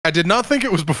I did not think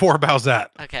it was before Bowsette.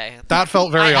 Okay. That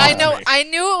felt very odd to me. I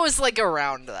knew it was like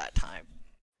around that time.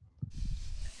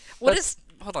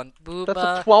 Hold on. Booba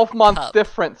That's a 12-month Cup.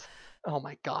 difference. Oh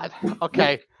my god.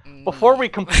 Okay. Before we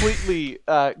completely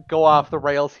go off the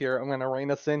rails here, I'm gonna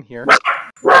rein us in here.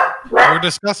 We're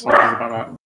discussing. About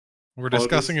that. We're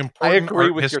discussing I important agree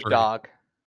art with history. your dog.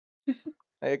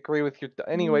 I agree with your dog.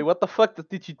 Anyway, what the fuck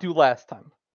did you do last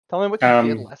time? Tell me what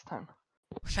you did last time.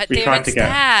 Met We tried David's to get-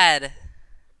 dad.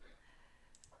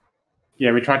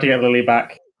 Yeah, we tried to get Lily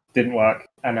back, didn't work,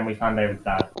 and then we found David's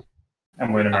dad.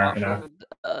 And we're in America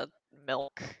now.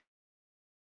 Milk.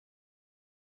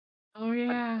 Oh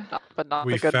yeah. But not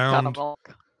We the good kind of found-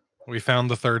 milk. We found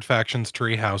the third faction's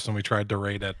treehouse and we tried to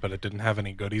raid it, but it didn't have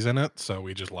any goodies in it, so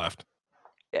we just left.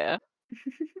 Yeah.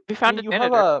 We found a you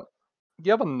janitor.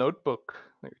 have a notebook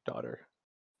that your daughter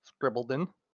scribbled in.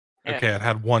 Yeah. Okay, it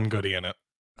had one goodie in it.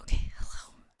 Okay,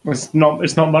 hello. It's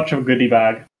not much of a goodie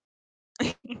bag.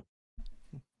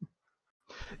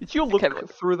 Did you look Okay,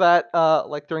 through that,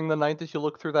 like during the night? Did you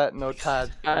look through that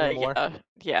notepad anymore?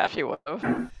 Yeah, she would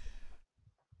have.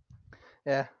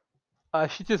 Yeah.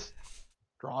 She just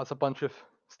draws a bunch of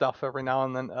stuff every now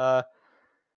and then.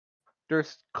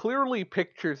 There's clearly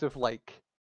pictures of like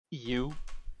you,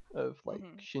 of like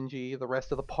Shinji, the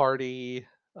rest of the party,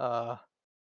 and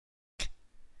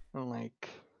like,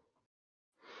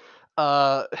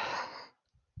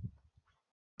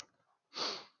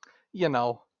 you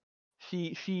know,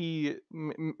 she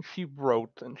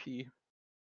wrote and she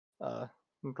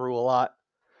drew a lot.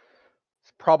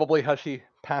 It's probably how she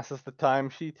passes the time.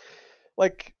 She,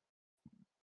 like,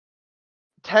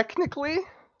 technically,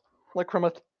 like from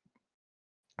a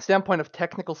standpoint of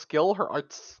technical skill, her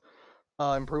art's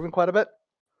improving quite a bit.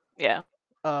 Yeah.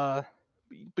 But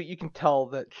you can tell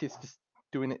that she's just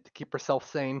doing it to keep herself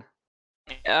sane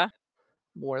Yeah.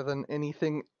 more than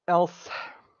anything else.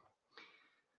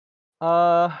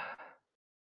 I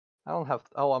don't have.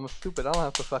 Oh, I'm stupid. I don't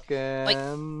have to fucking.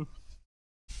 Come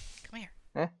here.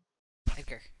 Eh?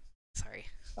 Edgar. Sorry.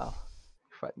 Oh,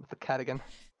 you're fighting with the cat again.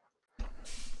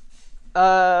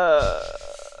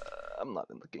 I'm not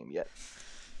in the game yet.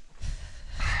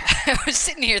 I was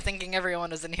sitting here thinking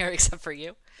everyone was in here except for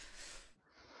you.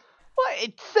 Well,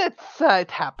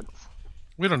 it happens.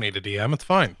 We don't need a DM, it's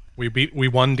fine. We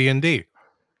won D&D.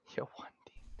 You won.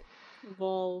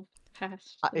 Evolve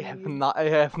past. I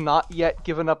have not yet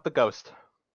given up the ghost.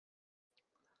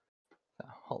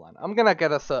 Hold on. I'm gonna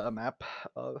get us a map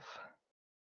of.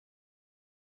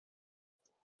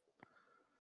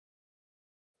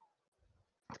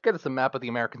 Let's get us a map of the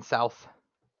American South.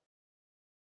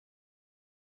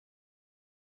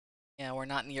 Yeah, we're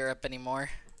not in Europe anymore.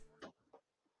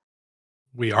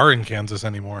 We are in Kansas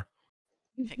anymore.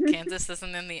 Kansas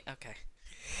isn't in the... Okay.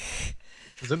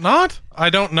 Is it not? I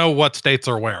don't know what states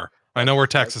are where. I know where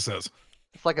Texas is.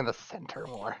 It's like in the center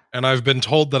more. And I've been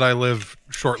told that I live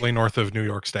shortly north of New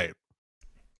York State.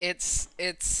 It's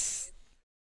in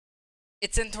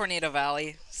Tornado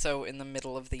Valley, so in the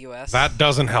middle of the U.S. That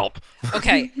doesn't help.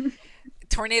 Okay.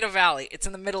 Tornado Valley, it's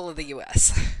in the middle of the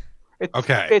U.S.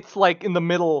 Okay. It's like in the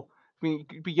middle. I mean,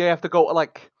 you have to go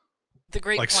like... The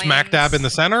Great Like Plains. smack dab in the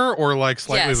center, or like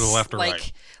slightly to the left or like,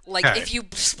 right? Like, Okay. if you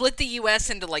split the U.S.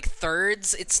 into, like,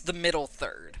 thirds, it's the middle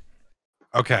third.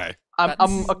 Okay.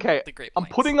 I'm okay. The Great I'm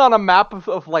Plains. putting on a map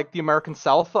of like the American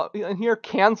South in here.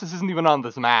 Kansas isn't even on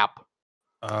this map.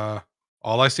 All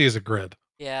I see is a grid.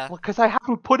 Yeah. Well, because I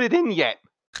haven't put it in yet.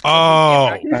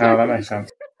 Oh. Oh, that makes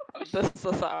sense. This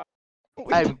is how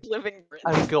I'm- living.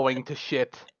 I'm going to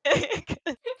shit.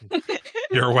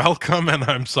 You're welcome, and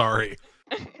I'm sorry.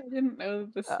 I didn't know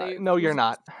the state. No, you're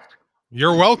not.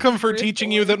 You're welcome for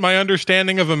teaching you that my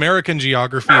understanding of American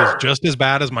geography is just as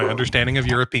bad as my understanding of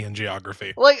European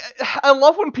geography. Like, I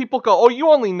love when people go, "Oh, you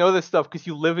only know this stuff because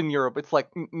you live in Europe." It's like,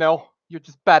 no, you're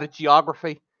just bad at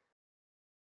geography.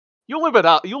 You live it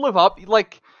up. You live up.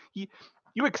 Like, you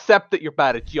accept that you're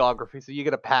bad at geography, so you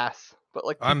get a pass. But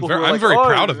like, I'm people who are like, very "Oh,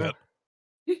 proud of it.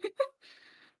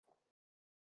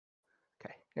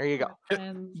 Okay, there you go.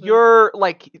 And, You're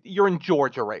in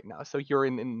Georgia right now, so you're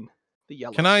in the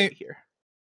yellow Can I- state here.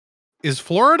 Is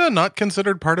Florida not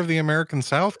considered part of the American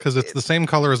South? Because it's the same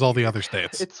color as all the other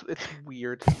states. It's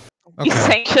weird. We Okay.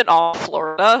 sanction all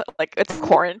Florida, like it's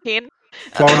quarantine.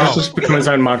 Florida's Oh. just become its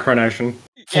own micronation.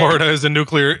 Florida is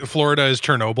Florida is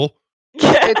Chernobyl.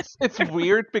 Yeah. It's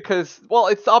weird because, well,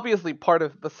 it's obviously part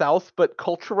of the South, but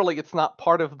culturally it's not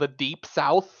part of the deep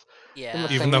South. Yeah.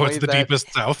 the Even same though it's way the that-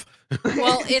 deepest South.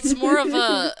 Well, it's more of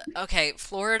a... Okay,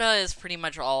 Florida is pretty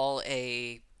much all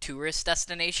a tourist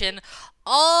destination.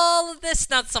 All of this,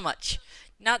 not so much.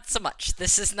 Not so much.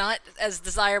 This is not as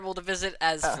desirable to visit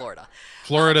as Florida.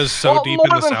 Florida's so well, deep more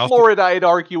in the than south. Florida, I'd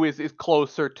argue, is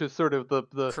closer to sort of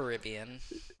the Caribbean.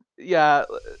 yeah.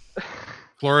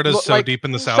 Florida's so like, deep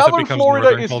in the south Southern it becomes Florida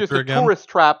northern is culture just a again. tourist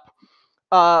trap.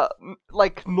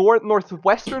 Like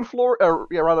northwestern Florida, or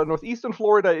yeah, rather northeastern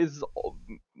Florida is.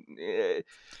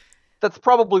 That's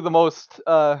probably the most.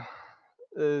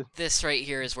 This right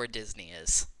here is where Disney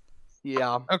is.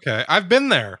 Yeah. Okay, I've been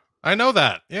there. I know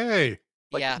that. Yay.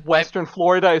 Like yeah. Western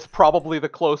Florida is probably the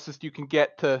closest you can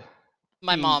get to.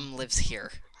 My mom lives here.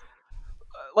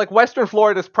 Like Western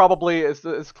Florida is probably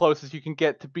as close as you can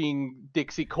get to being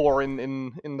Dixie Core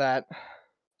in that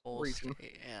region.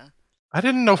 Yeah. I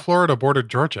didn't know Florida bordered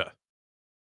Georgia.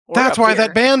 Or That's up why here.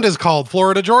 that band is called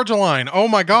Florida Georgia Line. Oh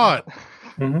my god.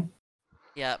 Mm-hmm.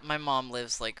 Yeah, my mom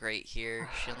lives like right here.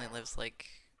 She only lives like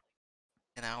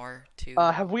an hour, 2.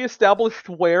 Have we established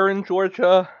where in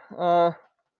Georgia? Your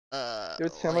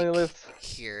family like lives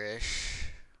here-ish.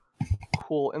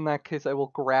 Cool. In that case, I will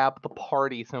grab the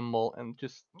party symbol and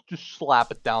just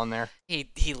slap it down there.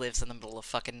 He lives in the middle of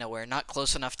fucking nowhere. Not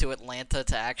close enough to Atlanta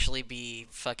to actually be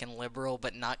fucking liberal,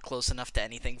 but not close enough to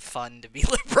anything fun to be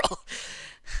liberal.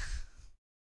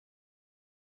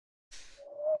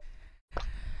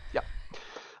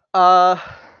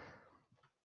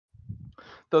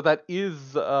 Though that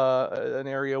is an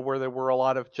area where there were a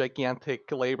lot of gigantic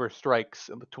labor strikes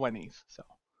in the 20s. So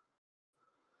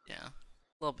Yeah, a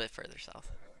little bit further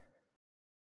south.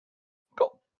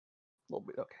 cool. A little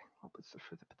bit okay. A little bit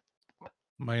further.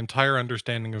 My entire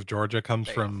understanding of Georgia comes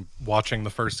There you from watching the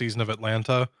first season of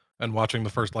Atlanta and watching the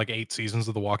first 8 seasons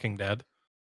of The Walking Dead.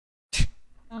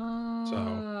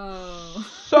 Oh.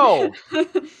 So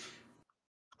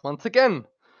once again,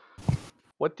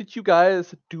 what did you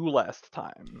guys do last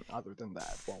time other than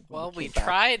that? Well, we came back?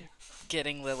 tried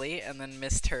getting Lily and then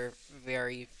missed her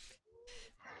very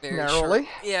Narrowly? short.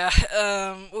 Yeah,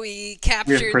 we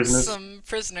captured prisoners. some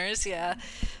prisoners, yeah.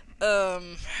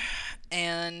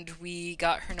 And we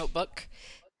got her notebook,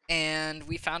 and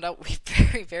we found out we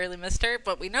very barely missed her,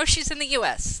 but we know she's in the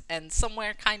US, and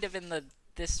somewhere kind of in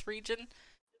this region,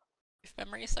 if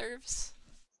memory serves.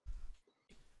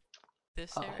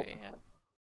 This area.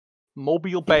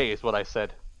 Mobile Bay is what I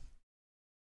said.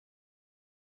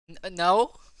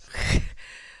 No?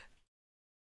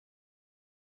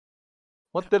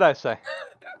 What did I say?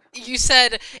 You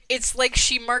said it's like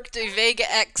she marked a vague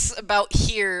X about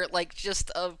here, like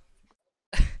just a...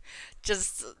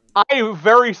 just... I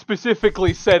very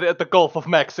specifically said at the Gulf of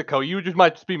Mexico. You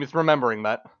might just be misremembering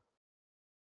that.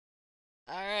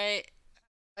 Alright.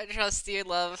 I trust you,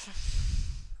 love.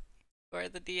 Or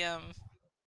the DM.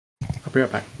 I'll be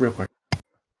right back, real quick.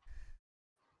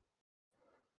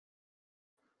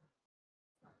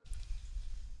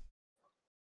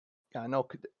 Yeah, no,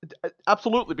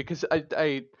 absolutely, because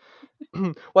I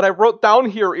what I wrote down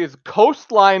here is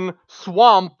coastline,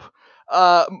 swamp,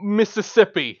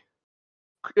 Mississippi,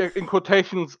 in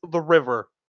quotations, the river.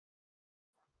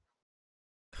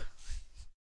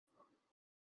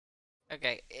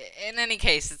 Okay, in any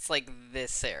case, it's like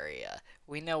this area.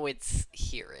 We know it's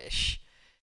here-ish.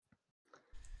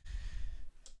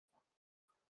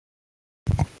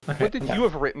 Okay. What did you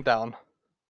have written down?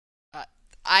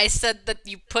 I said that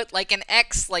you put like an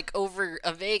X, like over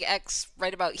a vague X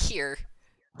right about here.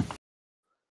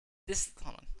 This,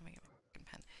 hold on, let me get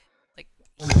my pen.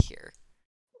 Like here.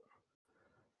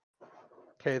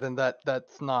 Okay, then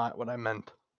that's not what I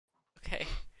meant. Okay.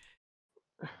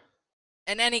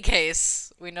 In any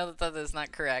case, we know that that is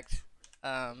not correct.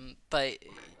 But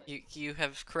you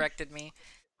have corrected me.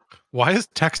 Why is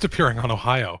text appearing on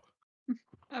Ohio?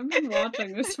 I've been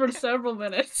watching this for several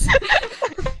minutes.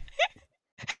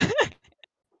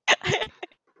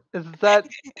 Is that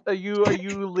are you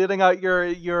letting out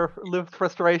your lived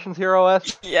frustrations here,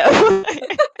 OS? Yeah.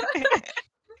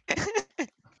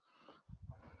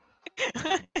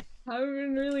 I've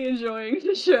been really enjoying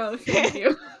the show. Thank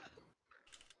you.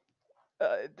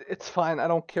 It's fine. I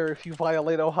don't care if you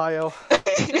violate Ohio.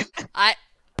 I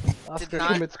Oscar did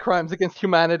not. commits crimes against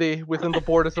humanity within the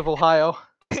borders of Ohio.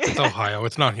 It's Ohio.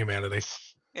 It's not humanity.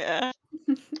 Yeah.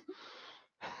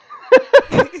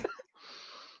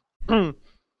 Hang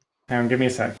on, give me a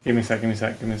sec.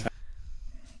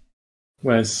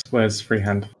 Where's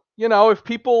freehand? You know, if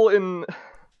people in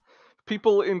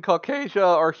Caucasia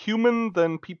are human,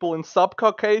 then people in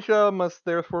sub-Caucasia must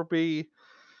therefore be...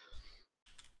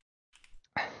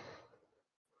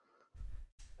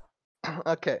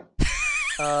 Okay.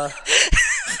 Trail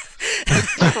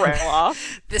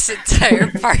off. This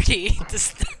entire party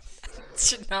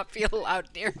should not be allowed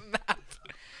near a map.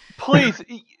 Please,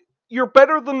 you're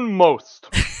better than most.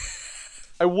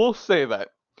 I will say that.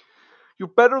 You're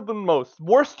better than most.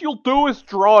 Worst you'll do is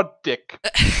draw a dick.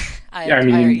 Yeah,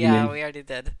 we already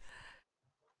did.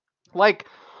 Like,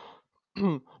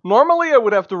 normally I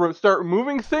would have to start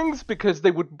removing things because they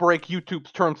would break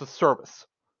YouTube's terms of service.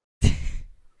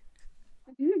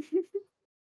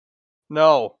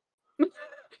 No.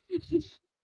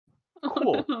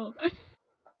 Cool. Oh, no.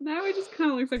 Now it just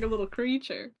kind of looks like a little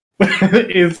creature.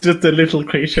 It's just a little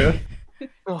creature.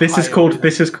 This is Ohio. called.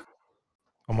 This is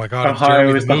Oh my god, it's Ohio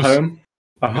Jeremy is the the Moose. home.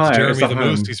 It's Ohio is Jeremy the the home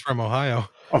Moose. He's from Ohio.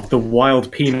 of the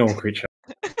wild penal creature.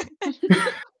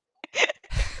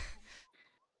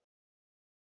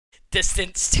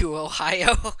 Distance to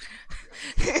Ohio.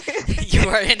 You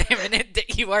are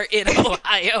in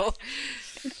Ohio.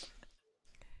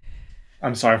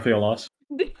 I'm sorry for your loss.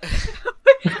 I didn't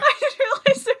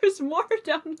realize there was more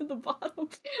down at the bottom.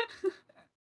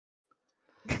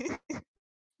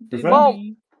 Is Well,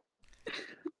 Baby.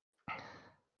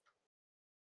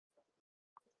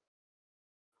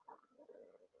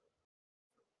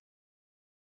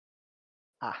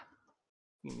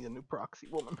 You need a new proxy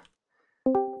woman.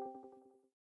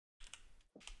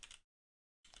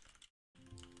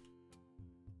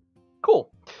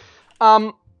 Cool.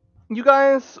 You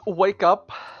guys wake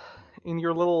up in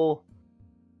your little.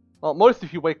 Well, most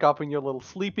of you wake up in your little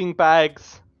sleeping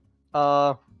bags.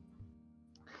 In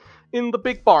the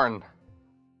big barn.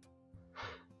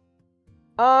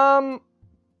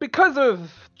 Because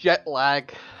of jet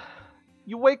lag,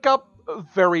 you wake up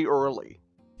very early.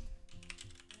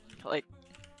 Like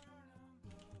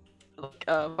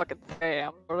fucking 3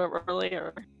 a.m. or whatever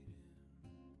earlier.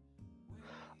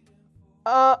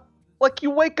 Like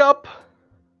you wake up.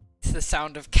 It's the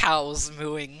sound of cows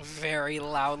mooing very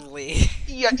loudly.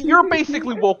 Yeah, you're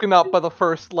basically woken up by the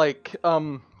first like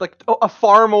a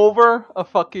farm over, a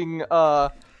fucking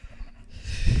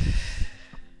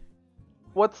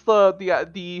what's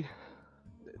the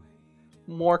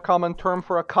more common term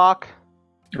for a cock?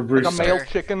 A Like rooster. a male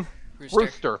chicken?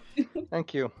 Rooster.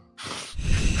 Thank you.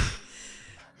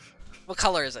 What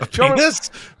color is A it? penis?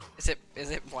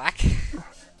 Is it black?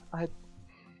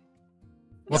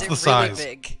 What's Is the it really size?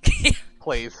 big?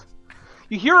 Please.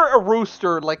 You hear a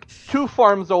rooster like 2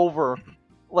 farms over,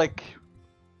 like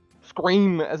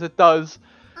scream as it does.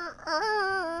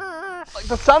 Like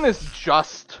the sun is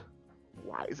just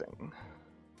rising.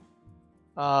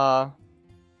 As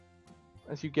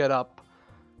you get up.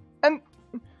 And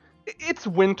it's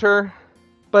winter,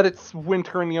 but it's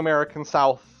winter in the American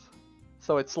South.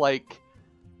 So it's like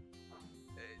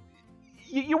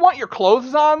you want your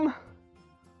clothes on,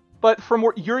 but from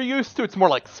what you're used to, it's more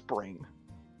like spring.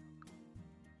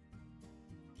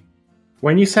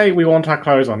 When you say we want our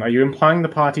clothes on, are you implying the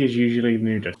party is usually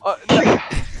nudist?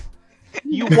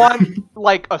 You want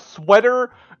like a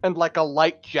sweater and like a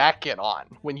light jacket on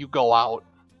when you go out.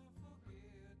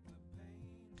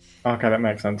 Okay, that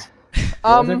makes sense. What is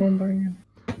Um, everyone doing?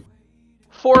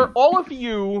 for all of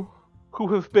you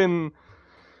who have been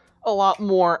a lot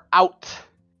more out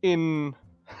in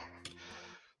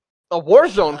a war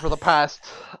zone for the past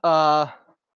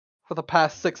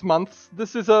 6 months,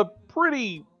 this is a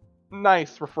pretty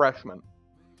nice refreshment.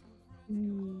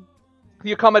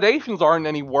 The accommodations aren't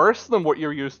any worse than what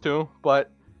you're used to,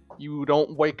 but you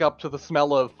don't wake up to the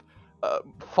smell of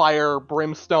fire,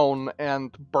 brimstone,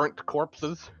 and burnt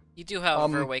corpses. You do,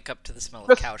 however, wake up to the smell of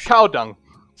Just cow shit. cow dung.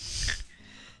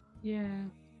 Yeah.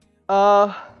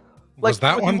 Was Was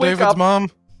that when one you wake David's up- mom?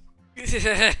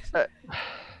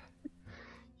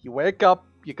 You wake up,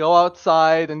 you go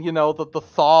outside, and you know the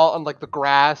thaw on like the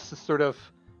grass is sort of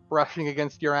brushing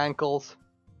against your ankles.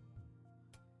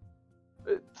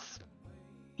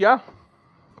 Yeah.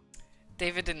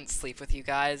 David didn't sleep with you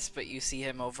guys, but you see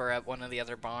him over at one of the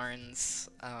other barns,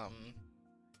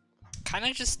 kind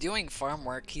of just doing farm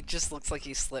work. He just looks like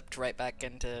he slipped right back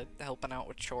into helping out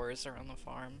with chores around the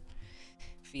farm,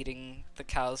 feeding the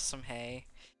cows some hay.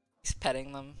 He's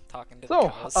petting them, talking to the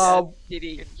cows.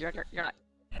 DD, you're not.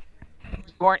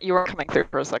 You weren't coming through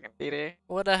for a second, DD.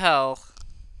 What the hell?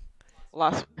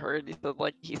 Last we heard, he said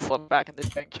like he slipped back into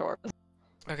doing chores.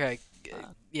 Okay,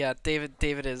 yeah,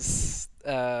 David is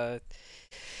has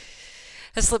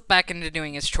slipped back into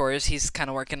doing his chores. He's kind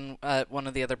of working at one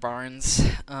of the other barns,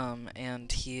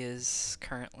 and he is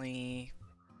currently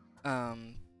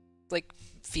like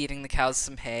feeding the cows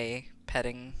some hay,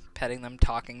 petting them,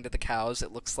 talking to the cows.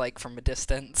 It looks like from a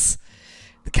distance.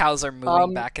 The cows are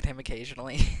moving back at him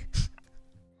occasionally.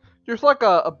 There's like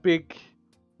a big,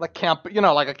 like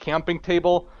like a camping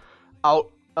table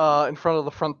out in front of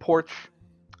the front porch,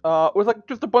 with like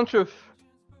just a bunch of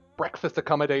breakfast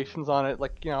accommodations on it,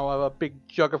 like a big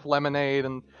jug of lemonade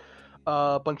and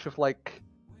a bunch of like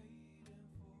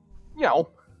you know,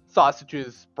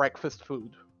 sausages, breakfast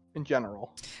food in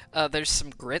general. There's some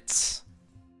grits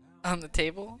on the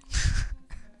table.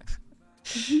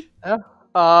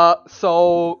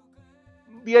 So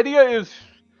the idea is,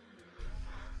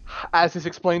 as is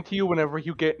explained to you whenever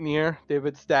you get near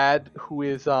David's dad, who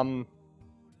is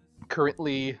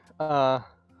currently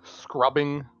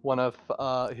scrubbing one of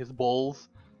his bulls,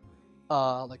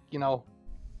 like, you know,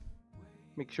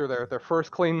 make sure they're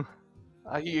first clean.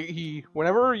 He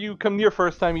whenever you come near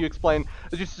first time, you explain,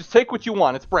 just take what you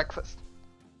want. It's breakfast.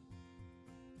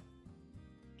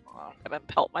 And then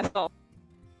pelt myself.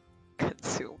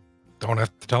 Consume. Don't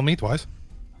have to tell me twice.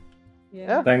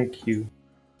 Yeah. Thank you.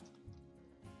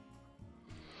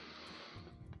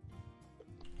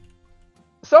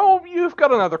 So you've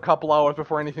got another couple hours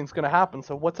before anything's gonna happen.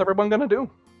 So what's everyone gonna do?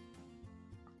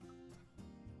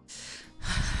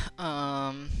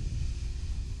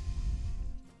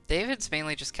 David's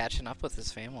mainly just catching up with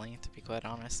his family, to be quite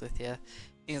honest with you.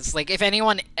 It's like, if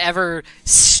anyone ever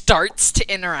starts to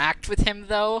interact with him,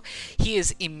 though, he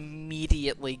is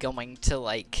immediately going to,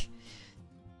 like,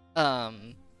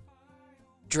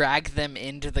 drag them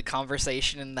into the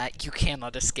conversation in that you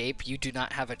cannot escape, you do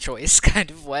not have a choice kind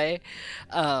of way.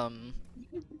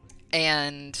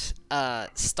 And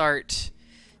start,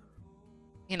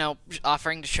 you know,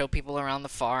 offering to show people around the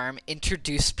farm,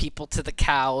 introduce people to the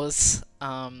cows.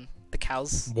 The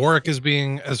cows. Warwick is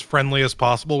being as friendly as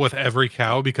possible with every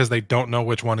cow because they don't know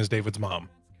which one is David's mom.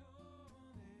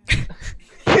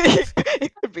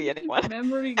 It could be anyone.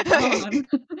 Memory gone.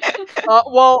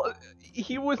 Well,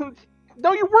 he wasn't.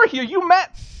 No, you were here. You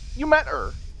met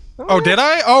her. Oh, did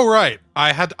I? Oh, right.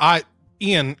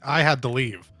 Ian, I had to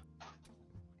leave.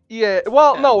 Yeah.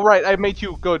 Well, no, right. I made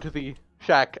you go to the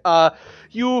shack.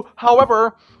 You,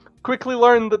 however, quickly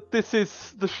learned that this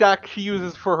is the shack she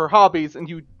uses for her hobbies, and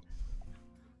you,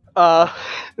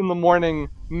 in the morning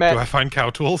met. Do I find cow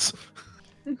tools?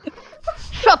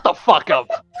 Shut the fuck up.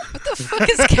 What the fuck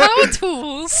is cow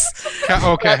tools?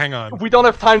 Okay, hang on. We don't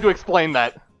have time to explain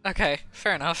that. Okay,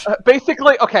 fair enough.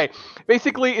 Basically,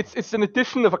 it's an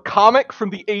edition of a comic from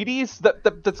the 80s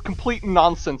that's complete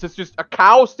nonsense. It's just a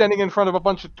cow standing in front of a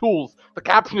bunch of tools. The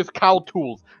caption is "cow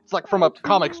tools." It's like from a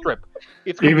comic strip.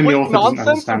 It's Even the complete author doesn't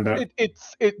nonsense. understand it.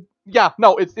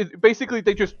 It's basically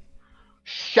they just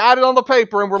shat it on the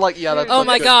paper and we're like, yeah, that's. Oh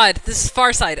my god, this is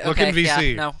Far Side. Okay, Look in VC.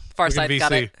 yeah, no, Far Look in Side,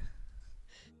 got VC. it.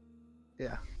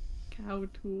 Yeah. Cow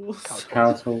tools.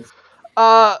 Cow tools.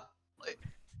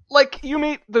 Like, you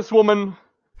meet this woman,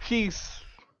 she's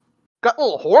got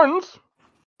little horns,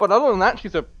 but other than that,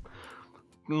 she's just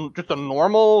a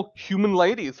normal human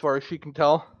lady as far as you can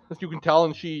tell,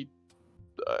 and she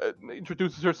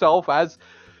introduces herself as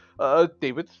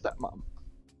David's stepmom.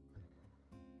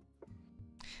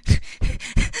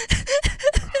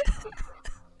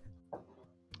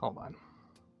 Hold on.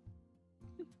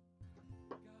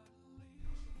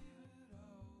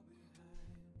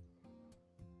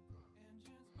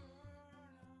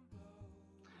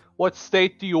 What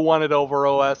state do you want it over,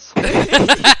 OS? Can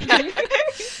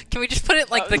we just put it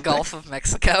like the Gulf of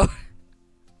Mexico?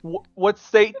 What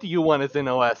state do you want as in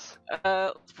OS?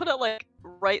 Let's put it like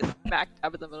right smack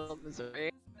dab in the middle of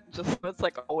Missouri. Just so it's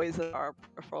like always in our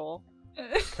peripheral.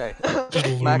 Okay.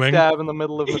 Just Smack looming. dab in the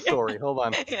middle of the story. Hold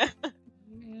on. Yeah.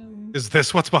 Is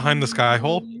this what's behind the sky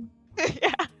hole?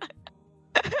 Yeah.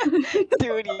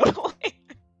 Dude, you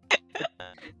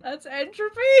That's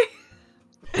entropy.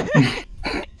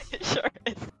 It sure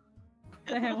is.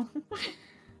 Damn.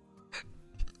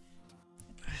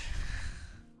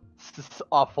 This is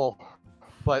awful.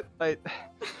 But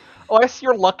OS,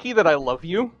 you're lucky that I love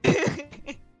you. So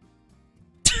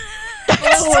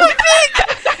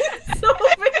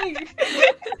big.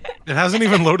 It hasn't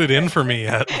even loaded in for me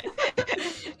yet.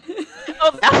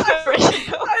 Oh, that's the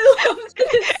ratio. I love that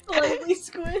it's slightly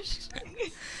squished.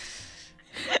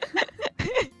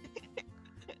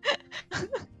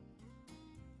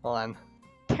 Hold on.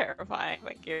 Terrifying,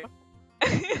 thank you.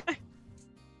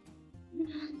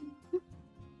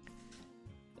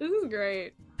 This is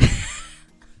great.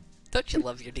 Don't you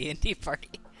love your D&D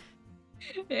party?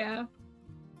 Yeah.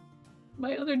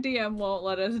 My other DM won't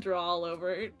let us draw all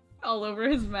over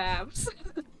his maps.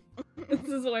 This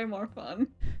is way more fun.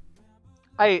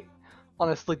 I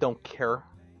honestly don't care.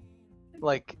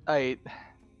 Like,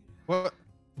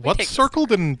 What's take-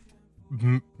 circled in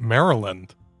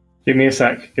Maryland? Give me a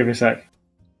sec. Give me a sec.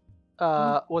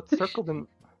 what's circled in...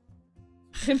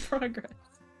 In progress.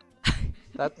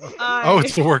 That's... Oh,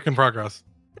 it's the work in progress.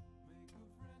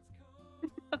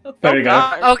 There you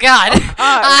go. Oh god!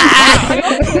 Ah!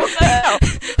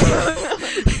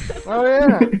 Oh,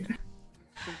 yeah.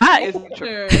 That is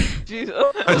true. Jesus.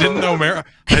 I didn't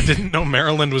know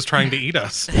Maryland was trying to eat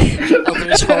us.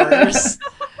 Eldritch horrors.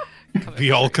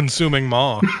 The all-consuming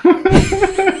maw.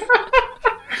 Damn.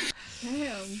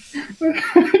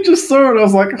 I just saw it. I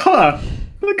was like, huh.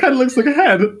 That kind of looks like a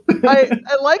head. I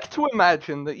like to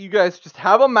imagine that you guys just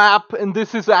have a map, and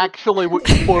this is actually what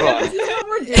you put on. This is what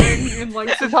we're doing in like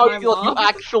This is the how time you off.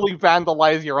 actually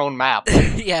vandalize your own map.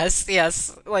 Yes.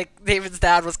 Like David's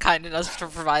dad was kind enough to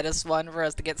provide us one for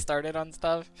us to get started on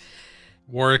stuff.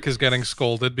 Warwick is getting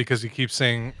scolded because he keeps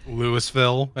saying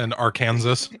Louisville and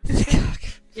Arkansas.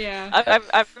 Yeah.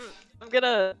 I'm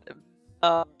gonna.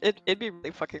 It'd be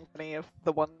really fucking funny if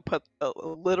the one put a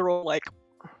literal like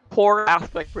poor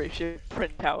aspect ratio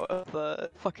printout of the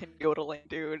fucking yodeling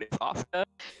dude is Oscar.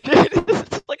 It's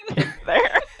just like him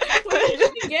there. Where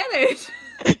did you get it?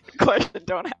 Question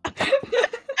don't have.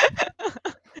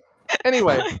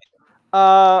 Anyway,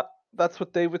 that's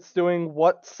what David's doing.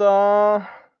 Let's go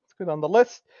down the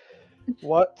list.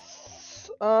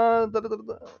 What's Warwick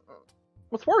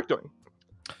doing?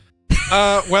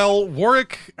 Well,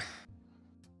 Warwick...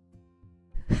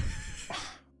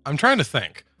 I'm trying to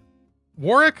think.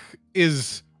 Warwick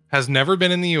has never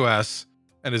been in the U.S.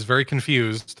 and is very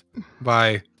confused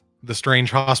by the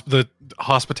strange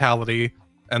hospitality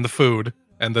and the food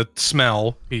and the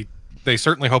smell. They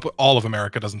certainly hope all of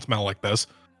America doesn't smell like this.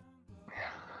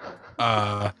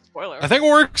 Spoiler. I think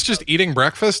Warwick's just eating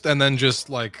breakfast and then just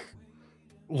like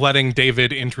letting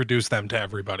David introduce them to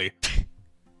everybody.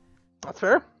 That's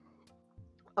fair.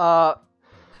 Now,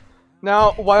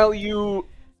 while you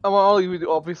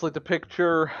obviously depict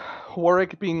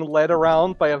Warwick being led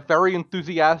around by a very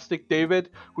enthusiastic David,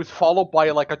 who's followed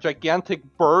by like a gigantic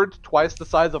bird twice the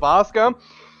size of Oscar.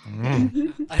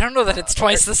 I don't know that it's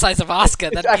twice the size of Oscar.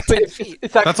 That'd be 10 feet.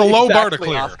 That's a low bar to exactly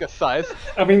clear. Oscar's size.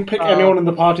 I mean, pick anyone in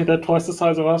the party that's twice the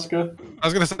size of Oscar. I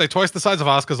was going to say twice the size of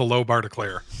Oscar's a low bar to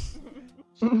clear.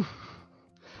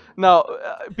 Now,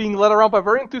 being led around by a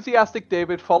very enthusiastic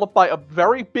David, followed by a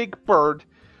very big bird,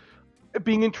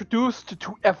 being introduced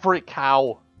to every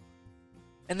cow.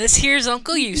 And this here's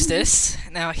Uncle Eustace.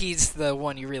 Now he's the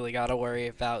one you really gotta worry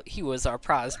about. He was our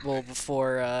prize bull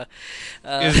before.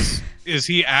 Is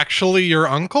he actually your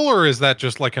uncle, or is that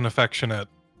just like an affectionate?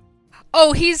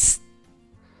 Oh, he's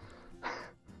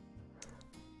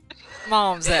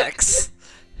Mom's ex.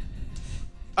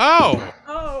 Oh.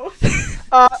 Oh.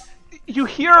 You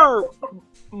hear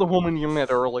the woman you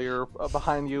met earlier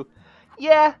behind you.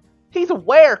 Yeah, he's a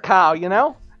were-cow, you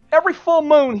know? Every full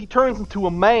moon he turns into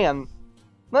a man.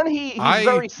 Then he's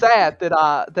very sad that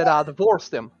I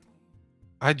divorced him.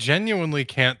 I genuinely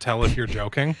can't tell if you're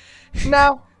joking.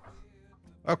 No,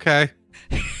 Okay.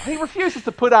 he refuses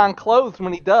to put on clothes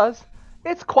when he does.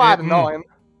 It's quite annoying.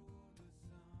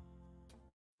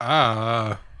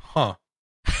 Huh.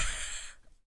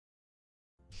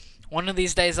 One of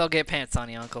these days I'll get pants on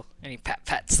you, Uncle. And he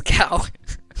pats the cow.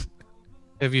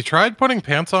 Have you tried putting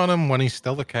pants on him when he's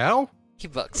still a cow? He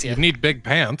bucks you. You need big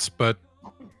pants, but...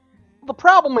 The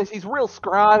problem is he's real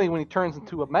scrawny when he turns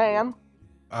into a man.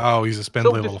 Oh, he's a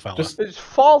spindly So little fella. It just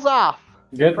falls off.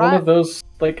 Get one Right. of those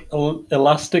like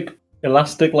elastic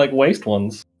like waist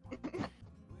ones.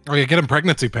 Oh, yeah, get him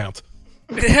pregnancy pants.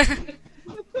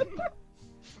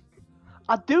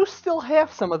 I do still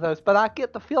have some of those, but I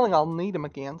get the feeling I'll need them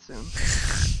again soon.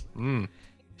 Mm.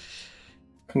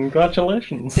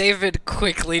 Congratulations. David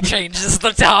quickly changes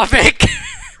the topic.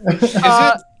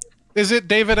 Is it,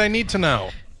 David, I need to know.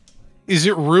 Is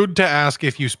it rude to ask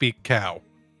if you speak cow?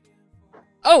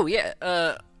 Oh, yeah,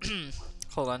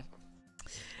 hold on.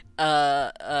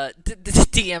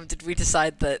 DM, did we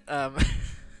decide that,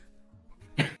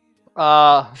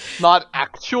 Not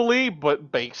actually,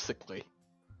 but basically.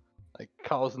 Like,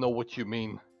 cows know what you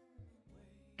mean.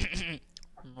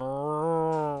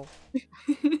 The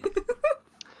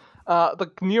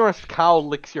nearest cow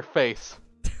licks your face.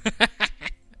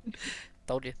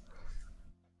 Told you.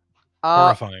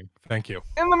 Horrifying. Thank you.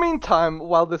 In the meantime,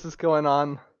 while this is going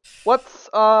on, what's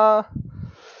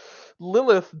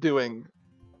Lilith doing?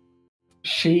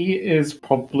 She is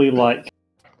probably like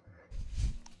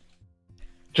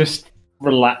just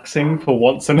relaxing for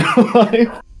once in her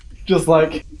life. Just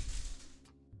like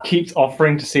keeps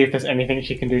offering to see if there's anything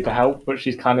she can do to help, but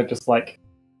she's kind of just like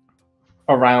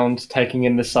around taking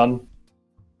in the sun.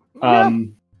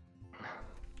 You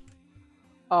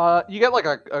get like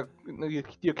the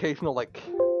occasional like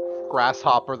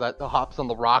grasshopper that hops on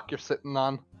the rock you're sitting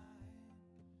on.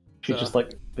 She's just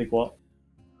like, big what?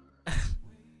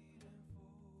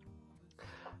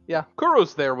 Yeah,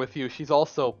 Kuro's there with you. She's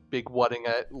also big whatting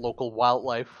at local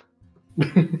wildlife.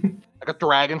 Like a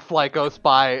dragonfly goes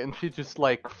by and she just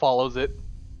like follows it.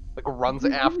 like runs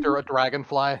after a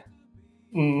dragonfly.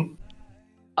 Mm.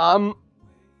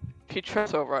 She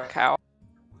trips over a cow.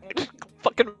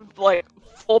 Fucking, like,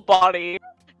 full body.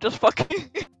 Just fucking...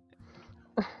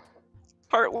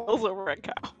 cartwheels over a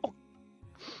cow.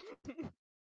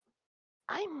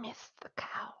 I missed the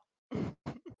cow.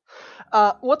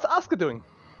 What's Asuka doing?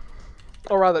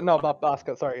 Or rather, no, not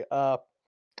Asuka. Sorry.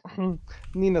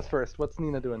 Nina's first. What's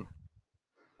Nina doing?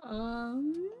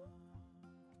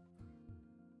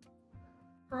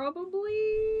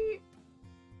 Probably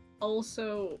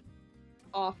also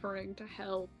offering to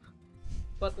help,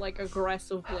 but like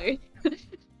aggressively.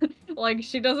 Like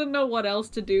she doesn't know what else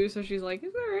to do, so she's like,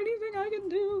 "Is there anything I can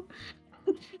do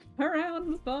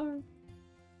around the farm?"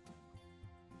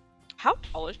 How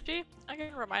tall is she? I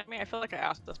can remind me. I feel like I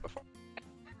asked this before.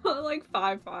 Like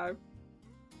 5'5".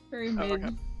 Very mid. Okay.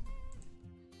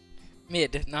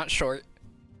 Mid, not short.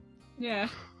 Yeah.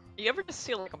 You ever just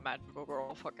see like a magical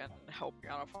girl fucking helping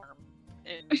on a farm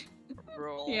in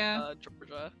rural Yeah.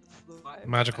 Georgia? It's the vibe,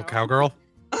 Magical you know? cowgirl.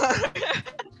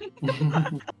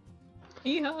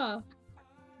 Yeehaw.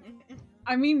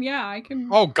 I mean, yeah, I can.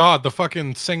 Oh god, the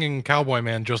fucking singing cowboy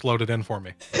man just loaded in for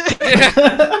me.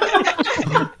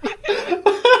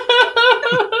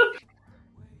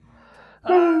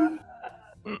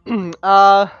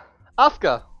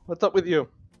 Asuka, what's up with you?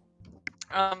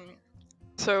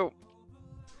 So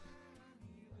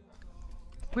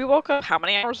we woke up how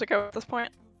many hours ago at this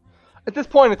point? At this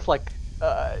point, it's like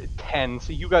 10,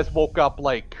 so you guys woke up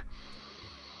like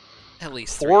At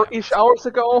least 3 4-ish hours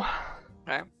ago.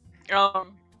 Okay.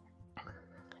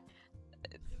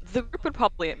 The group would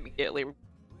probably immediately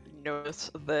notice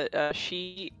that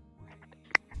she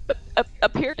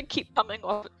appeared to keep coming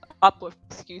up with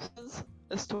excuses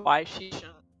as to why she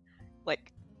shouldn't,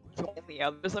 like, join the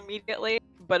others immediately,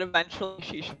 but eventually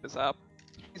she shows up.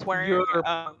 She's wearing, You're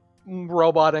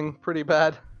roboting pretty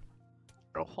bad.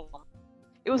 oh, hold on.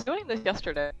 It was doing this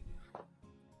yesterday.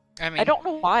 I mean, I don't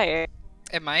know why.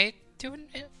 Am I doing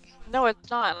it? No, it's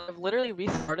not. I've literally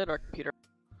restarted our computer.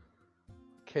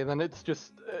 Okay, then it's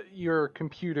just your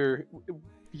computer's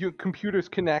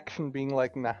connection being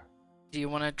like, nah. Do you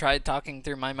want to try talking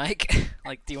through my mic?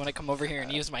 Like, do you want to come over here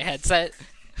and use my headset?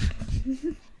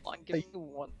 Hold on, give me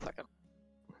 1 second.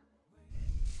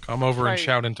 Come over and Try-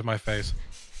 shout into my face.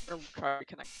 Or try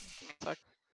reconnecting. Give me a sec.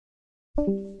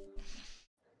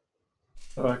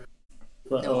 Alright.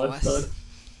 No, us.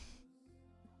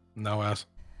 No S.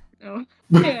 Oh.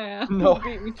 Yeah. No.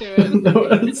 Beat me to it. No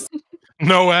S.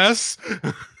 No S?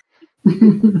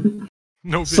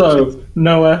 No bitches. So,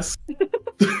 no S.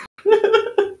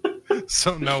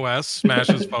 So no S,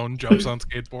 smashes phone, jumps on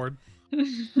skateboard.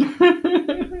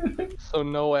 So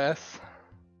no S.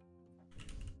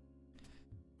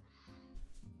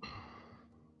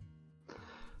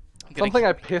 Something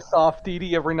I piss off Dee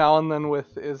Dee every now and then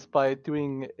with is by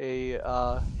doing a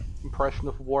impression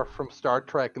of Worf from Star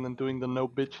Trek and then doing the no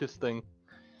bitches thing.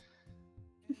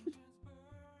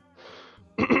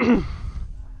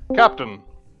 Captain,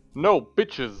 no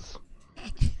bitches.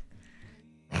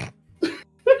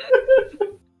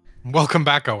 Welcome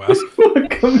back, OS.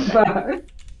 Welcome back.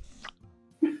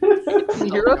 Can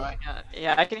you hear us?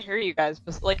 Yeah, I can hear you guys.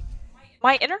 Just like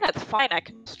my internet's fine. I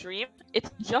can stream.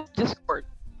 It's just Discord.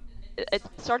 It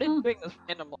started doing this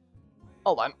randomly.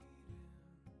 Hold on.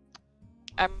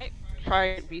 I might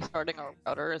try restarting our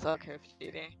router. Is that okay with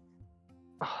you, DD?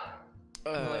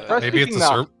 Try Maybe it's speaking a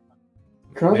now.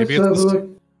 server. Maybe it's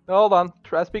the Hold on.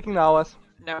 Try speaking now, Wes.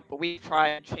 No, but we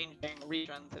tried changing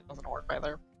regions. It doesn't work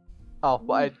either. Oh,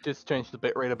 well, I just changed the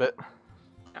bitrate a bit.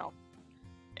 No.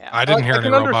 Yeah. I didn't hear I any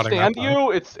can roboting understand that time.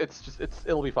 you.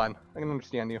 It'll be fine. I can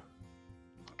understand you.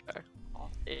 Okay. Well,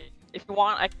 if you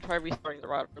want, I can try restarting the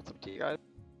router. It's up to you guys.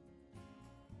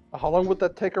 How long would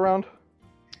that take around?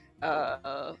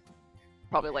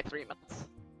 Probably like 3 minutes.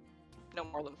 No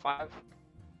more than 5.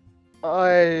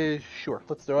 Sure.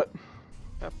 Let's do it.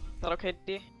 Is that okay,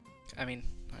 D? I mean,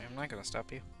 I'm not gonna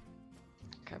stop you.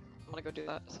 Okay, I'm gonna go do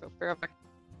that. So, be right back.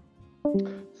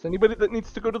 So anybody that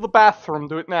needs to go to the bathroom,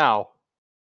 do it now.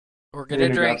 Or get a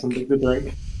drink. Something to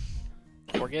drink.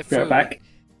 Or get Be right food. back.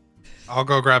 I'll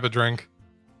go grab a drink.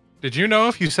 Did you know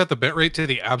if you set the bitrate to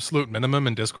the absolute minimum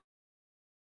in Discord?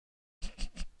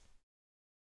 Can't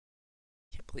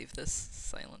believe this.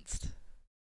 Silenced.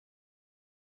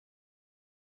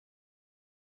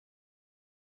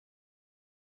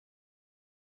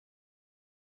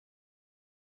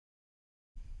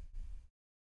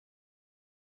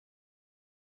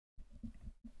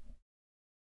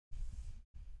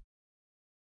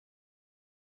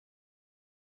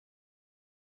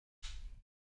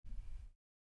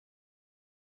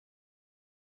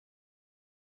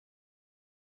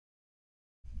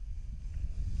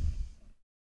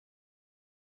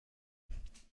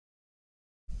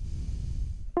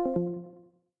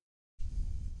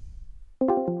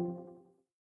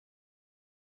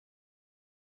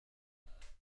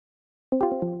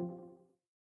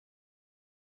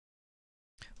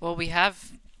 Well, we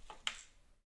have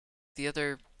the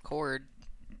other cord.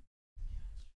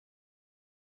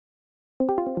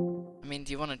 I mean,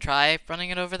 do you want to try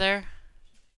running it over there?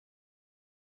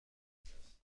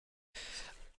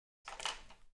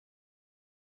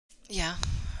 Yeah.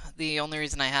 The only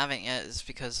reason I haven't yet is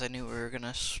because I knew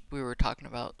we were talking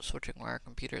about switching where our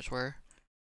computers were.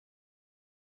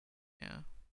 Yeah.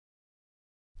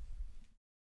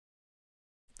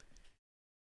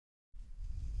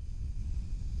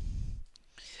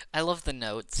 I love the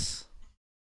notes.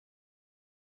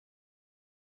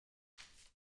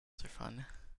 They're fun.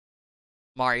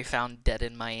 Mari found dead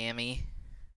in Miami.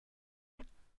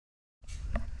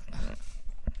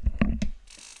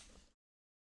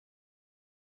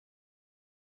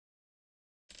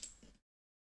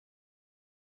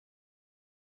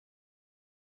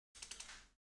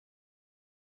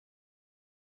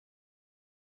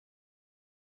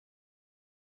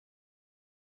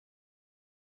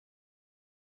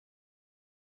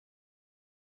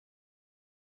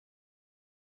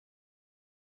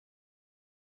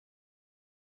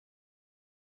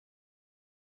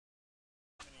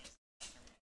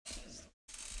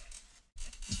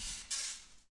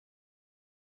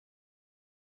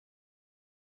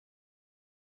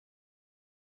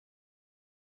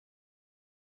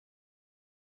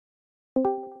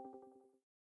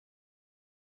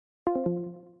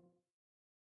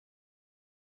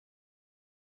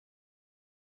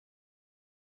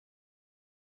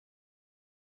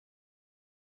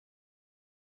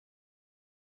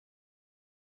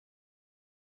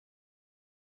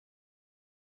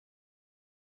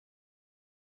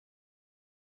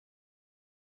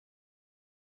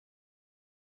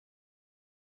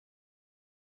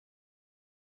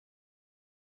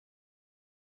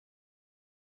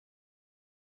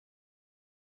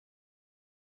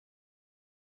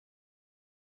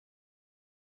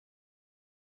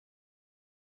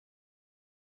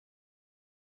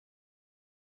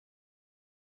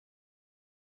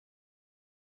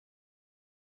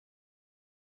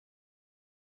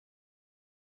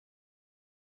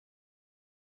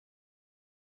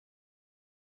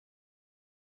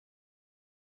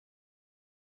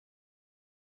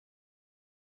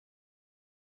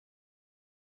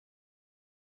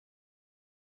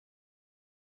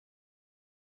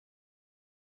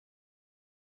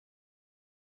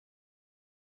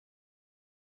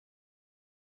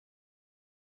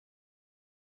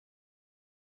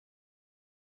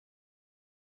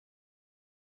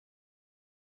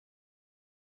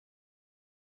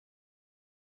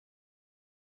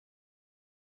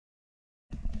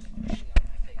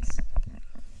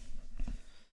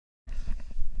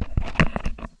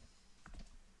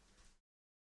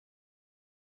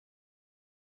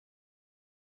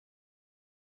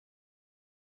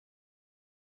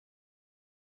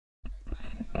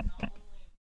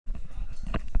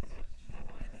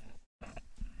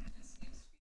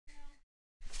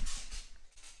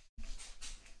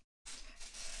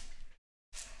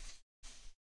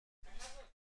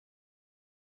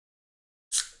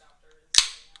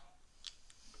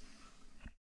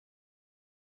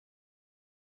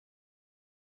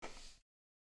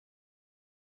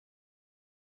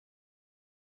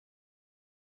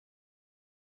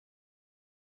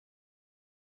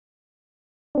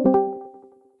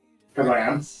 Because I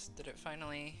am. Did it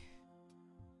finally?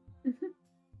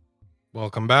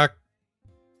 Welcome back.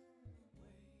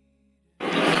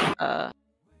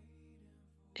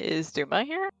 Is Duma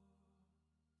here?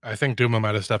 I think Duma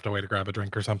might have stepped away to grab a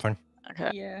drink or something.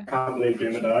 Okay. Yeah. Can't believe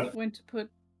Duma died. Went to put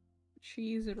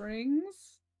cheese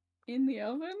rings in the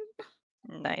oven.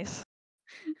 Nice.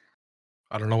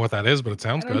 I don't know what that is, but it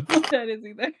sounds I don't good. know what that is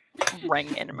either.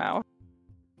 Ring in mouth.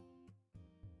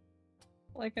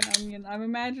 Like an onion. I'm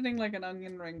imagining like an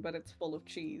onion ring, but it's full of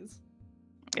cheese.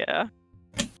 Yeah.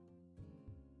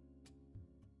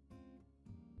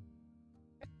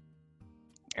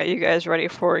 Are you guys ready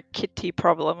for kitty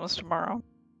problems tomorrow?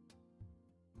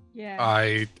 Yeah.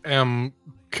 I am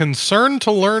concerned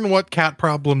to learn what cat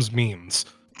problems means.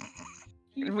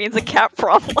 It means a cat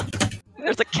problem.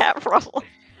 There's a cat problem.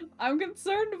 I'm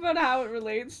concerned about how it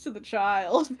relates to the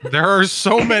child. There are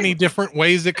so many different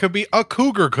ways it could be. A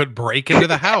cougar could break into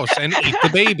the house and eat the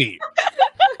baby.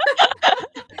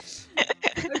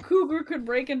 The cougar could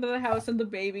break into the house and the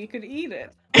baby could eat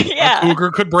it. Yeah. A cougar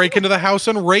could break into the house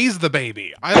and raise the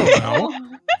baby. I don't know.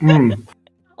 Mm.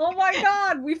 Oh my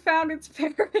god, we found its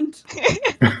parent.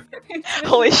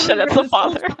 Holy shit, it's the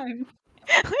father.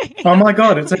 Oh my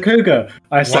god, it's a cougar!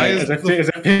 I say is as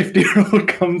a 50-year-old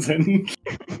comes in.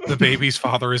 The baby's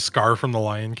father is Scar from The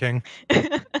Lion King.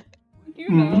 You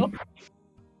know.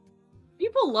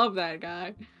 People love that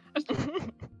guy.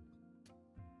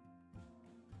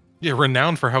 Yeah,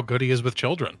 renowned for how good he is with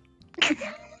children.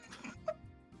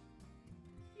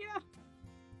 Yeah.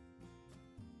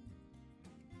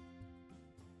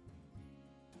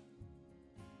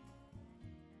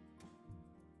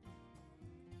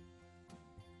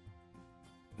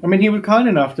 I mean, he was kind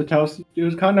enough to tell us. He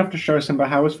was kind enough to show us about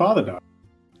how his father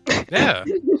died. Yeah.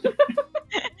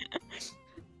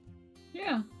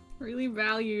 Yeah. Really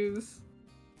values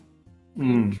Mm.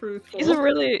 being truthful.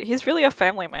 He's really a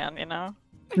family man, you know.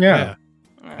 Yeah.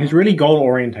 Yeah. He's really goal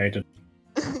orientated.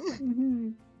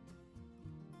 Mhm.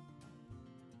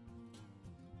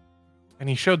 And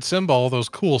he showed Simba all those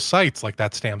cool sights like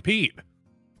that stampede.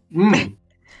 Mm.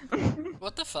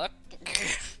 What the fuck?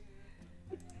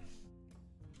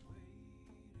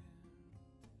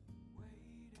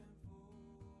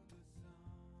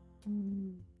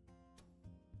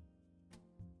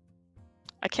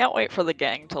 I can't wait for the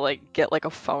gang to like get like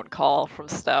a phone call from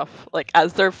Steph, like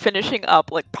as they're finishing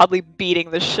up, like probably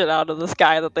beating the shit out of this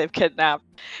guy that they've kidnapped,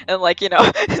 and like, you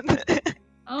know.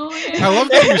 Oh yeah. I love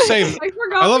that you say. I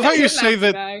forgot. I love we how you say kidnapped the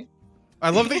that- guy. I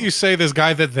love that you say this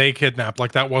guy that they kidnapped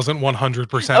like that wasn't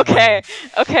 100%. Okay,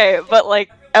 okay, but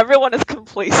like everyone is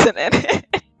complacent in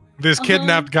it. This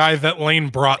kidnapped guy that Lane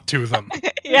brought to them.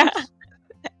 Yeah.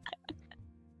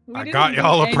 We I didn't got do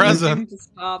y'all a anything present. to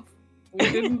stop. We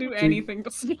didn't do anything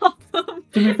to stop them.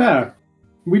 To be fair,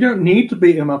 we don't need to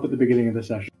beat him up at the beginning of the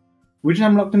session. We just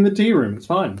have him locked in the tea room. It's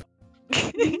fine.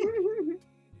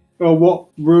 Or what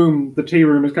room the tea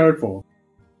room is code for.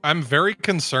 I'm very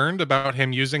concerned about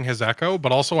him using his echo,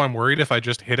 but also I'm worried if I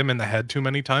just hit him in the head too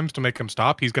many times to make him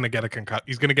stop, he's gonna get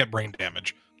he's gonna get brain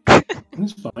damage.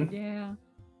 It's fine. Yeah.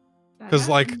 That Because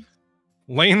like happened.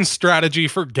 Lane's strategy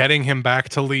for getting him back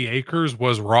to Lee Acres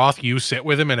was Roth, you sit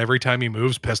with him, and every time he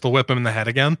moves, pistol whip him in the head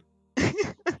again.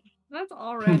 That's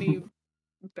already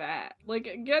bad. Like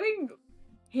getting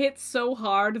hit so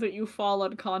hard that you fall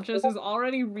unconscious is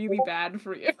already really bad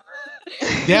for you.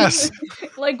 Yes.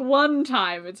 Like one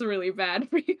time it's really bad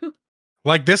for you.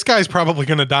 Like this guy's probably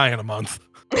gonna die in a month.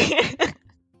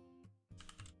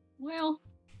 Well,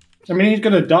 I mean, he's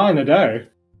gonna die in a day.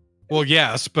 Well,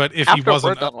 yes, but if After he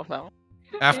wasn't we're done with him.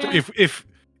 after Yeah.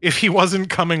 if he wasn't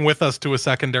coming with us to a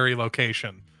secondary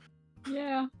location,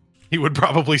 yeah. he would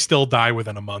probably still die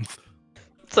within a month.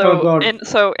 Oh, God.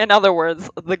 In other words,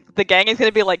 the gang is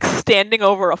gonna be like standing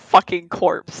over a fucking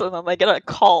corpse, and then they get a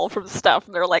call from Steph,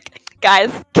 and they're like, "Guys,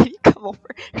 can you come over?"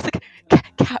 He's like,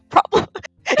 "Cat problem."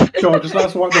 Sure, just let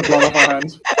us wipe the blood off our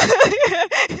hands.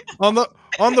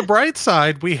 On the bright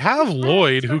side, we have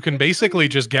Lloyd who can basically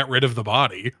just get rid of the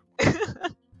body.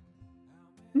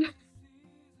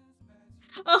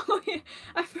 Oh yeah.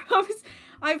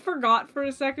 I forgot for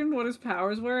a second what his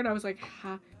powers were, and I was like,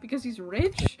 huh, because he's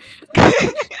rich?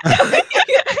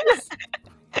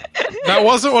 That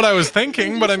wasn't what I was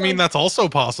thinking, but I mean that's also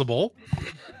possible.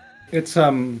 It's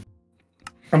I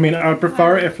mean, I would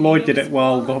prefer it if Lloyd did it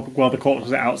while the corpse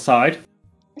was outside.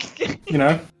 You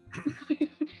know.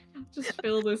 Just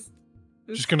fill this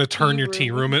Just gonna turn your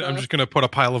tea room. with I'm stuff. just gonna put a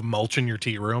pile of mulch in your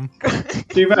tea room.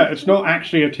 See that? It's not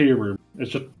actually a tea room. It's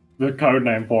just the code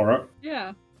name for it.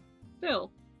 Yeah.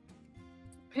 Still.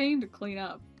 Pain to clean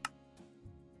up.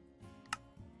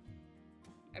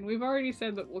 And we've already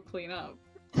said that we'll clean up.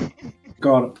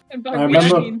 God, And I by we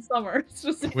remember- mean summer. It's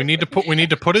just We need to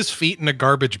put his feet in a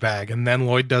garbage bag, and then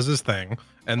Lloyd does his thing,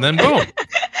 and then boom.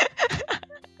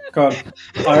 God,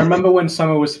 I remember when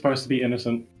Summer was supposed to be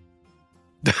innocent,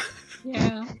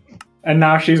 Yeah. and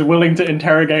now she's willing to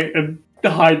interrogate and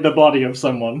hide the body of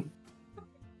someone.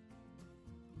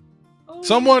 Oh,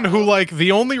 Someone who like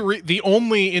the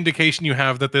only indication you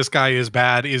have that this guy is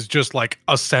bad is just like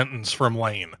a sentence from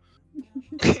Lane.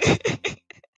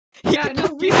 Yeah, could no,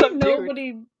 just be really some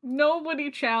dude. nobody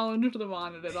challenged them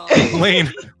on it at all.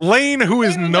 Lane, who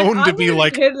is They were known like, to "I'm be gonna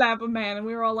like kidnap a man," and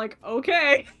we were all like,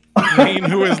 okay. Lane,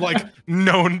 who is like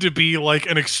known to be like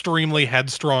an extremely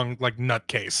headstrong like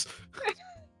nutcase.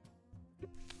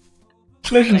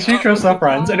 Listen, she trusts our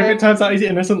friends, and if it turns out he's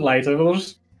innocent later, we'll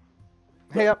just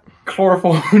Hey up.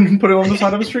 chloroform and put him on the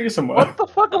side of the street somewhere. What the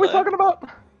fuck are we talking about?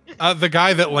 The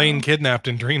guy that Lane kidnapped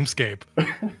in Dreamscape.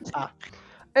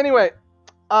 Anyway,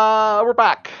 we're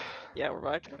back, Yeah, we're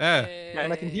back.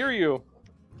 and I can hear you.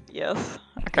 Yes.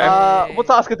 Okay. What's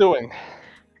Asuka doing?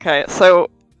 Okay. So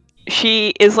she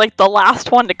is like the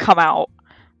last one to come out,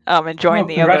 and join Oh,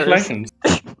 the others. congratulations.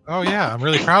 Oh yeah, I'm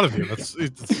really proud of you.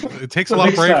 It takes a lot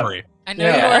of Big step. bravery. I know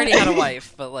Yeah. you already had a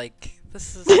wife, but like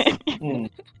this is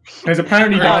He's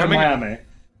apparently Are you down in coming- Miami.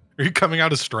 Are you coming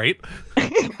out as straight?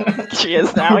 She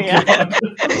is now. Yeah. God.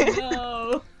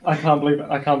 No. I can't believe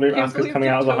Can't Asuka's believe coming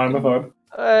the out as a token. homophobe.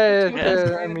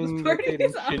 Yeah. I mean, Party dating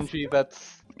is Asuka. Shinji,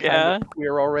 that's Yeah.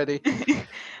 Queer already.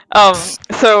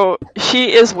 So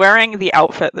she is wearing the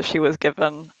outfit that she was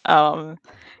given,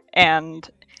 and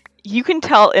you can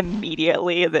tell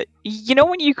immediately that, you know,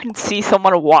 when you can see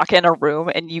someone walk in a room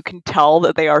and you can tell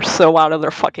that they are so out of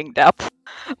their fucking depth,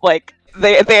 like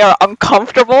they are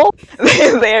uncomfortable.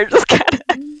 They are just kind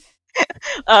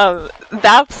of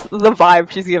that's the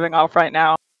vibe she's giving off right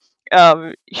now.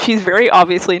 She's very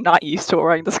obviously not used to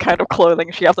wearing this kind of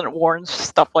clothing. She hasn't worn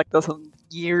stuff like this in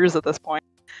years at this point.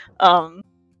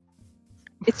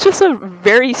 It's just a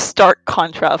very stark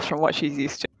contrast from what she's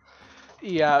used to.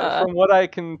 Yeah, from what I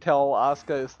can tell,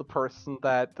 Asuka is the person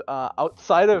that,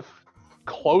 outside of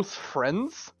close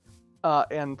friends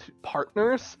and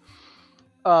partners,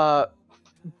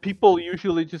 people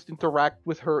usually just interact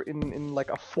with her in like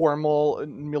a formal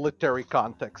military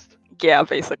context. Yeah,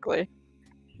 basically.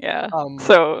 Yeah. Um,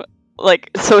 So like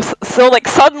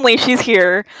suddenly she's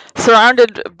here,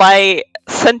 surrounded by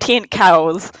sentient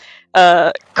cows,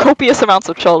 copious amounts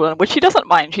of children, which she doesn't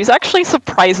mind. She's actually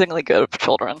surprisingly good with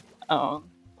children.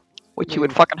 Which you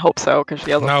would fucking hope so, because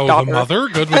she has a No, daughter. the mother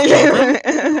good with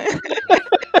children.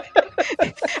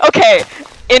 Okay,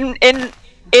 in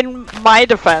my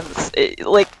defense,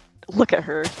 like, look at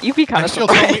her. You'd be kind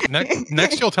of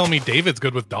Next, you'll tell me David's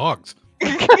good with dogs.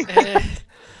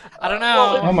 I don't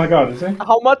know. Oh my god, is he?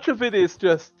 how much of it is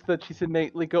just that she's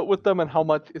innately good with them, and how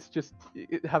much is just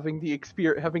having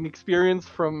experience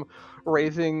from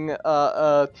raising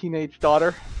a teenage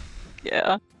daughter?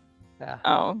 Yeah.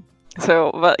 Yeah.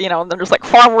 So, but you know, there's like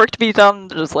farm work to be done.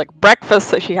 There's like breakfast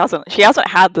that she hasn't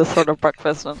had this sort of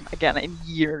breakfast in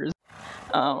years.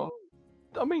 I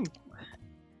mean,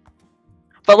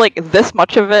 But like this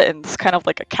much of it, and it's kind of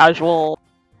like a casual.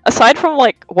 Aside from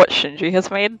like what Shinji has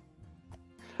made,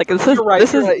 like this is you're right.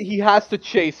 this You're is right. He has to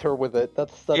chase her with it.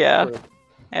 That's Yeah. true.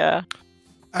 yeah.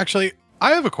 Actually,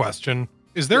 I have a question.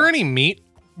 Is there any meat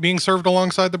being served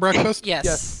alongside the breakfast?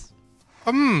 Yes.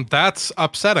 That's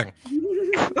upsetting.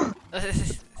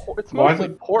 It's Why is mostly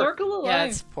it- pork. Circle of Yeah,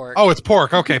 life. it's pork. Oh, it's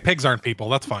pork. Okay, pigs aren't people.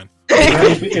 That's fine.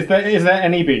 Is there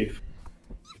any beef?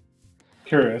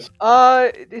 Curious.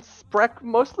 It's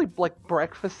mostly like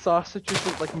breakfast sausages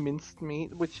and like minced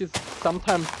meat, which is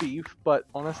sometimes beef, but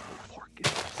honestly, pork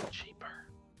is just cheaper.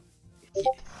 It's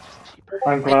just cheaper.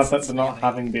 I'm glad Makes that sense they're not to me.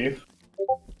 having beef.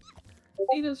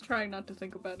 Nina's trying not to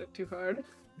think about it too hard.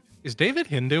 Is David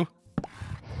Hindu?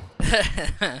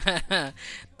 I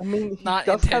mean, he Not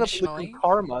does kind of live intentionally. in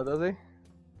karma, does he?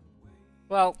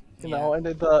 Well, You know, and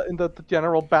in the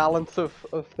general balance of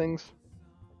things.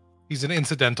 He's an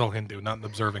incidental Hindu, not an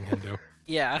observing Hindu.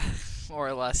 yeah, more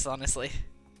or less, honestly.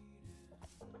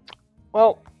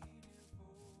 Well,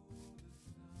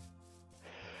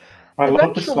 I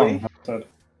love the Eventually- song episode.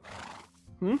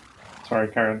 Hmm? Sorry,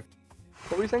 Karen.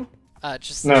 what were you saying?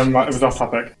 Just No, it was off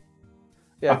topic.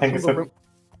 Yeah, I think it's it's from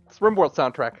it's RimWorld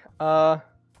soundtrack. Thought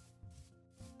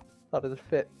it'd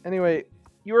fit. Anyway,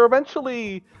 you were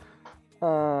eventually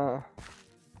sort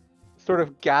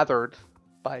of gathered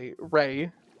by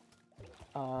Ray,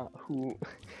 who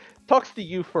talks to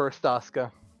you first,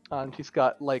 Asuka. And she's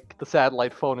got like the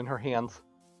satellite phone in her hands.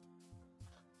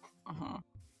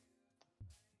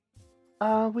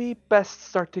 We best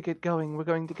start to get going. We're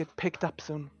going to get picked up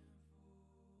soon.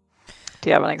 Do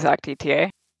you have an exact ETA?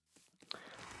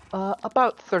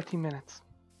 About 30 minutes.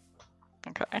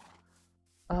 Okay.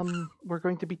 We're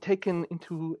going to be taken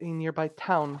into a nearby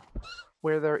town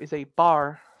where there is a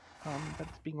bar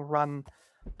that's being run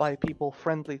by people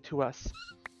friendly to us.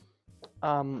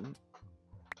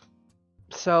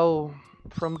 So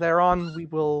from there on, we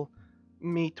will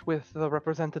meet with the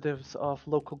representatives of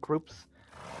local groups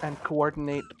and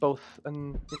coordinate both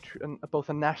both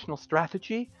a national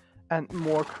strategy and,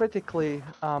 more critically,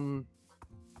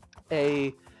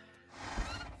 a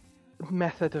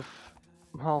method of,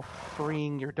 well,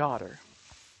 freeing your daughter.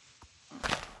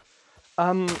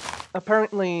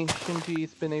 Apparently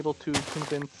Shinji's been able to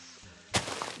convince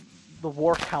the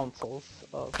war councils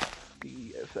of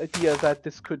the idea that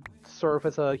this could serve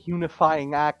as a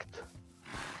unifying act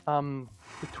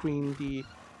between the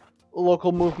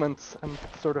local movements and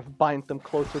sort of bind them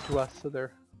closer to us, so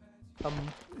they're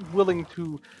willing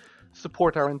to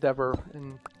support our endeavor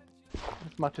in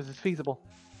as much as is feasible.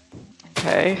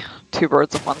 Okay. 2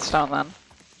 birds with 1 stone then.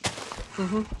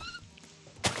 Mm-hmm.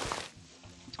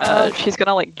 She's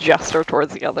gonna like gesture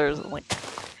towards the others, like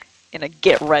in a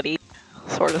get ready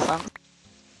sort of sense.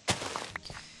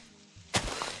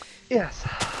 Yes.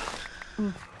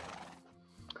 Is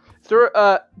there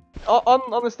on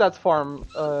the stats farm,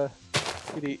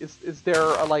 Edie, is there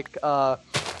a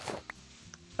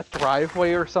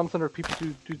driveway or something, or people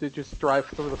do they just drive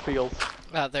through the fields?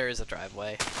 There is a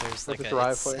driveway. There's like a a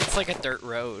driveway. It's like a dirt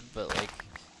road, but like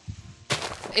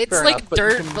it's Fair like enough, but you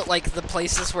dirt, can- but like the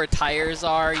places where tires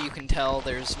are, you can tell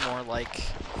there's more like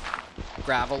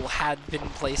gravel had been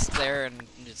placed there, and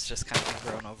it's just kind of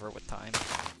been grown over with time.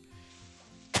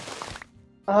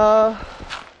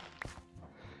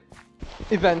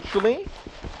 Eventually,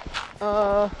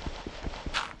 a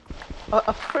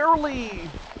fairly,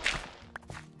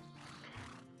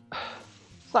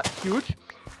 it's not huge,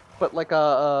 but like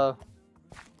a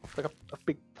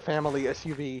big family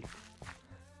SUV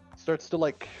starts to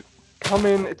like come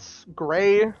in. It's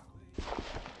gray.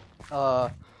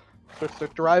 Starts to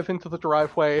drive into the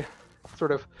driveway,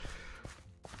 sort of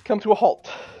come to a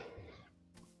halt.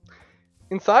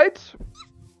 Inside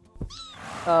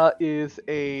is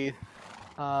a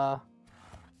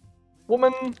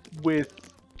woman with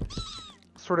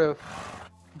sort of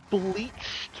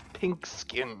bleached pink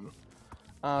skin.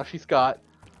 She's got,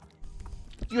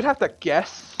 you'd have to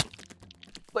guess,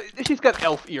 like, she's got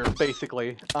elf ears,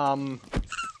 basically.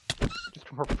 Just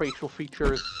from her facial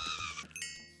features,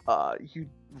 you'd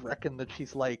reckon that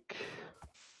she's like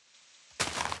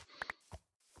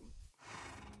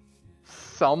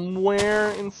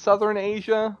somewhere in southern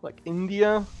Asia, like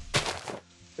India.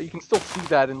 But you can still see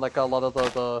that in like a lot of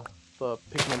the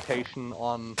pigmentation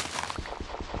on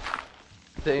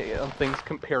things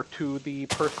compared to the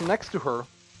person next to her,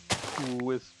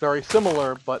 who is very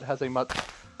similar but has a much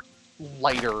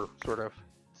lighter sort of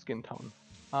skin tone.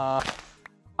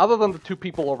 Other than the two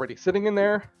people already sitting in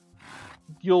there,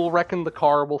 you'll reckon the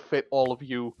car will fit all of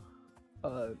you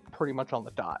pretty much on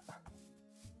the dot.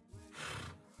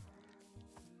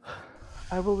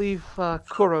 I will leave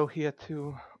Kuro here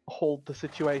to hold the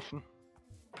situation.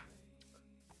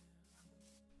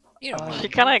 You don't She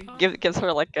mind, kind huh? of gives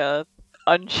her like a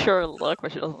unsure look,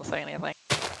 but she doesn't say anything.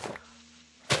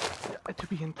 To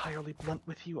be entirely blunt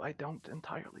with you, I don't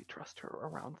entirely trust her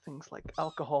around things like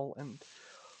alcohol and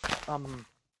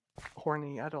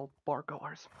horny adult bar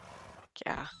goers.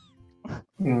 Yeah.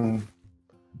 Hmm.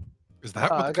 Is that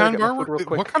I what the gotta kind get of my bar? food real What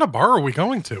quick. kind of bar are we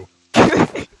going to?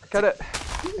 I gotta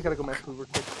go my food real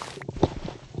quick.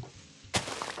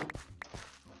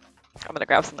 I'm gonna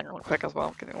grab something real quick as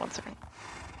well. Give me 1 second.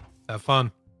 Have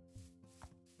fun.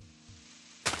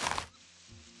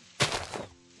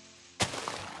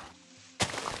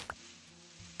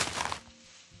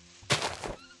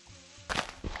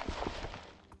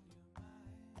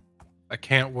 I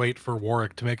can't wait for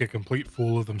Warwick to make a complete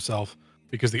fool of himself,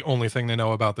 because the only thing they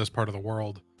know about this part of the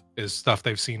world is stuff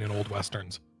they've seen in old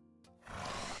westerns.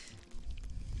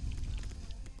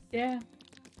 Yeah.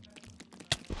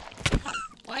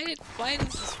 Why does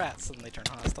this rat suddenly turn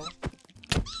hostile?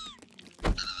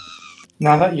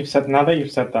 Now that you've said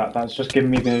that, that's just given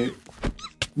me the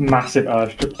massive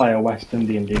urge to play a Western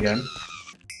D&D game.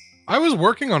 I was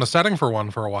working on a setting for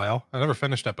one for a while. I never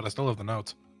finished it, but I still have the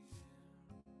notes.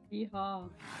 Yeehaw.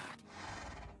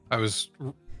 I was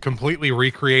completely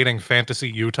recreating fantasy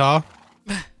Utah.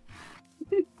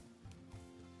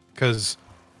 Because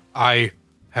I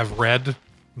have read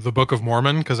the Book of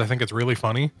Mormon, because I think it's really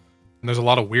funny. And there's a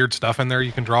lot of weird stuff in there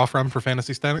you can draw from for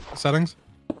fantasy settings.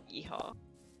 Yeehaw.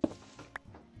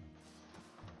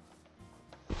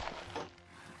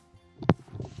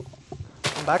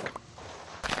 I'm back.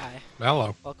 Hi,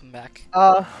 Hello. welcome back.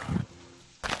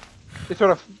 They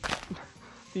sort of,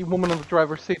 the woman in the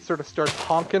driver's seat sort of starts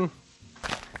honking.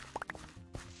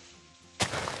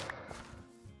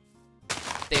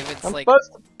 David's I'm like,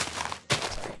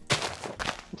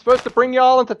 supposed to bring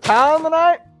y'all into town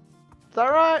tonight? Is that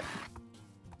right?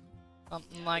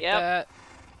 something like Yep. that.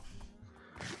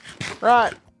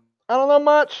 Right. I don't know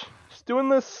much. Just doing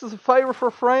this as a favor for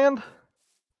a friend.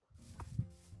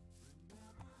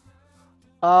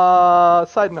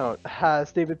 Side note,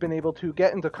 has David been able to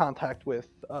get into contact with,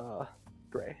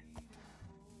 Gray?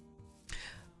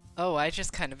 Oh, I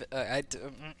just kind of, Okay,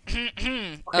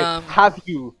 I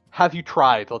have you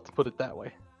tried? Let's put it that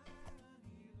way.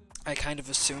 I kind of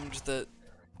assumed that,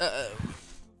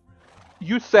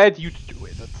 You said you'd do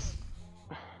it. It's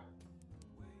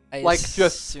I like just,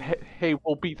 assumed, hey,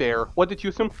 we'll be there. What did you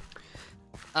assume?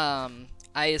 I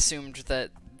assumed that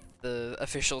the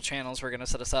official channels were gonna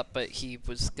set us up, but he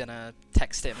was gonna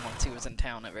text him once he was in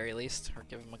town at very least, or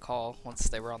give him a call once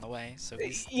they were on the way. So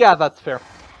he's, Yeah, that's fair.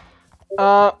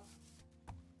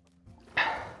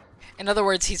 in other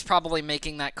words, he's probably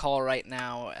making that call right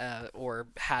now, or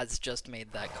has just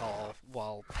made that call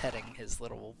while petting his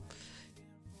little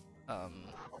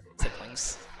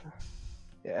siblings.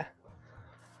 Yeah.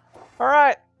 All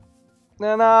right.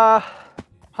 Then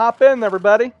hop in,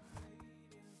 everybody.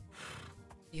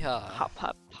 Yeah. Hop,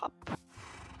 hop, hop.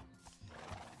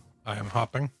 I am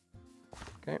hopping.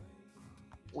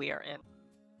 We are in.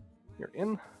 You're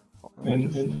in. Hold on,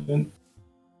 In.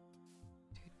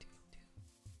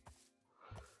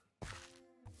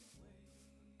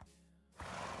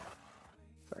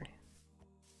 Sorry.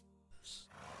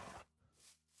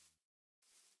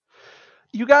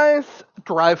 You guys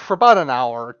drive for about an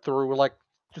hour through like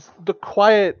just the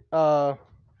quiet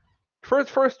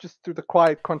first just through the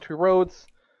quiet country roads.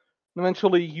 And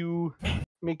eventually you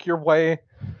make your way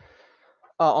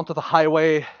onto the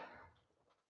highway.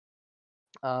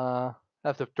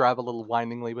 Have to drive a little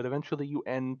windingly, but eventually you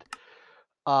end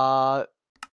much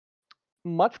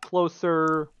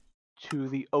closer to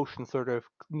the ocean, sort of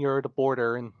near the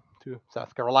border into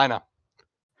South Carolina.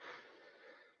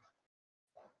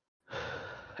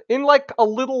 In like a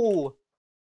little,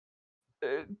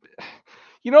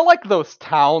 like those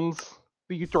towns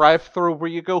that you drive through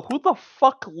where you go, who the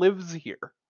fuck lives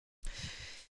here?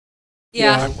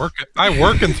 Yeah. I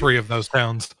work in 3 of those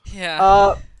towns.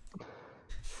 Yeah.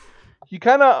 You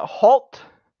kind of halt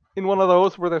in one of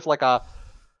those where there's like a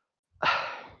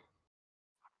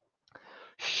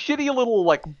shitty little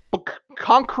like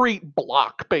concrete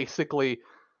block, basically.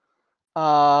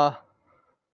 That's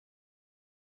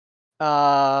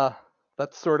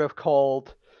sort of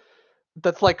called.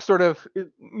 That's like sort of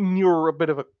near a bit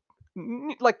of a,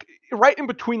 like right in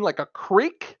between like a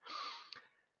creek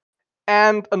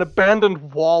and an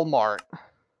abandoned Walmart.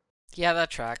 Yeah, that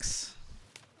tracks.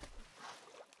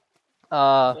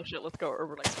 Bullshit, let's go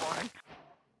urban exploring.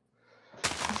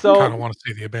 So I kind of want to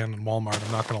see the abandoned Walmart.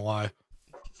 I'm not gonna lie.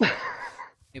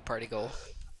 New party goal.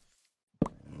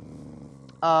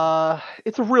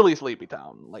 it's a really sleepy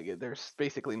town. Like there's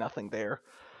basically nothing there.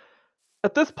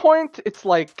 At this point, it's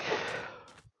like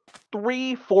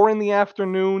 3, 4 in the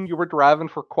afternoon. You were driving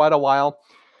for quite a while.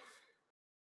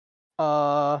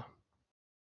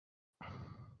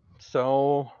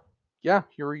 So yeah,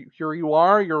 here you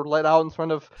are. You're let out in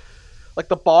front of like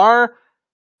the bar.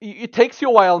 It takes you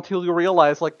a while until you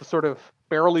realize like the sort of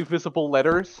barely visible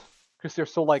letters because they're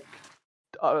so like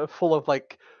full of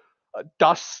like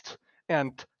dust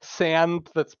and sand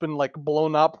that's been like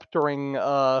blown up during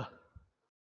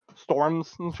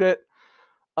storms and shit.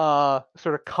 Sort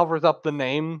of covers up the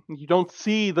name. You don't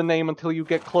see the name until you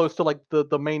get close to like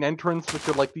the main entrance, which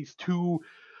are like these 2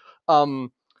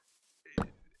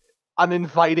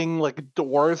 uninviting like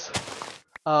doors.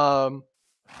 You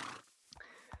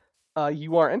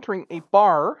are entering a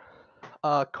bar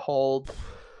called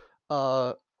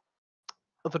the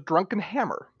Drunken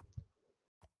Hammer.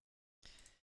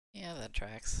 Yeah, that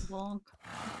tracks. Long.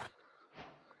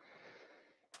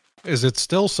 Is it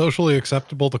still socially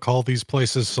acceptable to call these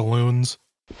places saloons?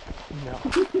 No,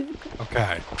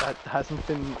 Okay. that hasn't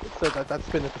been. So that's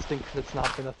been a distinction. It's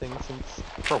not been a thing since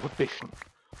Prohibition.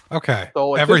 Okay.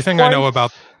 So at Everything this I know point-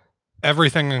 about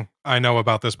everything I know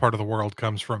about this part of the world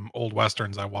comes from old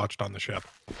westerns I watched on the ship.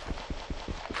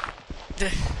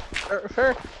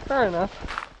 Fair enough.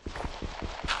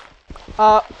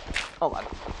 Hold on.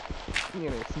 I'm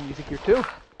gonna get some music here too.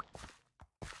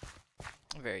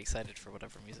 I'm very excited for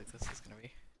whatever music this is gonna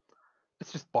be.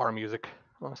 It's just bar music,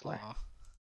 honestly. Aw.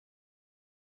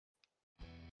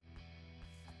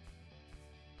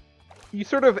 You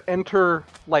sort of enter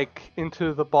like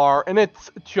into the bar, and it's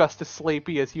just as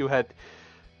sleepy as you had,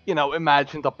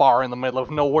 imagined a bar in the middle of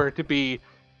nowhere to be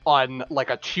on like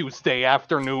a Tuesday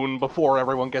afternoon before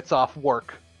everyone gets off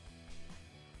work.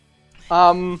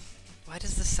 Why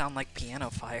does this sound like piano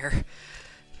fire?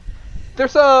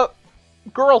 There's a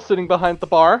girl sitting behind the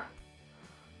bar.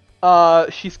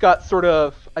 She's got sort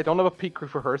of, I don't have a peek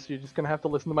for her, so you're just gonna have to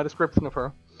listen to my description of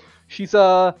her. She's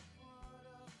fairly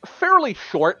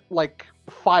short, like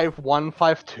 5'1",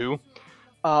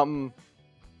 5'2".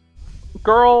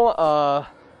 Girl,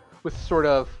 with sort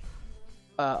of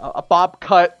a bob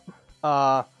cut,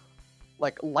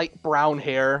 like light brown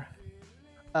hair.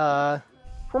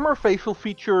 From her facial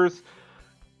features,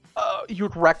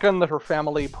 you'd reckon that her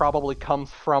family probably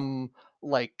comes from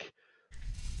like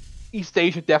East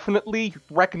Asia, definitely. You'd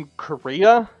reckon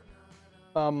Korea.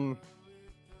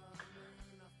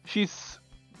 She's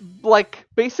like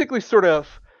basically sort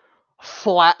of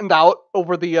flattened out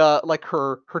over the like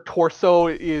her torso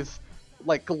is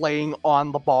like laying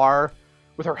on the bar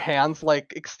with her hands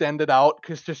like extended out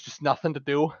because there's just nothing to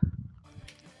do.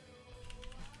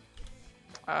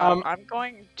 I'm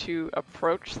going to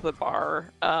approach the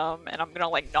bar, and I'm gonna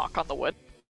like knock on the wood.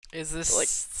 Is this Like-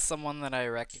 someone that I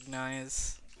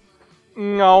recognize?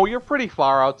 No, you're pretty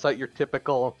far outside your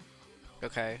typical.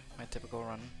 Okay, my typical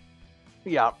run.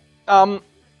 Yeah. And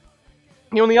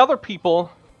the other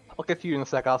people, I'll get to you in a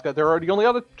sec, Oscar. The only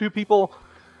other 2 people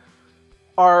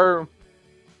are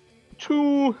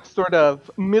two sort of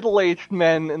middle-aged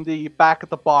men in the back of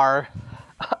the bar,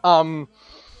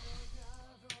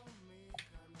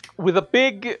 with a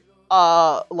big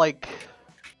IWW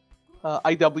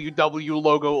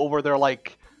logo over their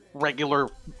like regular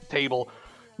table.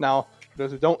 Now, for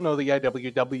those who don't know, the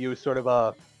IWW is sort of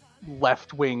a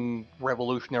left-wing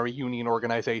revolutionary union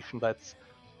organization that's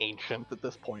ancient at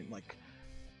this point. Like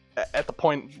at the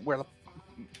point where the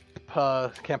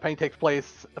campaign takes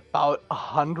place, about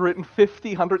 150,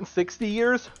 160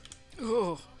 years.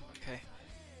 Ooh, okay.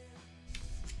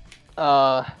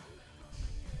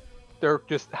 They're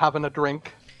just having a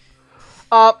drink.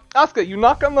 Asuka, you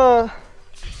knock on the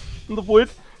wood.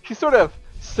 She sort of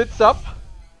sits up,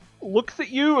 looks at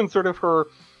you, and sort of her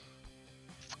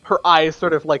eyes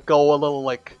sort of like go a little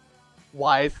like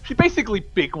wide. She basically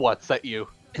big whats at you.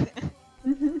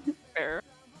 Fair.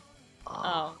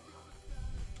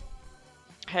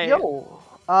 Hey. Yo.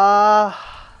 I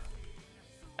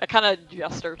kind of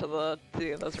gesture to the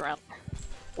others around.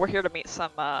 We're here to meet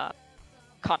some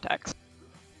contacts.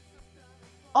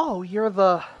 Oh, you're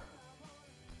the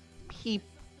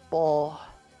people.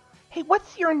 Hey,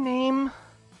 what's your name?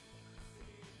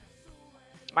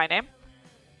 My name?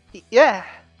 Yeah.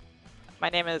 My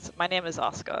name is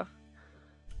Asuka.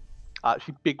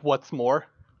 She big what's more.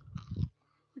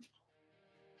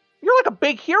 You're like a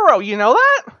big hero, you know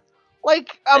that?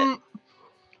 Like,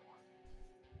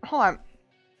 hold on.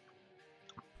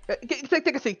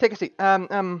 Take a seat.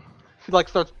 She like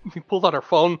she pulls out her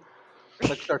phone,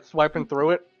 like starts swiping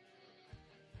through it.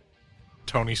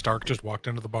 Tony Stark just walked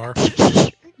into the bar.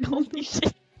 Holy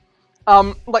shit.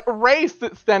 Like Ray's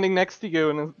standing next to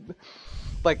you and is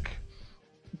like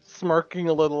smirking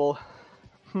a little.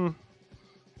 Do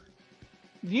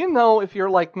you know if your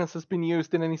likeness has been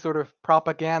used in any sort of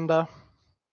propaganda?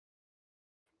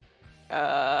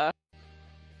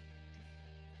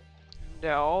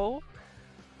 No.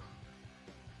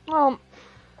 Well,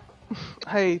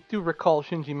 I do recall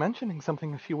Shinji mentioning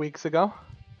something a few weeks ago.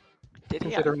 Did he?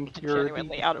 Considering I'm you're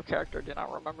genuinely out of character. Do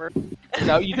not remember.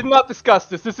 No, you did not discuss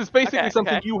this. This is basically Okay,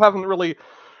 something okay. you haven't really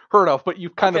heard of, but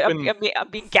you've kind of been. I'm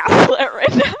being gaslit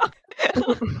right now.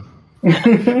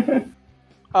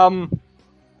 I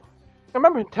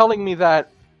remember him telling me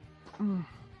that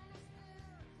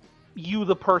you,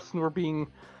 the person, were being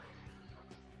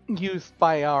used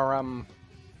by our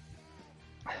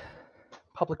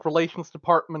public relations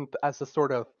department as a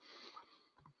sort of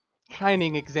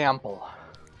shining example.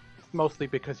 Mostly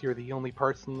because you're the only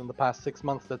person in the past 6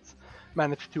 months that's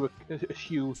managed to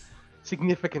eschew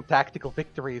significant tactical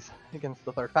victories against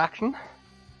the third faction.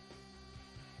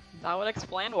 That would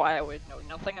explain why I would know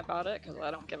nothing about it, because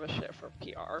I don't give a shit for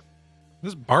PR.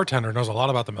 This bartender knows a lot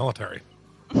about the military.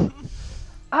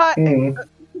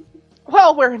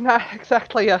 Well, we're not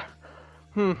exactly like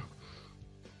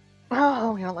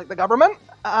the government.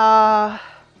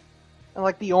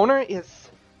 Like the owner is,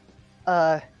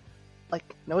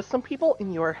 like knows some people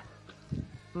in your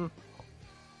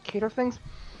cater things.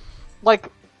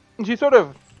 Like she sort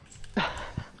of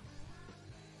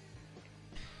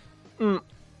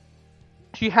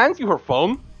she hands you her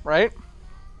phone, right?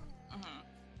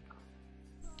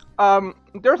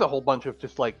 There's a whole bunch of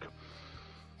just like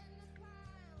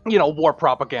war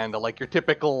propaganda, like your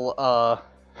typical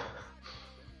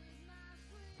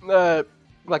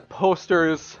like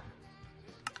posters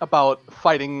about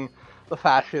fighting the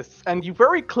fascists, and you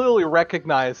very clearly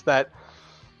recognize that,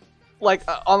 like,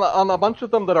 on a bunch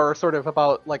of them that are sort of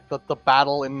about, like, the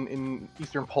battle in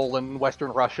Eastern Poland,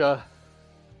 Western Russia,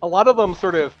 a lot of them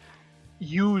sort of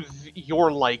use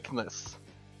your likeness.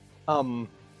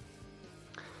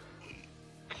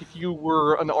 If you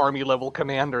were an army-level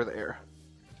commander there.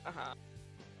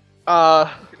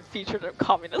 Featured in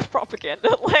communist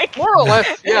propaganda, like... More or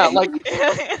less, yeah, like...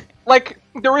 Like,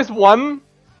 there is one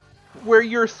where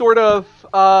you're sort of,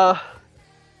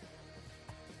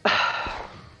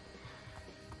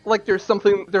 like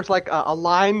there's like a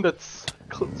line that's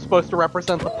supposed to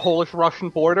represent the Polish-Russian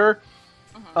border,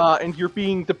 and you're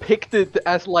being depicted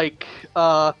as like,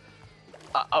 like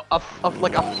a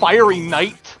fiery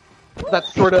knight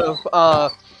that's sort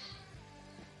of,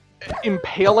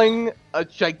 impaling a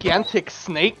gigantic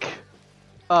snake,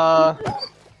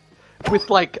 with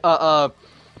like a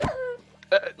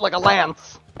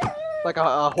lance. Like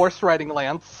a horse riding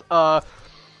lance, and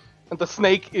the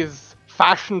snake is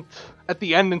fashioned at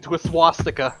the end into a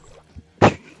swastika.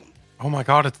 Oh my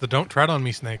god, it's the "Don't Tread on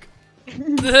Me" snake.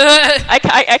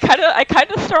 I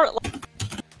kind of start like,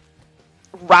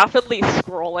 rapidly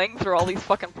scrolling through all these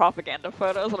fucking propaganda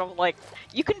photos, and I'm like,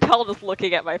 you can tell just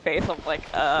looking at my face, I'm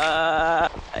like,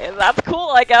 that's cool,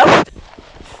 I guess.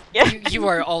 Yeah. You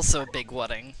are also big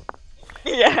wedding.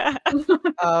 Yeah.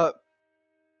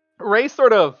 Ray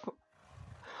sort of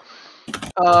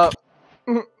uh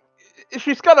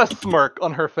she's got a smirk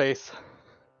on her face.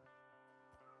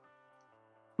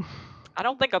 I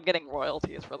don't think I'm getting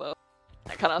royalties for this.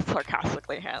 I kind of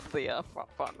sarcastically hand the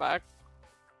phone back.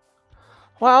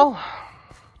 Well,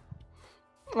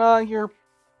 you're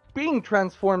being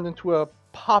transformed into a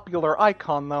popular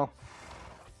icon, though.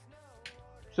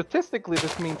 Statistically,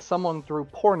 this means someone drew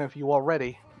porn of you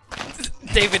already.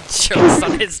 David chokes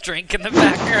on his drink in the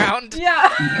background. Yeah.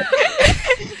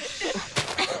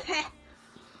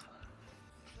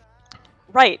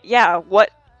 Right, yeah,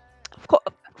 what?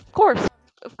 Of course,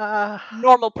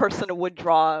 normal person would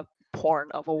draw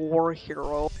porn of a war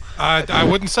hero. I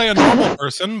wouldn't say a normal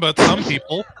person, but some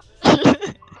people.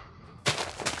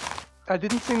 I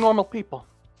didn't say normal people.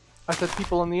 I said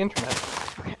people on the internet.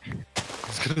 I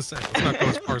was gonna say, let's not go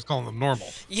as far as calling them normal.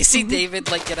 You see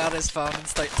David like get out his phone and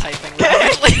start typing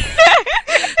rapidly.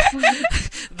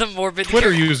 The morbid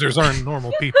Twitter users aren't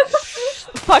normal people.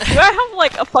 Fuck, do I have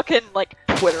like a fucking like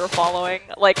Twitter following?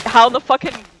 Like how the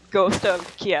fucking Ghost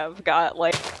of Kiev got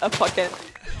like a fucking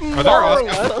Are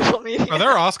there social media. Are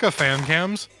there Asuka fan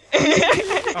cams?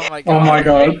 Oh my god. Oh my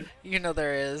god. You know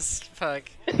there is. Fuck.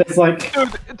 It's like,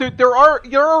 Dude,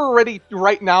 you're already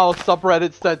right now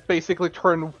subreddits that basically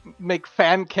make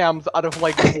fan cams out of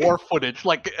like war footage,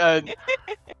 like The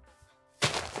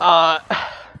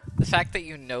fact that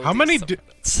you know How these many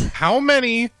subreddits. How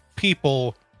many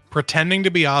people pretending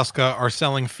to be Asuka are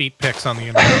selling feet pics on the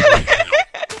internet?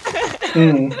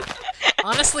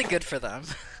 Honestly, good for them.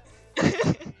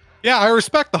 Yeah, I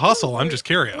respect the hustle. I'm just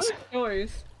curious.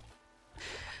 Choice.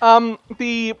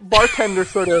 The bartender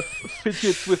sort of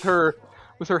fidgets with her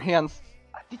hands.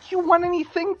 Did you want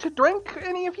anything to drink,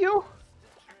 any of you?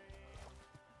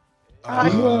 I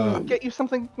can get you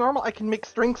something normal. I can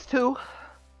mix drinks too.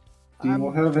 do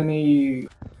you have any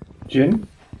gin?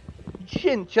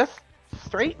 Gin, just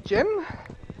straight gin?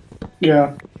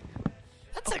 Yeah.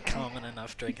 That's a common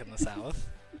enough drink in the South.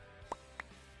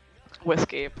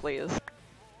 Whiskey, please.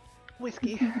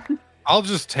 Whiskey. I'll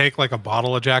just take like a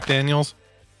bottle of Jack Daniels.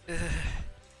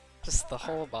 Just the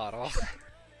whole bottle.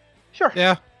 Sure.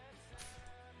 Yeah.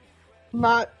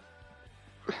 Not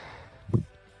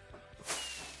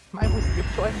my whiskey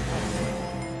of choice.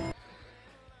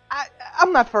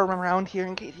 I'm not from around here,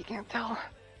 in case you can't tell.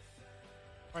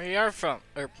 Where you are from?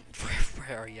 Or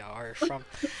where you are from?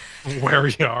 Where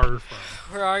you are from.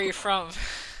 Where are you from?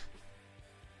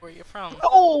 Where you from?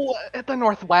 Oh, at the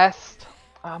Northwest.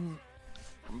 From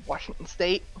Washington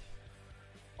State.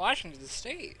 Washington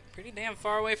State. Pretty damn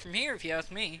far away from here, if you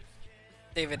ask me.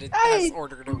 David Hey. has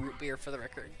ordered a root beer for the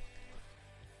record.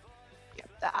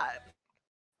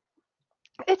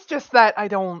 It's just that I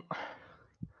don't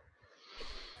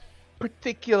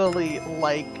particularly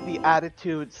like the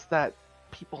attitudes that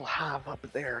people have up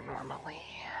there normally.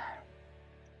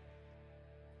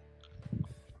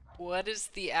 What is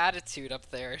the attitude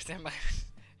up there? Is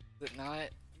it not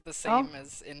the same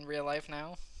as in real life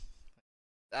now?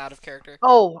 Out of character?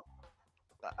 Oh,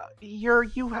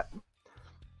 you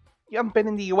haven't been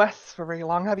in the U.S. for very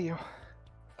long, have you?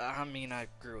 I mean, I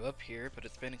grew up here, but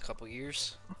it's been a couple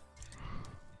years.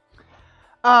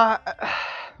 Well,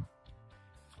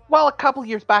 a couple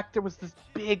years back there was this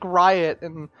big riot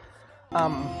in,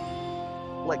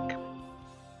 like,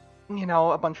 you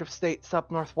know, a bunch of states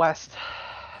up northwest,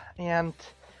 and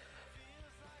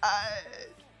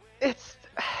it's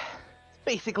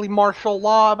basically martial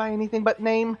law by anything but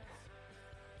name.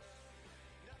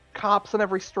 Cops on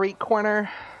every street corner.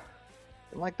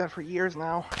 Been like that for years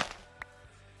now.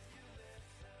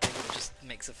 David just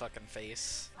makes a fucking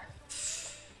face.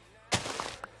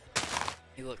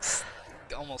 He looks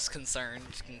almost concerned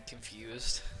and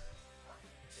confused.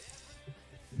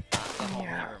 Not the homie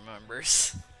Yeah.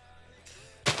 remembers.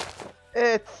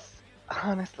 It's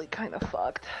honestly kind of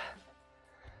fucked.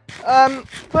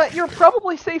 But you're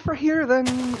probably safer here than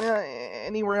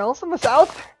anywhere else in the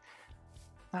South.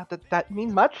 Not that that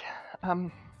means much.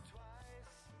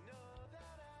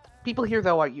 People here,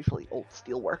 though, are usually old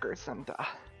steel workers and,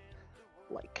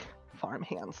 like, farm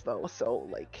hands, though, so,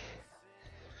 like,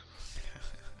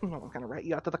 no one's gonna rat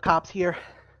you out to the cops here.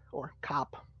 Or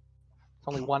cop. There's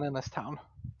only one in this town.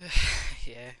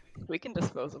 Yeah. We can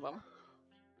dispose of them.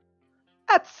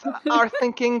 That's our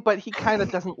thinking, but he kind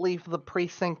of doesn't leave the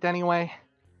precinct anyway.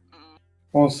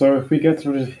 Also, if we get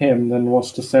rid of him, then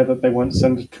what's to say that they won't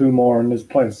send 2 more in his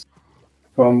place?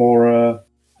 Who are more,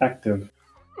 active.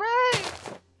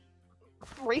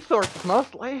 Resources,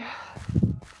 mostly.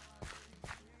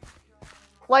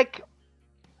 Like,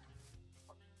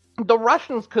 The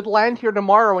Russians could land here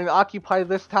tomorrow and occupy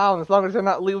this town. As long as they're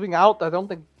not leaving out, I don't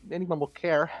think anyone will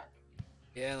care.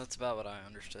 Yeah, that's about what I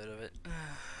understood of it.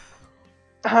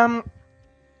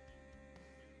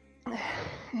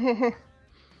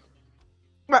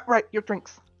 Right, your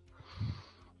drinks.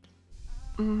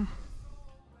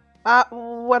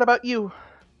 What about you?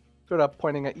 Sort of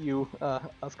pointing at you,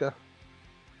 Asuka.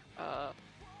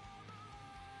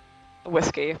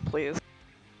 Whiskey, please.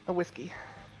 A whiskey.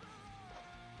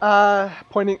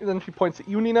 Pointing. Then she points at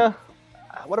you, Nina.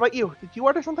 What about you? Did you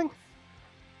order something?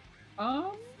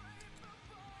 I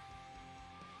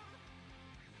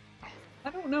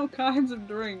don't know kinds of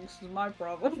drinks is my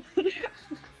problem.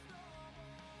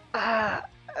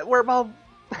 Well,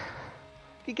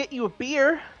 could get you a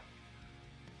beer.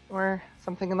 Or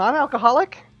something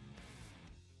non-alcoholic.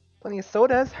 Plenty of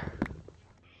sodas.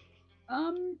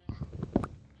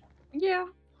 Yeah,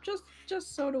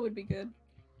 just soda would be good.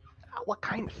 What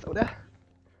kind of soda?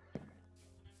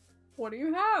 What do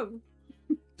you have?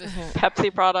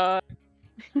 Pepsi product,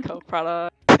 Coke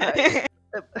product.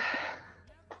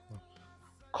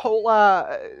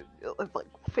 Cola, like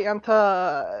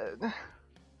Fanta,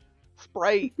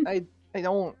 Sprite. I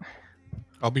don't.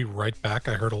 I'll be right back.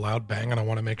 I heard a loud bang and I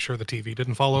want to make sure the TV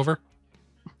didn't fall over.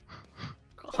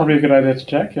 Probably a good idea to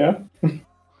check, yeah?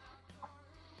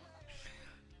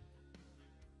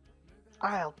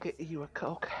 I'll get you a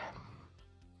Coke.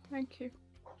 Thank you.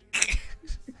 I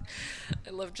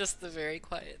love just the very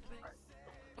quiet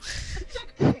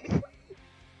thing.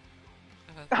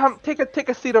 Take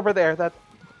a seat over there. That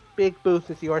big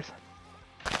booth is yours.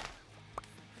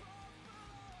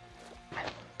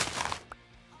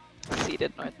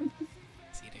 Seated north.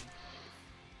 Seating.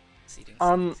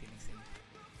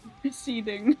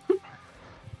 Seeding.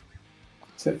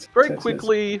 Very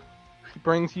quickly, she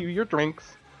brings you your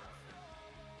drinks.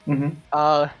 Mm-hmm.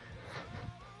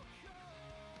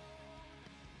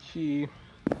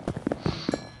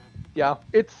 Yeah,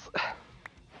 it's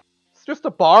just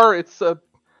a bar. It's the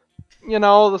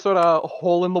sort of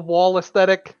hole in the wall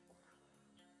aesthetic.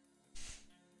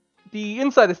 The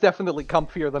inside is definitely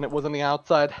comfier than it was on the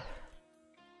outside.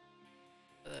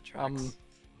 That tracks.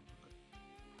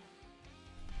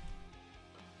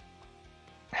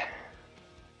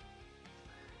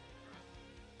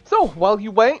 So, while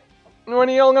you wait, what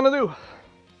are y'all gonna do?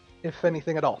 If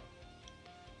anything at all.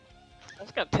 I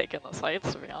was gonna take in the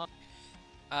sights, to be honest.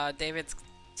 David's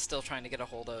still trying to get a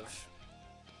hold of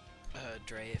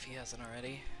Dre if he hasn't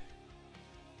already.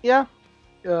 Yeah.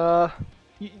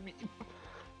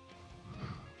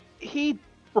 He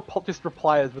just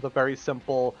replies with a very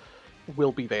simple,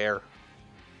 "We'll be there."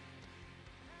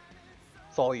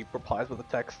 That's all he replies with a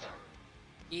text.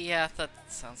 Yeah, that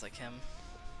sounds like him.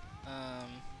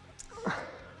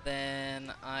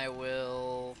 Then I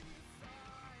will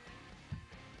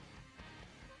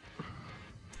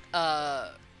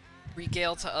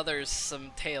regale to others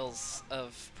some tales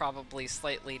of probably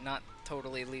slightly not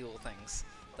totally legal things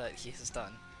that he has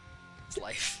done in his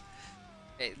life.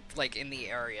 Like in the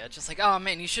area. Just like, oh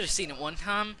man, you should have seen it one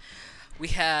time. We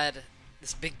had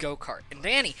this big go-kart. And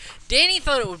Danny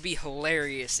thought it would be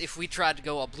hilarious if we tried to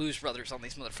go all Blues Brothers on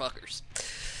these motherfuckers.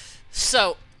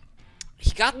 So,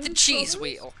 he got the cheese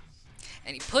wheel,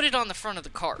 and he put it on the front of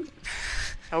the cart.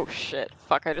 Oh shit.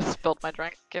 Fuck, I just spilled my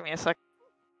drink. Give me a sec.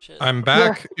 Shit. I'm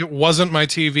back. It wasn't my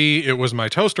TV. It was my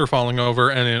toaster falling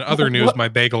over. And in other news, my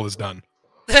bagel is done.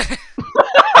 Yeah,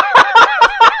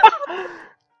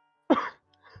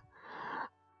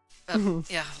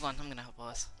 hold on. I'm gonna help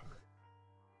us.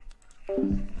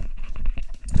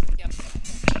 Yep.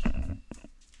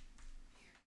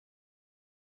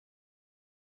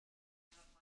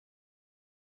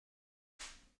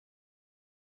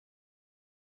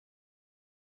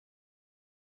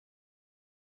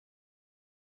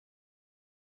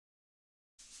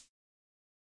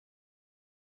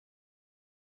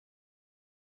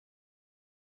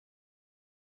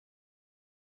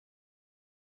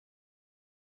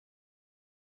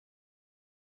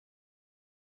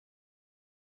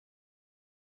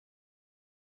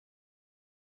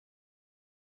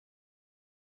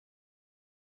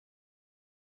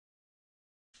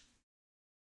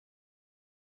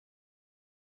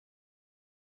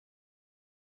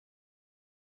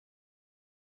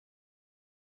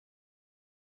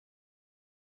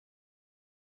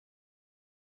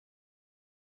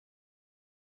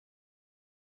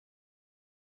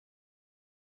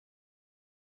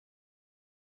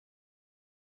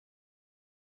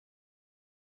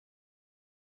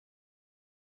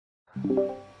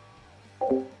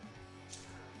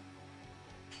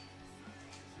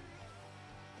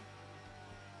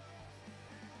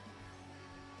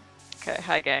 Okay,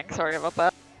 hi gang. Sorry about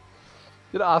that.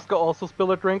 Did Asuka also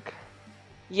spill a drink?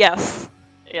 Yes.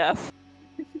 Yes.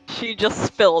 She just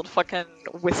spilled fucking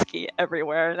whiskey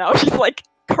everywhere. Now she's like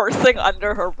cursing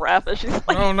under her breath as she's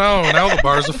like. Oh no! Now the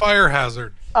bar's a fire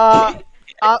hazard.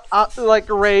 Like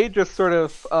Ray just sort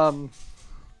of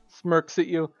smirks at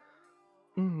you.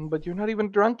 But you're not even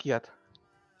drunk yet.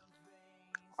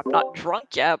 I'm not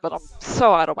drunk yet, but I'm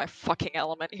so out of my fucking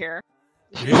element here.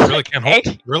 You really can't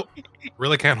hold.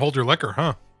 Really can't hold your liquor,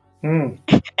 huh?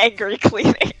 Angry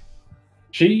cleaning.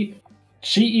 She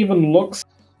even looks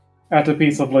at a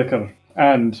piece of liquor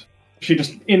and she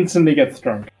just instantly gets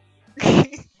drunk.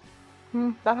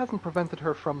 That hasn't prevented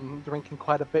her from drinking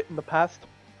quite a bit in the past.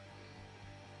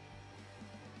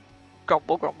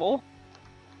 Grumble, grumble.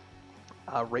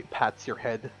 Ray pats your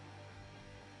head.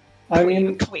 I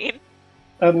mean, Clean.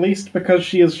 at least because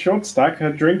she is short stack,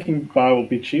 her drinking bar will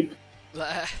be cheap.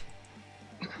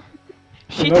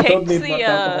 She No, don't takes leave that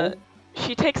alcohol.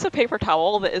 she takes a paper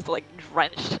towel that is like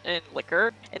drenched in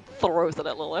liquor and throws it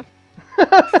at Lilith.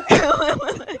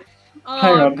 Oh,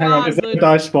 Hang on. God, Is there a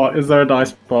dice spot?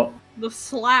 the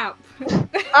slap.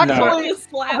 Actually, The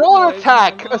slap roll an noise is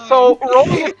attack. annoying. So roll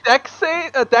me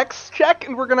a dex check,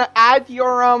 and we're gonna add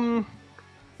your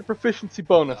proficiency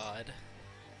bonus. God.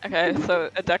 Okay, so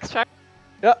a dex check.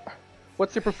 Yep.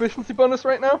 What's your proficiency bonus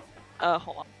right now?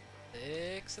 Hold on.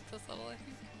 6 at this level, I think.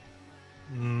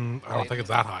 I don't think it's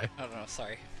that high. Oh no,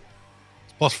 sorry.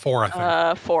 It's plus 4,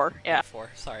 I think. 4. Yeah. 4.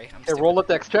 Sorry, I'm Okay, stupid. roll a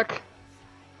dex check.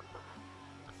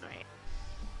 Right.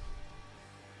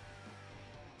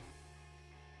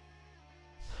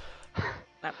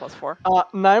 That plus 4.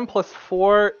 9 plus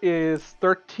 4 is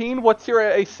 13. What's your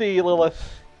AC, Lilith?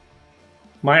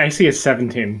 My AC is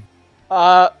 17.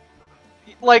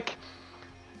 Like,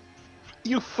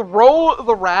 you throw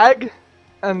the rag,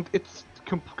 and it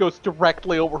goes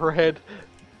directly over her head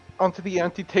onto the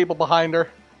empty table behind her.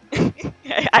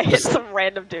 I hit some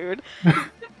random dude.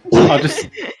 I'll just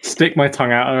stick my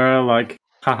tongue out at her like,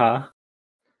 haha.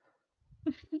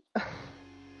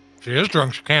 She is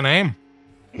drunk. She can't aim.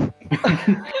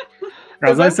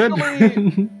 As I said.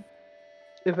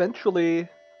 Eventually,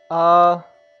 some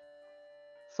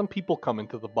people come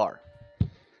into the bar.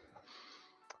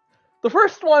 The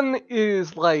first one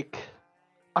is like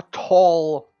a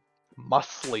tall,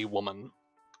 muscly woman.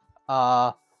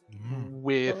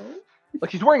 With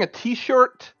like she's wearing a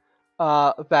t-shirt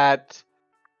that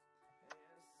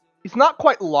is not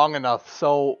quite long enough,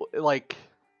 so like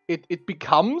it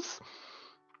becomes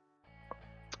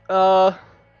like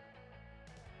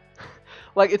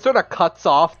it sort of cuts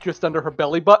off just under her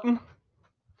belly button.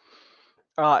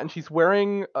 And she's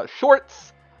wearing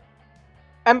shorts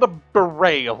and a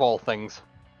beret of all things.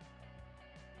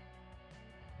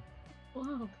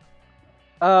 Wow.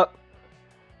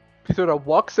 She sort of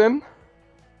walks in,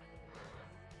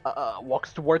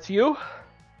 walks towards you,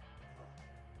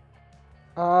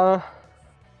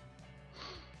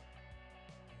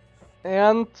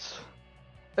 and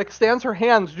extends her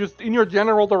hands just in your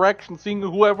general direction, seeing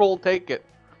whoever will take it.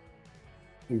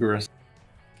 Gross.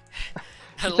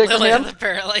 take her hand? Lilith,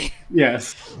 apparently.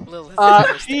 Yes. Lilith is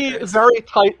first She stickers. very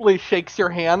tightly shakes your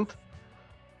hand.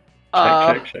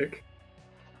 Shake.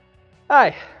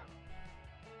 Hi.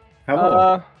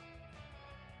 Hello.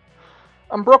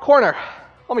 I'm Brooke Horner.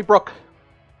 Call me Brooke.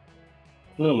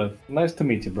 Lilith, nice to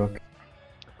meet you, Brooke.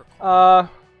 I'm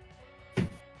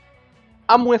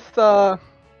with the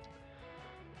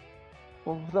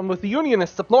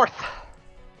Unionists up north.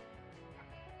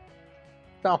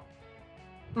 So,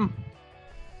 I'm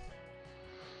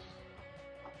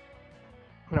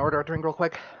gonna order a drink real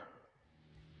quick.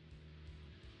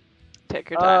 Take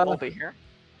your time, we'll be here.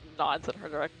 Nods in her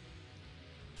direction.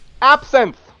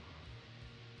 Absinthe.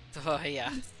 Oh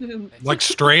yeah. Like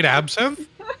straight absinthe?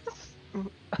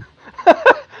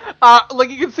 Like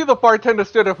you can see the bartender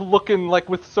sort of looking like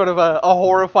with sort of a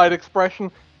horrified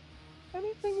expression.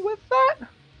 Anything with that?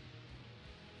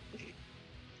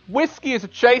 Whiskey is a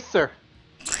chaser.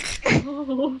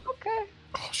 Oh, Okay.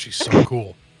 Oh, she's so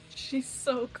cool. she's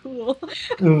so cool.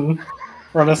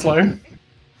 Run a slow.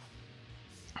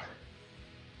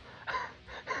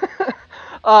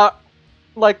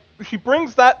 Like she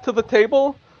brings that to the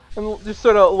table and just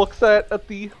sort of looks at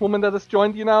the woman that has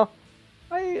joined you now.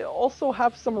 I also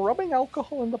have some rubbing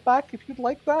alcohol in the back if you'd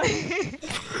like that.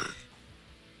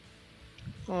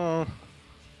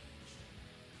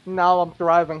 Now I'm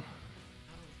driving.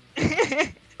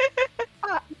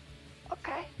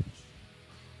 Okay.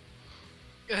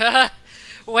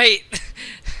 Wait.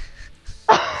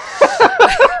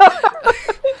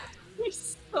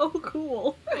 She's so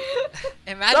cool.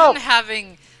 Imagine No.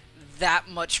 having that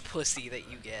much pussy that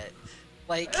you get.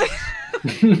 Like,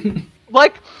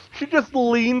 Like, she just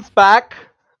leans back,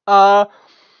 and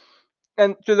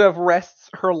sort of rests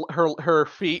her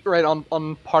feet right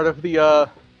on part of the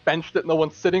bench that no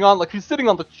one's sitting on. Like, she's sitting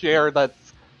on the chair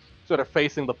that's sort of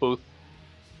facing the booth.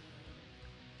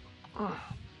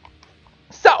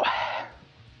 So,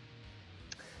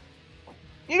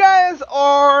 you guys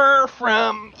are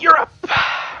from Europe,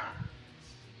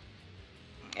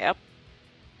 Yep.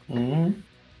 Mhm.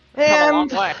 Come a long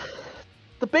and way.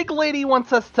 the big lady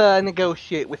wants us to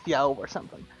negotiate with you or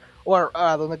something, or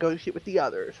rather negotiate with the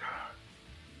others.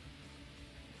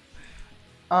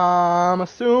 I'm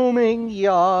assuming you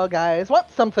guys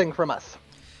want something from us.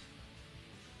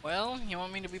 well, you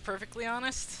want me to be perfectly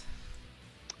honest?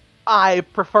 I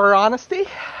prefer honesty.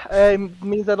 It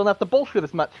means I don't have to bullshit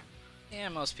as much. Yeah,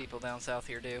 most people down south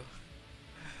here do.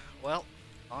 Well,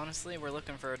 honestly, we're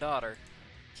looking for a daughter.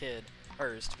 Kid.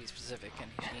 Hers, to be specific,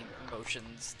 and she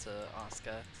motions to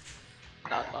Asuka.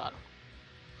 Not.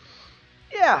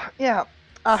 Yeah.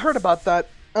 I heard about that.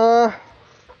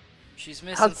 She's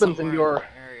missing Husband's somewhere in your-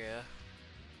 the area.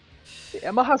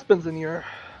 Yeah, my husband's in your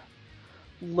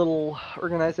little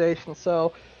organization,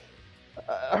 so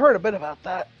I heard a bit about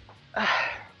that.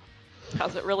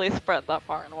 Has it really spread that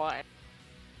far and wide?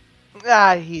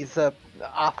 He's a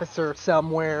officer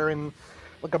somewhere in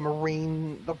like a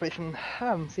Marine division. I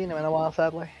haven't seen him in a while,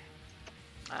 sadly.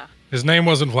 His name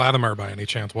wasn't Vladimir by any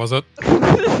chance, was it?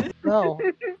 No,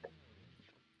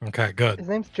 Okay, good. his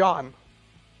name's John.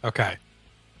 Okay.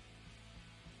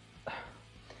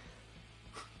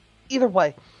 Either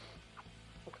way,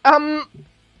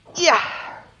 yeah,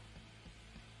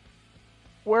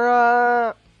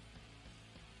 we're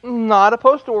not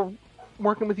opposed to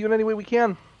working with you in any way we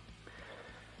can.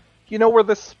 You know where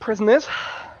this prison is?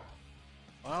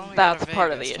 Well, we That's got a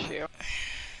part of the vague estimate. issue.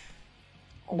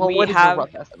 Well, We what is have- your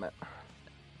rough estimate?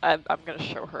 I'm gonna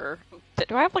show her.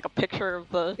 Do I have like a picture of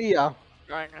the Yeah.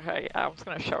 drawing? Okay, yeah, I'm just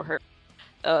gonna show her.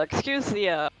 Excuse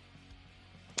the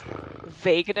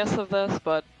vagueness of this,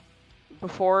 but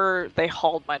before they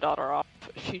hauled my daughter off,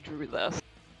 she drew this.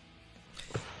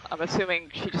 I'm assuming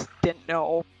she just didn't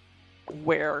know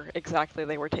where exactly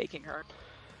they were taking her.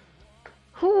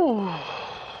 Whew.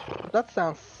 That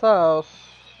sounds so.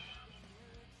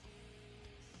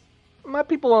 My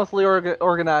people honestly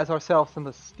organize ourselves in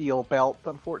the steel belt,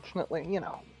 unfortunately. You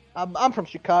know, I'm from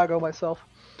Chicago myself.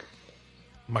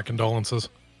 My condolences.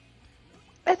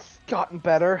 It's gotten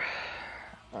better.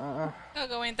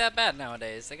 Chicago ain't that bad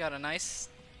nowadays. They got a nice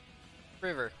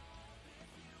river.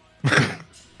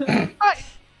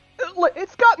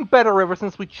 It's gotten better ever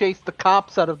since we chased the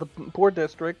cops out of the poor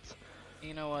districts.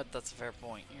 You know what? That's a fair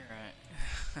point. You're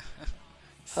right.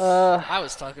 I I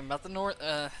was talking about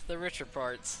the richer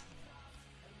parts.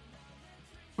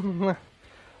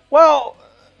 Well,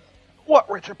 what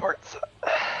richer parts?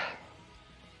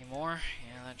 Any more?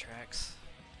 Yeah, that tracks.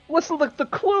 Listen, the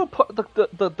clue,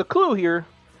 the clue here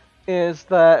is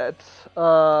that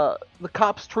the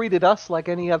cops treated us like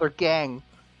any other gang.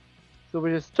 So we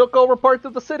just took over parts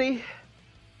of the city,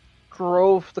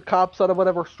 drove the cops out of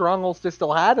whatever strongholds they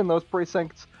still had in those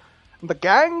precincts. And the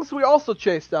gangs we also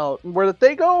chased out. And where did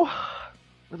they go?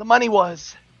 Where the money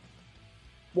was.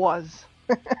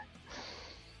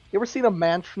 You ever seen a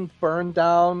mansion burn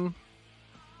down?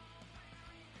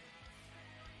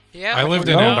 Yeah, I lived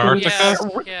in No.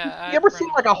 Antarctica. Yeah, You ever seen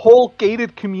like a whole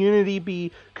gated community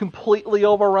be completely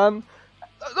overrun?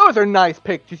 Those are nice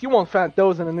pictures. You won't find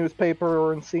those in a newspaper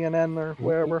or in CNN or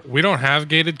wherever. We don't have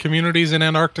gated communities in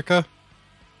Antarctica.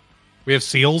 We have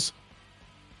seals.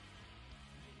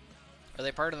 Are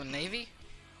they part of the Navy?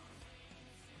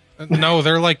 No,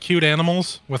 they're like cute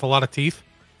animals with a lot of teeth.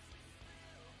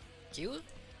 Cute?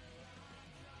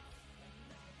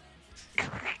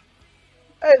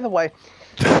 Either way.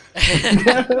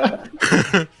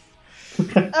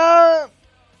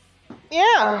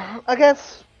 Yeah, I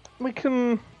guess we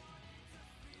can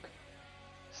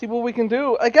see what we can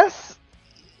do. I guess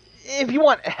if you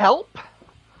want help,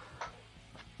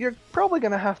 you're probably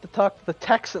gonna have to talk to the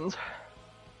Texans.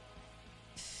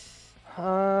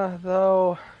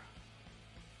 Though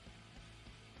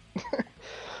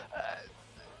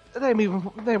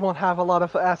they won't have a lot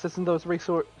of assets in those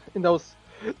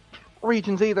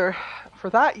regions either. For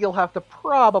that, you'll have to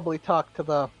probably talk to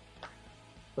the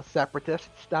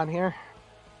separatists down here.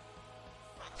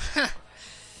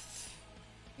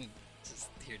 Just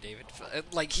here, David.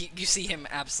 Like you see him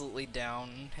absolutely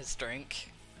down his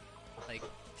drink, like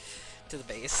to the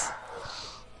base.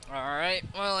 All right.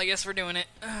 Well, I guess we're doing it.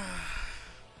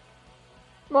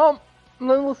 Well,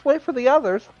 then let's wait for the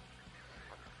others.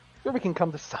 Sure, we can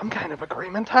come to some kind of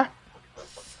agreement, huh?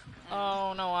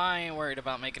 Oh no, I ain't worried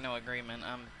about making no agreement.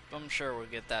 I'm sure we'll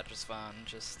get that just fine.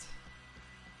 Just.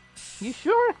 You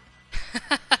sure?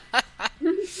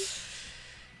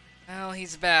 Well,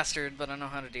 he's a bastard, but I know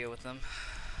how to deal with him.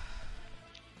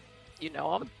 You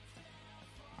know him?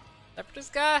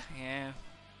 Separatist guy? Yeah.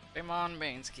 Raymond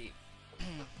Bainskeep.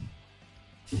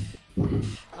 I'm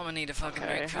gonna need a fucking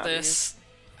Okay, drink for how do you- this.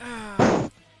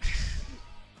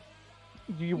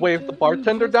 You wave the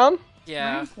bartender down?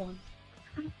 Yeah. Rank one.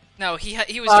 No, he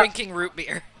was Uh, drinking root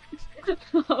beer.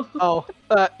 Oh,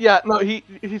 yeah, no, he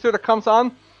sort of comes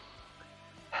on.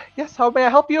 Yes, how may I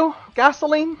help you?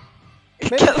 Gasoline?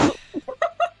 Maybe?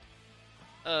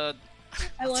 I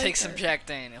I like take some her. Jack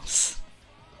Daniels.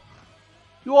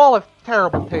 You all have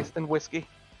terrible taste in whiskey.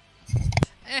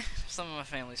 Some of my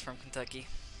family's from Kentucky.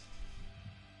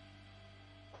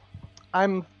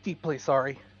 I'm deeply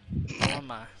sorry. Oh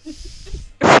am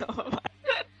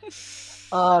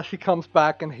I. She comes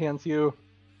back and hands you a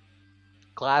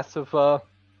glass of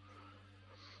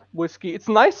whiskey. It's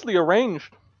nicely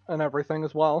arranged and everything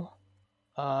as well.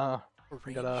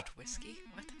 Arranged whiskey?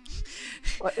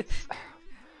 What?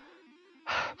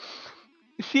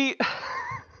 Well,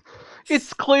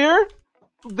 it's clear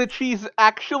that she's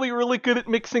actually really good at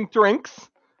mixing drinks,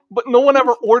 but no one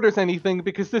ever orders anything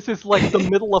because this is like the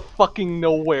middle of fucking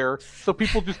nowhere. So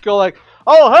people just go like,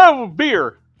 "I'll have a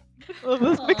beer." Well,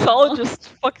 this Aw. mixologist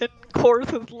fucking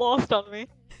course is lost on me.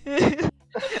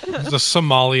 There's a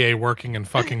sommelier working in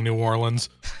fucking New Orleans.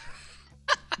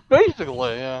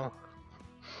 Basically, yeah.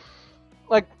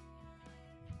 Like,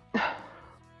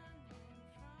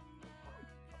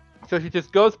 so she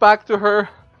just goes back to her,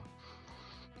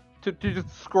 to just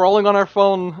scrolling on her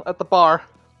phone at the bar.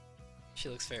 She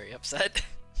looks very upset.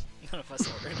 None of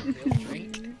us ordered a real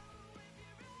drink.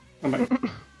 I'm like,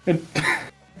 it-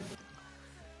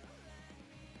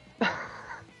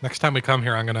 Next time we come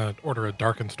here, I'm gonna order a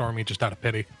dark and stormy just out of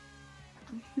pity.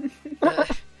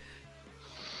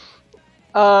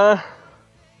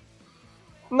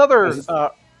 Another,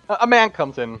 a man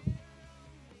comes in.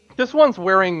 This one's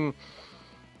wearing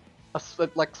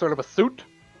like sort of a suit.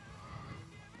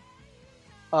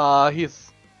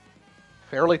 He's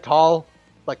fairly tall,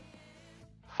 like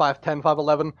 5'10",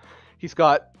 5'11". He's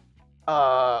got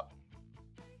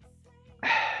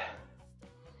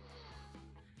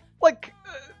like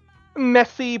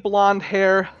messy blonde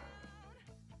hair,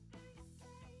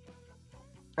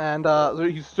 and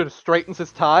he sort of straightens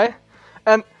his tie,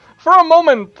 and for a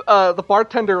moment, the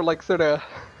bartender like sort of,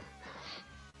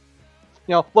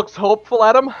 looks hopeful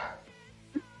at him.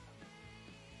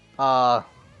 I'll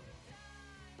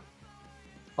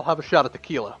have a shot of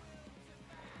tequila.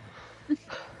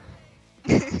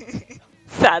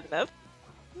 Sadness.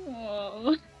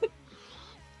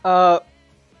 Oh.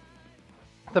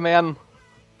 The man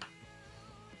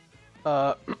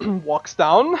walks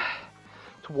down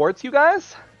towards you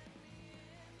guys.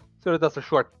 Sort of does a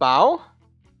short bow.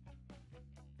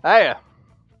 Hey.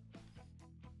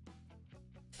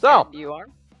 So, And you are?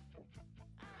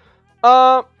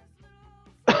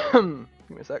 give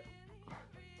me a sec.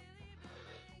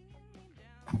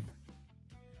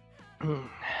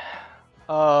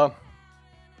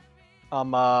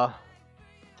 I'm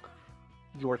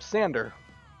George Sander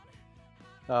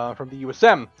from the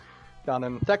USM down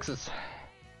in Texas.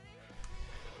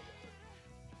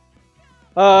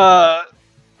 No.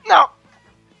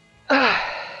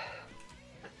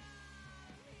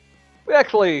 We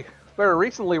actually very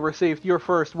recently received your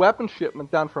first weapon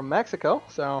shipment down from Mexico,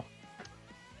 so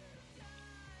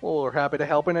we're happy to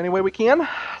help in any way we can.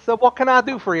 So what can I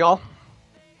do for y'all?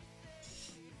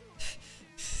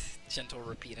 Gentle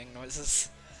repeating noises.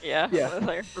 Yeah. Yeah.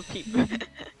 Like, repeat.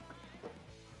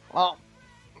 Well,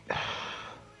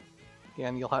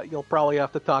 again, you'll probably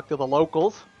have to talk to the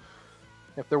locals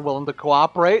if they're willing to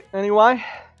cooperate. Anyway,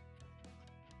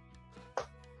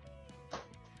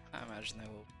 I imagine they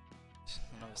will.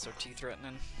 None of us are too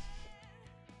threatening.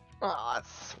 well,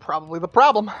 that's probably the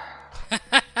problem. Fair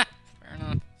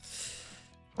enough.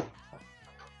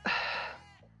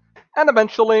 And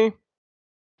eventually,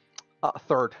 a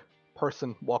third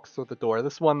person walks through the door.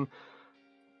 This one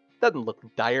doesn't look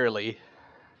direly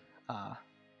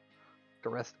the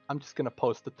rest. I'm just gonna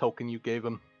post the token you gave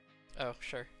him, Oh,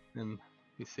 sure. and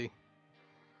you see.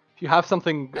 If you have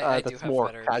something I do that's have more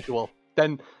better. casual,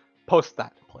 then post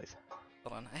that, please.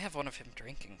 Hold on. I have one of him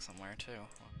drinking somewhere, too.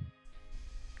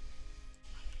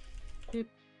 Yep.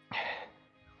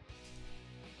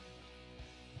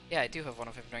 Yeah, I do have one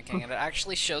of him drinking, and it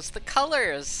actually shows the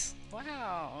colors!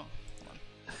 Wow! Hold on.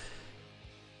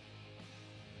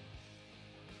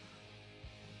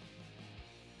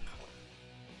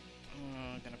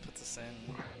 I'm gonna put this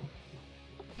in.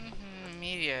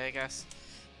 Media, I guess.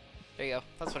 There you go.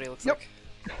 That's what he looks Yep.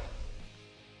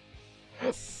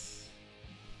 like.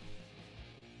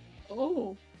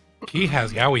 Oh. He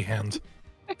has yaoi hands.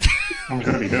 I'm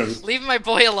sure he does. Leave my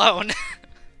boy alone.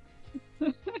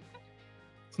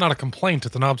 It's not a complaint,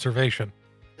 it's an observation.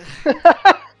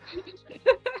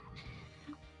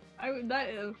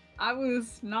 I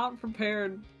was not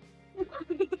prepared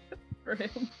for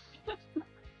him.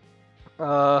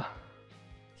 Can't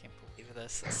believe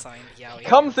this. It's signed Yaoi.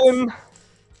 Comes hands.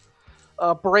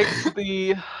 in, breaks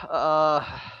the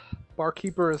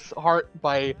barkeeper's heart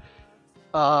by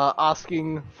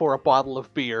asking for a bottle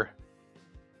of beer.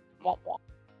 Womp womp.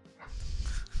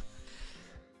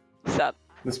 Sad.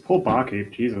 This poor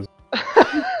barkeep, Jesus.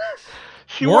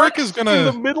 She Warwick works is gonna- in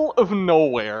the middle of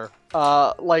nowhere,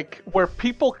 like where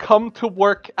people come to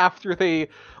work after they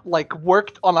like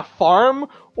worked on a farm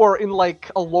or in like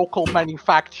a local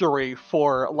manufactory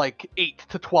for like 8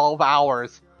 to 12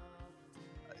 hours.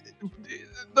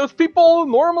 Those people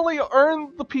normally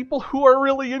aren't the people who are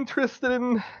really interested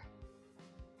in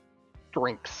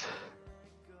drinks.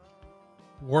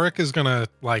 Warwick is gonna,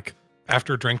 like,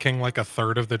 after drinking like a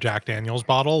third of the Jack Daniels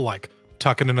bottle, like,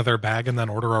 tuck it into their bag and then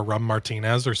order a rum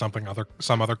Martinez or some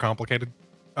other complicated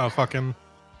fucking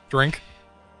drink.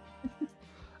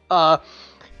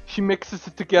 She mixes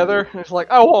it together and it's like,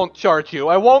 I won't charge you.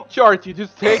 I won't charge you.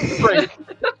 Just take the drink.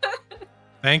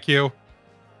 Thank you.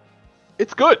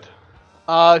 It's good.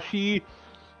 She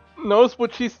knows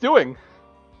what she's doing.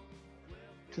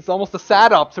 It's almost a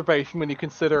sad observation when you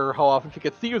consider how often she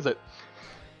gets to use it.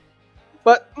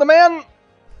 But the man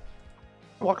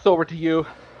walks over to you.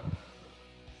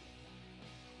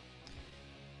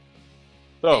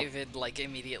 So, David like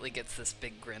immediately gets this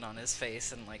big grin on his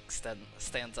face and like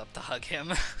stands up to hug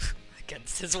him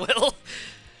against his will.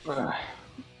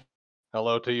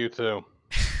 hello to you too.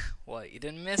 What, you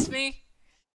didn't miss me?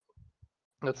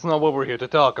 That's not what we're here to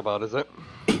talk about, is it?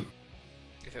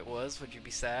 If it was, would you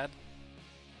be sad?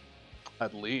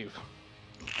 I'd leave.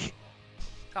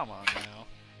 Come on now.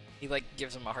 He like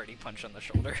gives him a hearty punch on the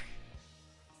shoulder.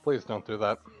 Please don't do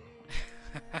that.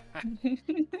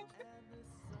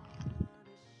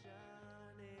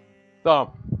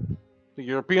 So, the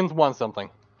Europeans want something.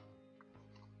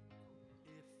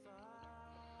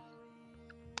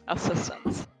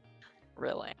 Assistance.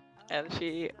 Really. And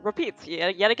she repeats yet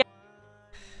again.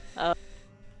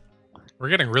 We're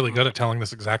getting really good at telling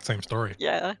this exact same story.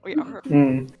 Yeah, we are.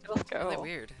 Hmm. Let's Really go.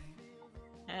 weird.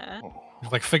 Yeah.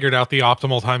 We've, like, figured out the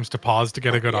optimal times to pause to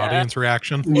get a good Yeah. audience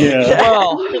reaction. Yeah.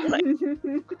 Well,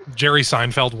 Jerry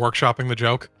Seinfeld workshopping the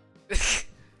joke.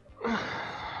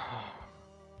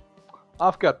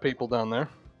 I've got people down there.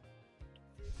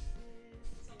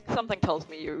 Something tells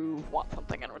me you want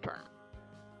something in return.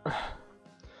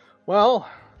 Well,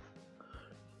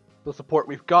 the support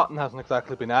we've gotten hasn't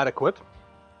exactly been adequate.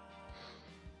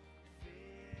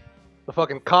 The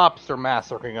fucking cops are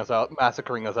massacring us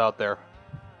out there.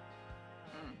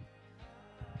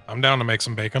 I'm down to make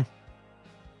some bacon.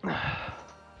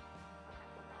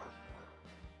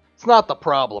 It's not the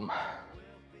problem.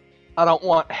 I don't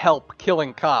want help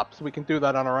killing cops. We can do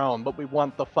that on our own, but we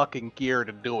want the fucking gear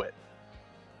to do it.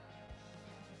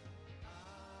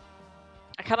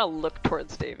 I kind of look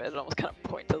towards David and almost kind of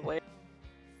pointedly.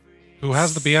 Who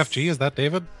has the BFG? Is that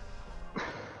David?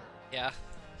 Yeah.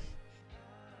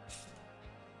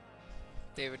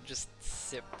 David just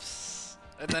sips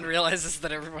and then realizes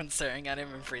that everyone's staring at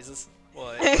him and freezes.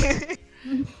 What?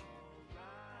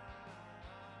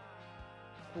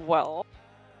 Well,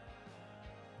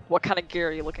 what kind of gear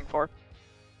are you looking for?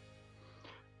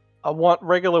 I want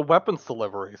regular weapons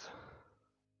deliveries.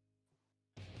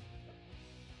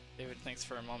 David thinks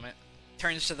for a moment.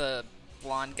 Turns to the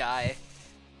blonde guy.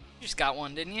 You just got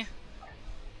one, didn't you?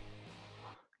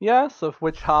 Yes, of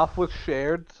which half was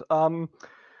shared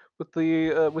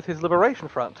with his Liberation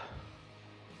Front.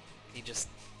 He just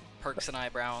perks an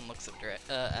eyebrow and looks at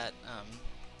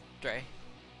Dre.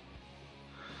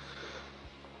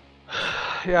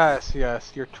 Yes,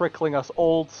 you're trickling us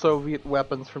old Soviet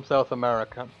weapons from South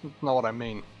America. That's not what I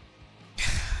mean.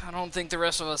 I don't think the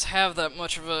rest of us have that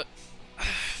much of a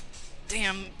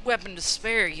damn weapon to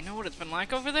spare. You know what it's been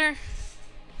like over there?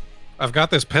 I've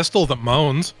got this pistol that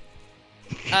moans.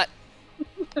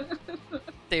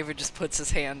 David just puts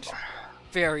his hand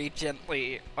very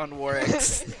gently on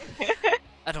Warwick's.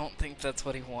 I don't think that's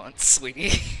what he wants,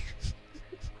 sweetie.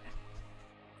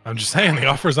 I'm just saying, the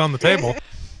offer's on the table.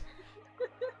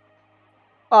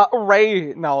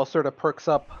 Ray now sort of perks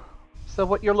up. So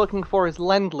what you're looking for is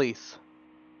Lend-Lease.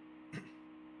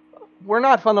 We're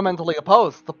not fundamentally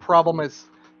opposed. The problem is,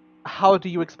 how do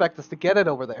you expect us to get it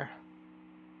over there?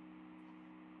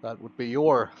 That would be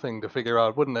your thing to figure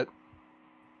out, wouldn't it?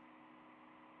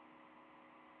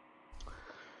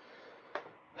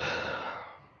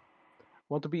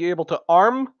 Want to be able to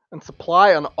arm and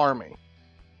supply an army.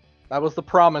 That was the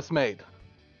promise made.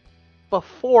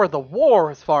 Before the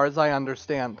war, as far as I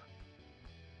understand.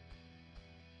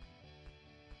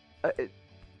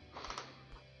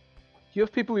 You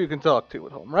have people you can talk to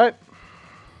at home, right?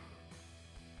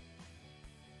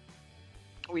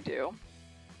 We do.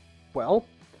 Well,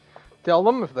 tell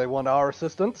them if they want our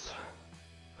assistance.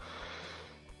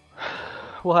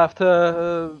 We'll have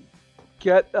to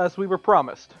get as we were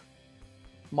promised.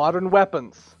 Modern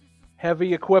weapons,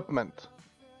 heavy equipment,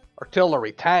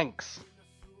 artillery, tanks,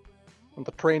 and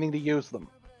the training to use them.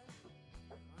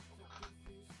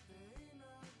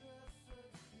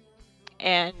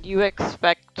 And you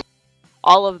expect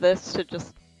all of this to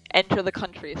just enter the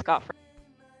country scot-free?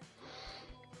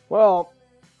 Well,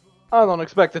 I don't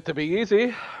expect it to be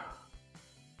easy.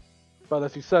 But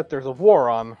as you said, there's a war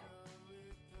on.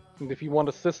 And if you want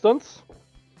assistance,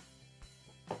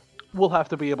 we'll have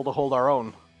to be able to hold our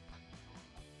own.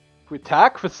 If we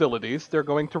attack facilities, they're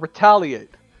going to retaliate.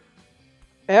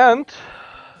 And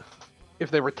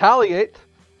if they retaliate,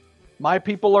 my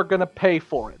people are going to pay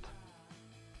for it.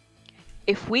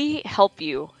 If we help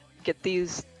you get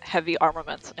these heavy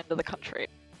armaments into the country,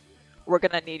 we're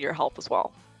gonna need your help as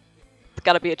well. It's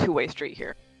gotta be a two-way street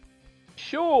here.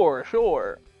 Sure.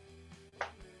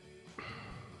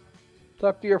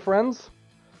 Talk to your friends.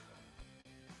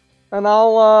 And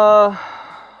I'll,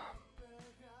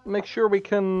 make sure we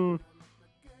can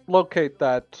locate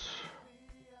that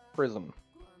prison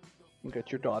and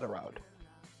get your daughter out.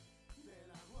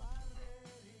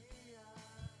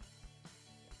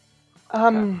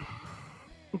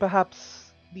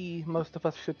 Perhaps most of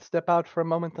us should step out for a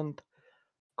moment and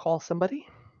call somebody?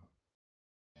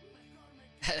 I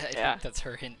Yeah. think that's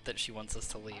her hint that she wants us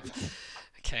to leave.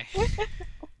 Okay.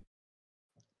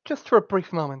 Just for a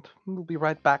brief moment. We'll be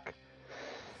right back.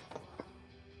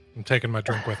 I'm taking my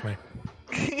drink with me.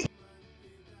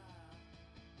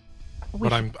 We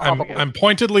But should probably- I'm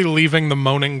pointedly leaving the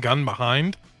moaning gun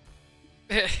behind.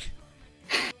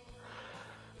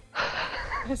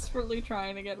 Desperately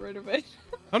trying to get rid of it.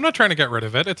 I'm not trying to get rid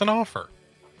of it. It's an offer.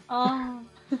 Oh.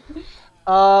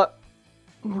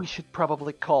 We should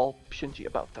probably call Shinji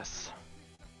about this.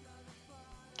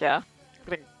 Yeah.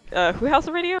 Who has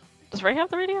the radio? Does Ray have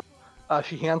the radio?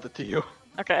 She hands it to you.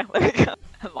 Okay, there we go.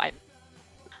 Mine.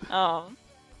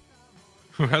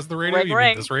 Who has the radio? Ring, You ring.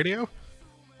 mean this radio?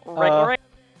 Ring.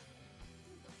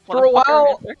 For a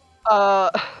while,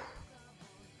 Answer.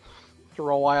 for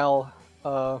a while,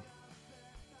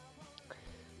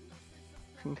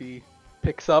 Shinji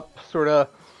picks up, sort of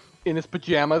in his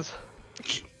pajamas.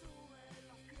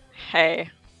 Hey.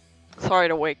 Sorry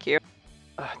to wake you.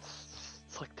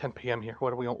 It's like 10 p.m. here.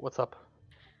 What's up?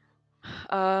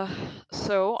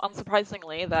 So,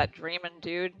 unsurprisingly, that Dreamin'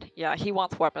 dude, yeah, he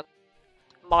wants weapons.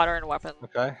 Modern weapons.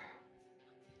 Okay.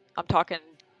 I'm talking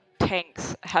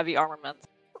tanks, heavy armaments.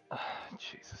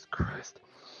 Jesus Christ.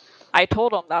 I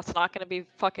told him that's not gonna be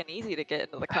fucking easy to get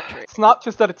into the country. It's not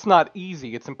just that it's not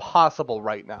easy, it's impossible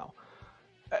right now.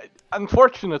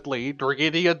 Unfortunately,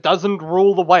 Dragidia doesn't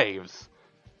rule the waves.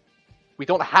 We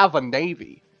don't have a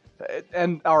navy.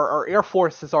 And our air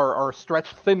forces are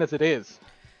stretched thin as it is.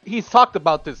 He's talked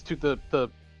about this to the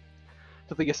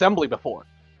assembly before.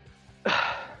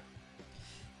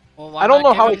 Well, why I don't not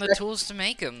know give how him the exact- tools to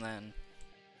make them then?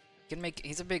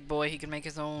 He's a big boy. He can make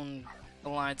his own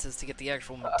alliances to get the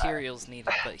actual materials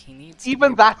needed, but he needs.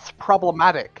 Even that's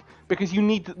problematic because you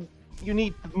need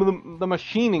the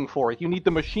machining for it. You need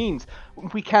the machines.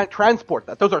 We can't transport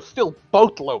that. Those are still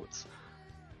boatloads.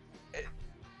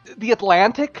 The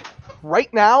Atlantic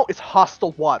right now is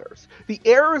hostile waters. The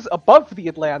airs above the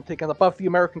Atlantic and above the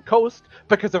American coast,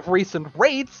 because of recent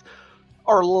raids,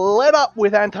 are lit up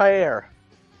with anti-air.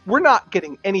 We're not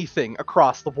getting anything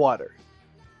across the water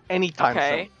anytime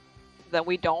Okay. soon. Then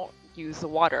we don't use the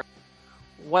water.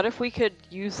 What if we could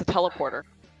use the teleporter?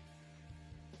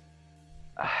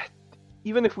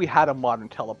 Even if we had a modern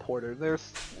teleporter,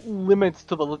 there's limits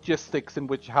to the logistics in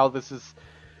which how this is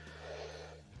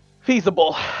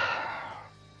feasible.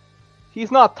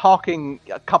 He's not talking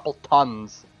a couple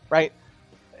tons, right?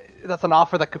 That's an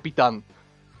offer that could be done.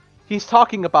 He's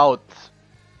talking about...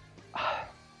 I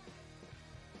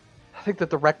think the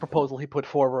direct proposal he put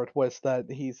forward was that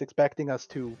he's expecting us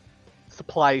to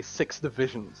supply 6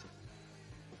 divisions.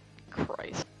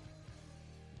 Christ.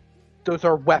 Those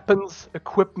are weapons,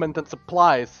 equipment, and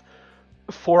supplies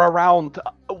for around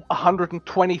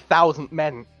 120,000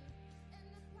 men.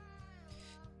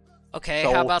 Okay,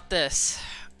 So- how about this?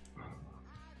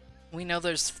 we know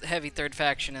there's heavy third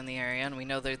faction in the area, and we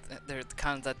know they're the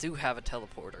kinds that do have a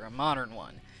teleporter, a modern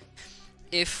one.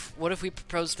 What if we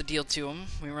propose the deal to them?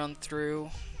 We run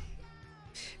through.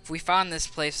 If we find this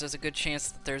place, there's a good chance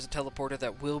that there's a teleporter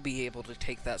that will be able to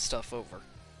take that stuff over.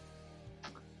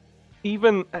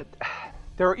 Even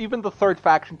the third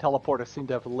faction teleporters seem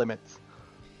to have limits.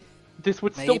 This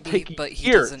would still Maybe, take but he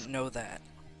years. doesn't know that.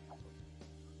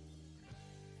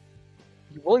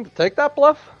 You willing to take that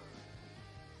bluff?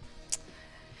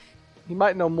 He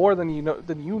might know more than you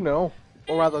know,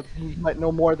 or rather, he might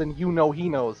know more than you know he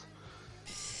knows.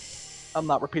 I'm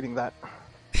not repeating that.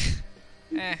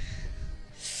 He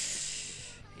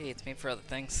hates me for other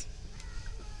things.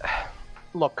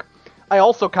 Look, I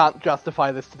also can't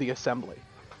justify this to the Assembly.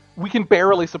 We can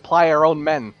barely supply our own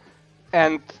men,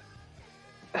 and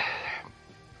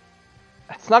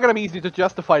it's not going to be easy to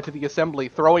justify to the Assembly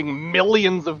throwing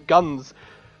millions of guns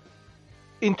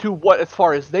into what, as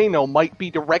far as they know, might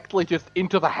be directly just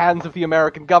into the hands of the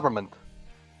American government.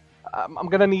 I'm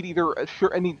going to need I'm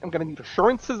going to need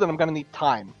assurances, and I'm going to need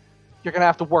time. You're going to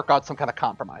have to work out some kind of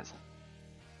compromise.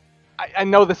 I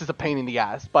know this is a pain in the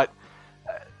ass, but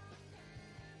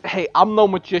hey, I'm no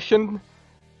magician,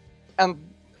 and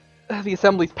the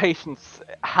Assembly's patience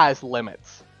has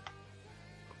limits.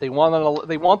 They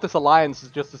want this alliance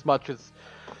just as much as,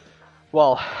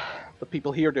 well, the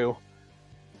people here do.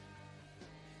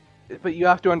 But you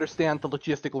have to understand the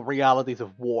logistical realities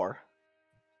of war.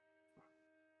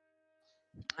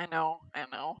 I know.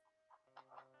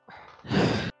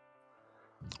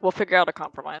 We'll figure out a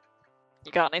compromise.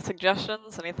 You got any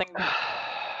suggestions? Anything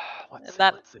in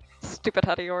that stupid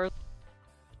head of yours?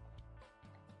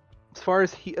 As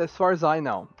far as I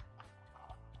know,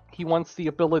 he wants the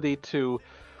ability to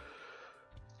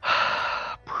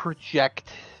project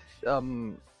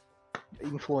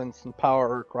influence and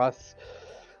power across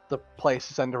the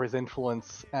places under his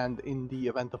influence, and in the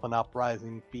event of an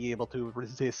uprising, be able to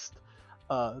resist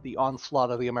the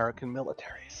onslaught of the American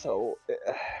military. So.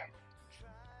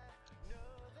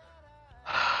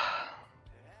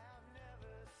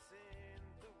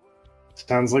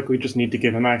 Sounds like we just need to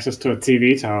give him access to a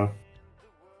TV tower.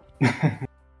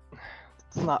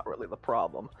 It's not really the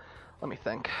problem. Let me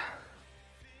think.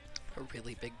 A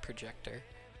really big projector.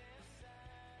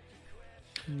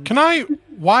 Can I,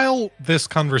 while this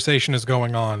conversation is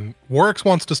going on, Warwick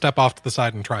wants to step off to the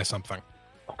side and try something.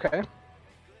 Okay.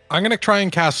 I'm going to try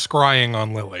and cast Scrying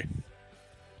on Lily.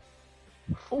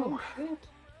 Oh, shit.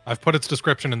 I've put its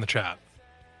description in the chat.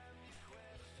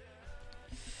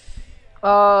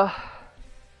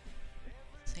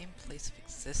 Same place of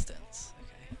existence.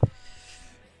 Okay.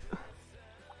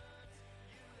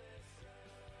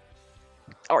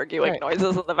 Arguing Right.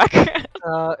 noises in the background.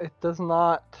 It does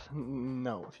not.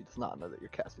 No, she does not know that you're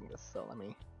casting this. So let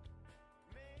me.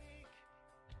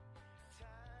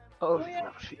 Oh, she doesn't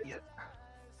have shit yet.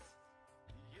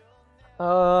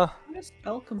 How do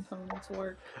spell components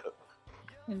work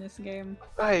in this game?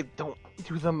 I don't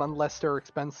do them unless they're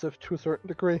expensive to a certain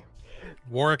degree.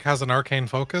 Warwick has an arcane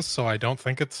focus, so I don't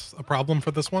think it's a problem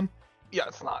for this one. Yeah,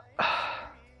 it's not.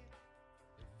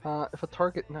 If a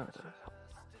target, no.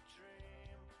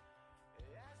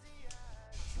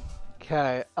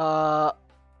 Okay. Oh,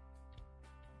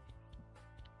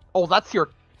 that's your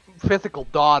physical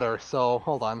daughter. So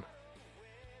hold on.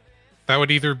 That would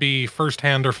either be first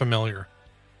hand or familiar.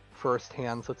 First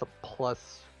hand, so it's a +5.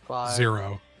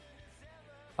 0.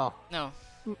 Oh No.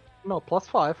 no,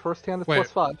 +5. First hand is Wait.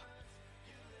 +5.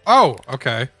 Oh,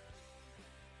 okay.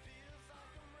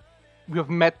 You have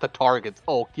met the targets.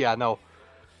 Oh, yeah, no.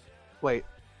 Wait.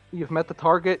 You've met the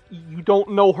target? You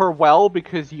don't know her well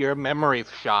because your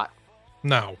memory's shot.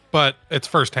 No, but it's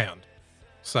first hand.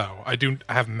 So I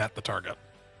have met the target.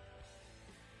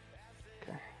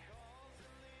 Okay.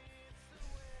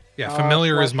 Yeah,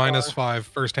 familiar is +5. -5.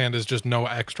 First hand is just no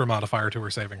extra modifier to her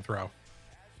saving throw.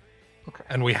 Okay.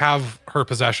 And we have her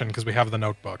possession because we have the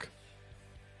notebook.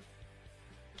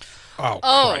 Oh,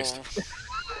 Oh. Christ.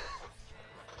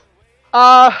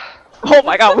 Oh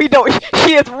my god, we know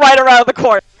she is right around the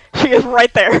corner. She is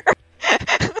right there.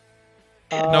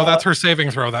 No, that's her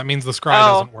saving throw. That means the scry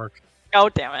doesn't work. Oh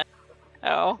damn it.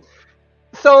 Oh.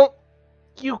 So,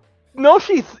 you know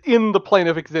she's in the plane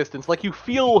of existence. Like, you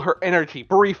feel her energy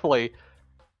briefly.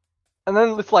 And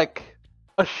then it's like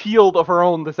a shield of her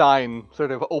own design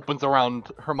sort of opens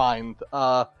around her mind.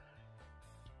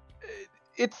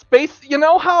 It's you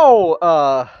know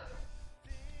how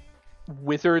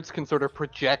wizards can sort of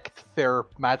project their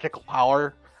magical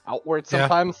power outwards Yeah.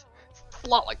 sometimes? It's a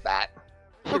lot like that.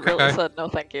 She really said no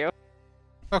thank you.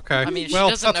 Okay. I mean, she well,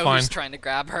 doesn't that's know fine. who's trying to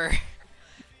grab her.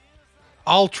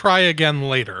 I'll try again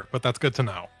later, but that's good to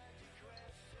know.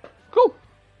 Cool.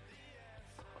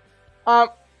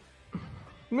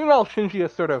 Meanwhile, Shinji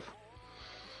has sort of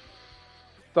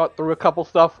thought through a couple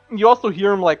stuff. You also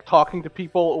hear him like talking to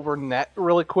people over net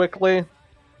really quickly.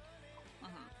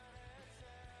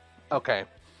 Okay.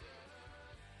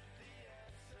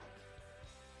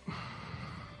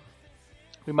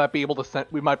 We might be able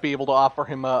to offer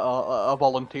him a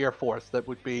volunteer force that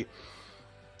would be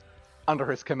under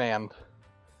his command.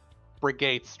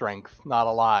 Brigade strength, not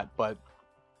a lot, but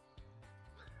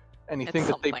anything It's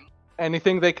that something.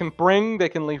 anything they can bring, they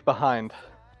can leave behind.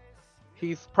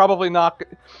 He's probably not.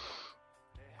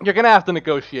 You're gonna have to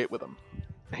negotiate with him.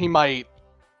 He might.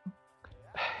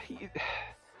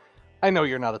 I know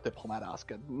you're not a diplomat,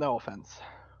 Asuka. No offense.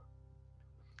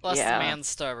 Plus, Yeah. the man's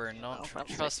stubborn. Don't No,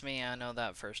 that's trust me, I know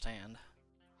that firsthand.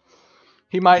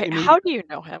 He might. Okay, how do you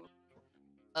know him?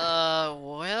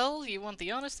 Well, you want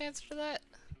the honest answer to that?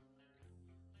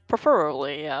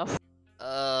 Preferably, yes.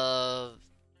 I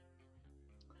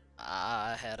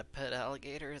had a pet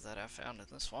alligator that I found in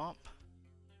the swamp.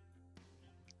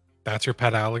 That's your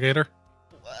pet alligator?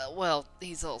 Well,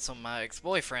 he's also my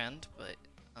ex-boyfriend, but,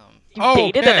 You Oh,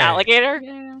 dated an okay. alligator?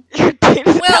 Yeah. You dated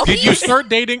an Well, Did you he's- start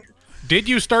dating? Did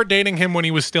you start dating him when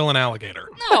he was still an alligator?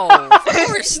 no, of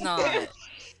course not.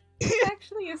 It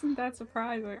actually isn't that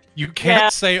surprising. You can't Yeah.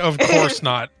 say "of course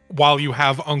not" while you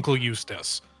have Uncle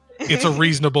Eustace. It's a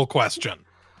reasonable question.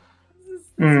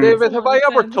 Mm. David, have I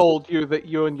ever Sense. told you that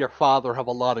you and your father have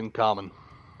a lot in common?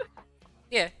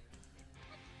 Yeah.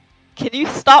 Can you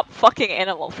stop fucking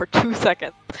animal for 2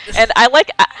 seconds? And I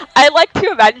like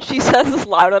to imagine she says this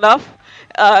loud enough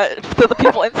so the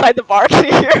people inside the bar can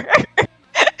hear.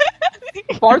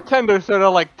 Bartender sort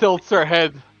of like tilts her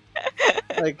head,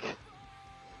 like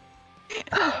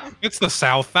It's the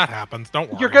South. That happens. Don't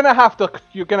worry. you're gonna have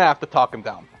to talk him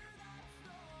down.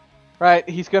 Right?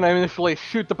 He's gonna initially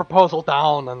shoot the proposal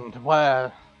down, and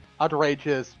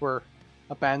outrageous. We're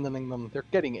abandoning them. They're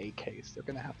getting AKs. They're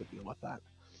gonna have to deal with that.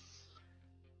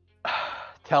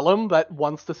 Tell him that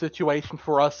once the situation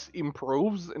for us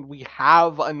improves and we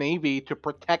have a navy to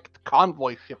protect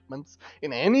convoy shipments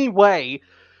in any way,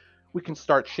 we can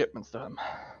start shipments to him.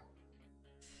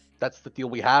 That's the deal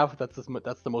we have. That's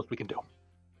the most we can do.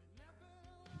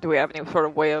 Do we have any sort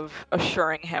of way of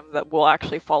assuring him that we'll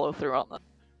actually follow through on this?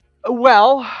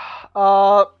 Well,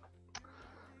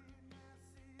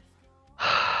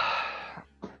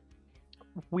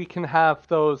 we can have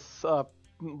those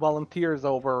volunteers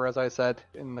over, as I said,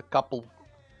 in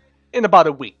about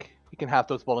a week. We can have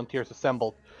those volunteers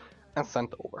assembled and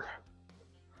sent over.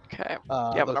 Okay.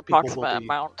 Uh, You have an those people will approximate be-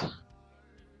 amount.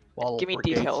 Well, Give me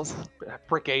brigades- details.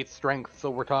 Brigade strength, so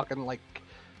we're talking like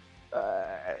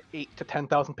 8 to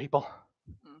 10,000 people.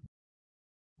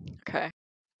 Okay.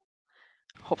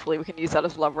 Hopefully we can use that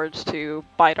as leverage to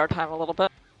bide our time a little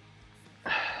bit.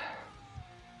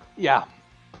 Yeah.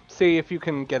 See if you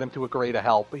can get him to agree to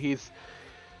help.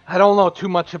 I don't know too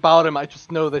much about him. I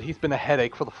just know that he's been a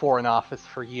headache for the Foreign Office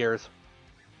for years.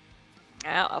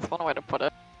 Yeah, that's one way to put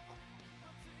it.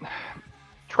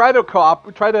 Try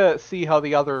to see how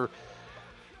the other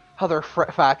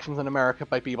factions in America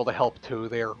might be able to help too.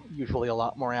 They're usually a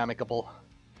lot more amicable.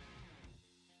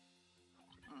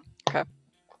 Okay.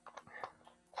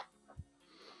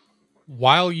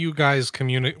 While you guys try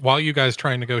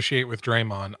and negotiate with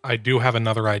Draymond, I do have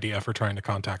another idea for trying to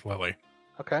contact Lily.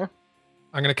 Okay.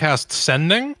 I'm going to cast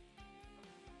Sending.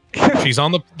 She's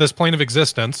on this plane of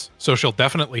existence, so she'll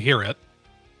definitely hear it.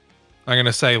 I'm going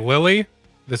to say, Lily,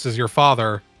 this is your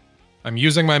father. I'm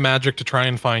using my magic to try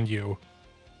and find you.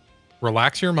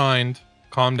 Relax your mind,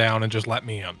 calm down, and just let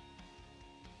me in.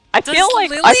 I Does feel like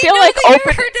Lily I feel know like that you're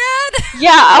open. her dad?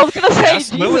 Yeah, I was gonna say Yes,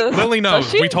 Jesus. Lily knows.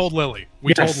 Does she? We told Lily.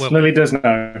 We Yes, told Lily. Lily does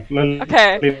know. Lily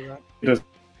Okay. does.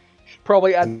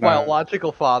 Probably add No.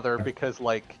 biological father because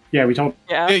like Yeah, we told.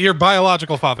 Yeah. Yeah, your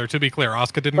biological father, to be clear.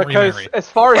 Asuka didn't because remarry. as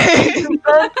far as she's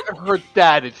concerned, her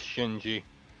dad is Shinji.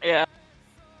 Yeah.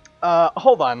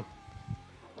 Hold on.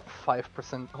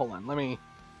 5%. Hold on. Let me.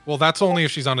 Well, that's only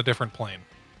if she's on a different plane.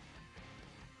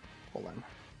 Hold on.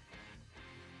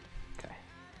 Okay.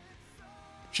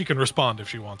 She can respond if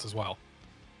she wants as well.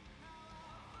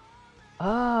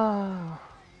 Ah.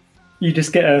 You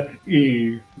just get a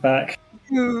ew back.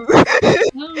 No.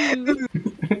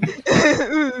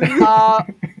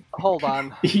 Hold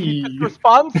on. Ew.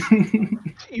 Response.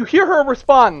 You hear her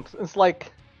respond. It's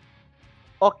like,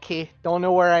 okay, don't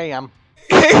know where I am.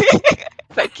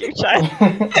 Thank you, child.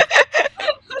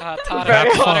 Taught Very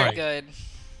her fine. good.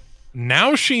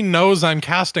 Now she knows I'm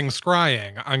casting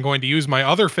Scrying. I'm going to use my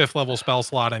other 5th level spell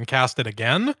slot and cast it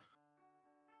again.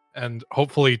 and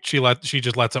hopefully she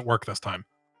just lets it work this time.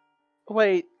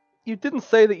 Wait, you didn't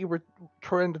say that you were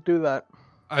trying to do that.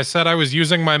 I said I was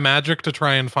using my magic to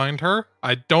try and find her.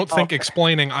 I don't think Okay.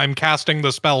 explaining I'm casting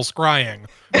the spell Scrying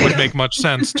would make much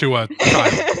sense to a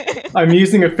child. I'm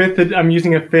using a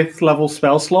fifth level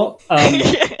spell slot. I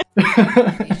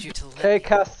need you to let Okay, me.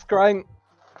 cast scrying.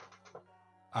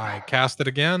 I cast it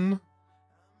again.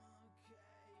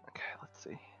 Okay, let's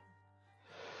see.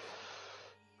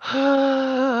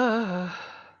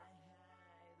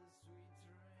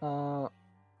 uh,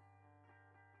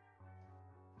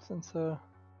 since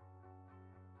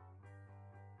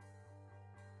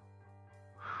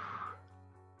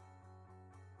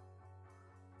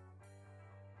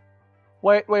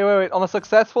Wait. On a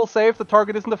successful save, the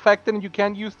target isn't affected and you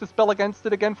can't use the spell against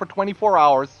it again for 24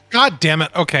 hours. God damn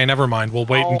it. Okay, never mind. We'll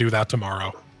wait Oh. and do that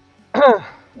tomorrow.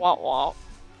 Wah wah.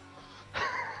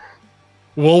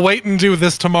 We'll wait and do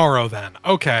this tomorrow then.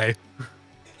 Okay.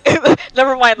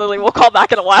 Never mind, Lily. We'll call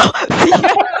back in a while.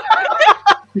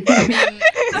 I mean,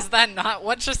 is that not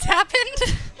what just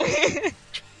happened?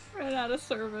 Ran out of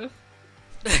service.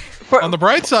 On the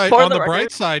bright side, for on the record,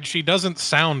 bright side, she doesn't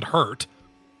sound hurt.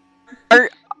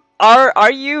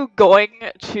 Are you going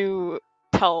to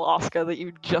tell Asuka that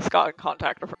you just got in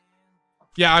contact with her?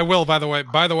 Yeah, I will, by the way.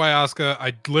 By the way, Asuka,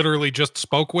 I literally just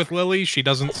spoke with Lily. She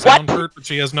doesn't sound What? hurt, but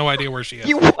she has no idea where she is.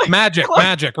 You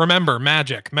Magic. Remember,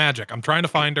 magic. I'm trying to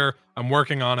find her. I'm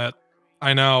working on it.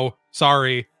 I know.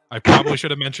 Sorry. I probably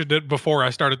should have mentioned it before I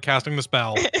started casting the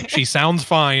spell. She sounds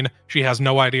fine. She has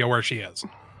no idea where she is.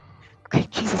 Okay,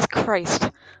 Jesus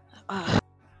Christ.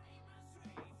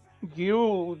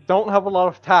 You don't have a lot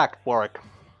of tact, Warwick.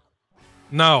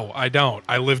 No, I don't.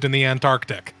 I lived in the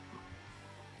Antarctic.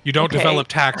 You don't Okay. develop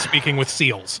tact speaking with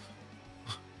seals.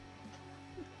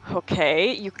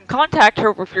 Okay, you can contact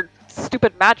her with your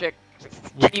stupid magic.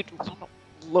 Can you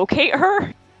locate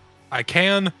her? I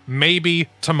can, maybe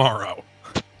tomorrow.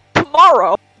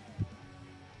 Tomorrow?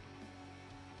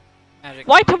 Magic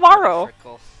Why is tomorrow?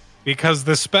 fickle. Because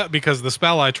the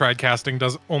spell I tried casting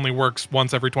only works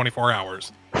once every 24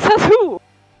 hours. Says who?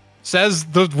 Says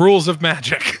the rules of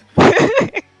magic.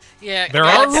 Yeah, There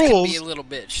are gods can rules. be a little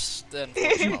bitch,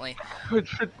 unfortunately. You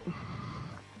should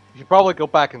probably go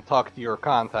back and talk to your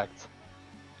contacts.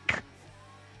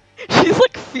 She's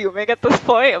like fuming at this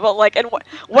point, but like, and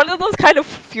one of those kind of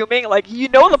fuming, like you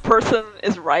know the person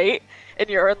is right and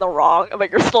you're in the wrong, but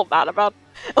you're still mad about.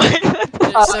 Like,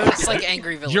 So it's like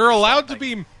angry villain. You're or allowed to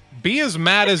something. be as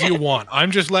mad as you want. I'm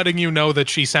just letting you know that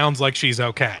she sounds like she's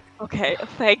okay. okay,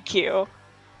 thank you,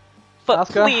 but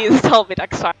Asuka? please tell me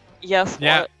next time. Yes.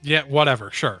 Yeah, what? yeah,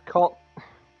 whatever, sure. Call.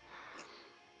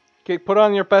 Okay, put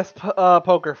on your best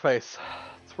poker face.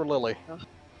 It's for Lily.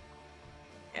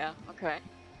 Yeah. Okay.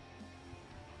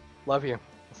 Love you.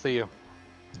 See you.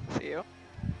 See you.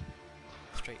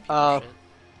 Straight people Uh, shit.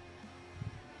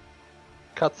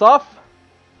 Cuts off.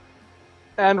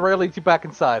 And Ray leads you back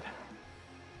inside.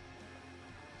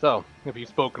 So, have you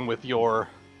spoken with your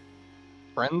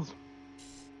friends?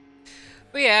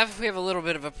 We have a little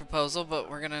bit of a proposal, but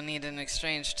we're gonna need an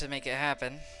exchange to make it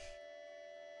happen.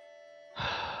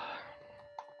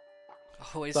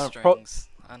 Always So, strings.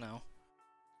 I know.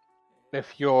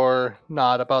 If you're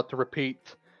not about to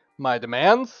repeat my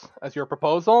demands as your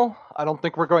proposal, I don't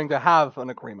think we're going to have an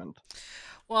agreement.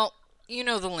 Well, you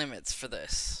know the limits for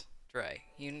this, Dre.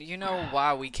 You know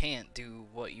why we can't do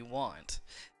what you want.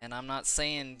 And I'm not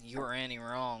saying you're any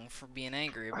wrong for being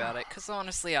angry about it, because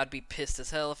honestly, I'd be pissed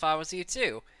as hell if I was you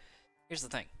too. Here's the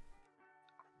thing.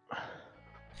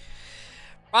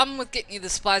 Problem with getting you the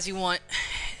supplies you want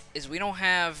is we don't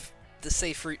have the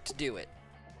safe route to do it.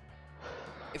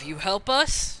 If you help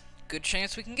us, good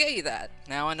chance we can get you that.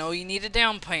 Now I know you need a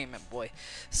down payment, boy,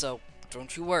 so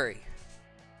don't you worry.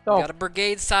 No. We got a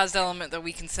brigade-sized element that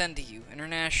we can send to you.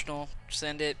 International.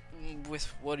 Send it with,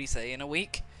 what do you say, in a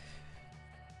week?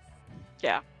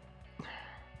 Yeah.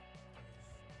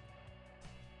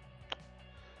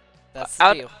 That's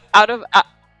the deal.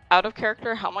 Out of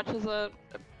character, how much is a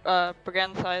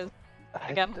brigand size?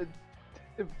 Again?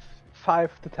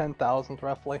 5 to 10,000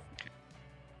 roughly.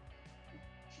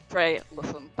 Right,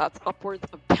 listen, that's upwards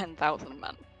of 10,000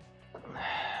 men.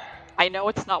 I know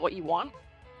it's not what you want,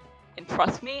 and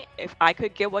trust me, if I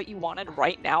could get what you wanted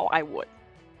right now, I would.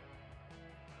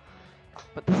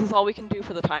 But this is all we can do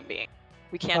for the time being.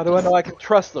 We can't. How do I just- know I can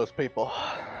trust those people?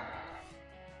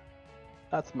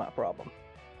 That's my problem.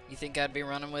 You think I'd be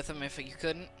running with him if you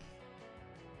couldn't?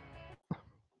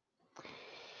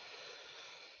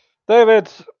 David,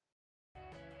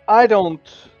 I don't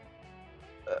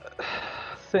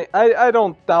I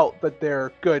don't doubt that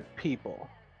they're good people.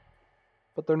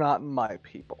 but they're not my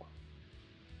people.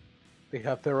 They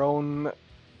have their own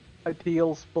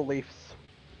ideals, beliefs.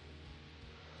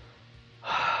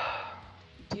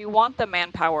 Do you want the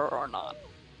manpower or not?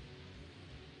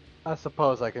 I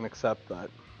suppose I can accept that.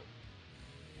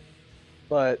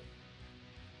 But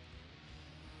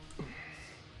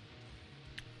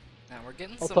Now we're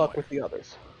getting I'll somewhere. talk with the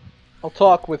others. I'll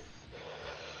talk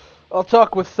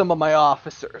with some of my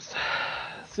officers.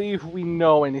 See if we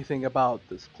know anything about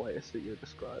this place that you're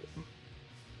describing.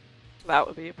 That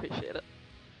would be appreciated.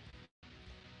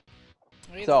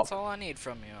 Hey, So- that's all I need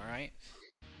from you, alright?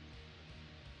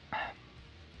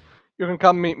 You can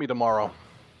come meet me tomorrow.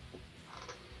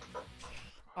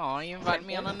 Oh, you inviting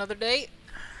me on another date?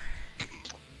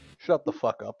 Shut the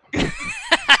fuck up.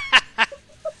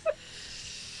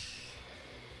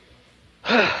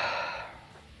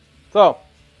 So,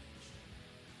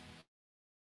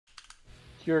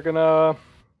 you're gonna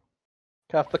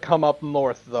have to come up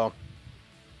north, though.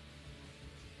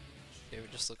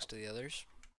 David just looks to the others.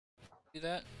 Do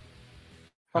that?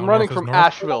 I'm How running north is from north?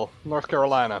 Asheville, North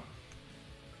Carolina.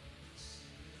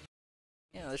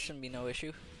 Yeah, there shouldn't be no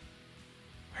issue.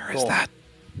 Where is Cool. that?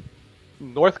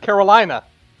 North Carolina.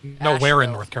 No, where in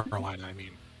Asheville. North Carolina? I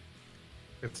mean,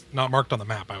 it's not marked on the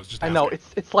map. I was just. I know asking.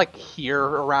 it's like here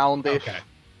around ish. Okay.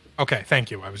 Okay. Thank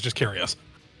you. I was just curious.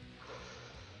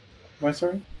 Where,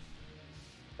 sorry?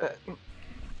 Uh,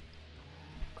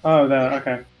 Oh, there.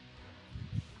 Okay.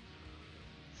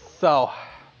 So,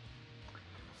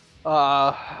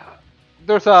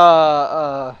 there's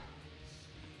a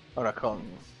what do I call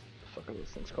them? What the fuck are those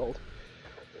things called?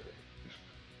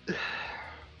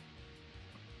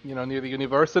 You know, near the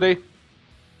university.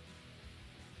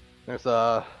 There's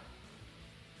a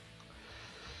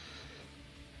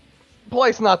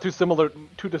place not too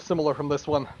dissimilar from this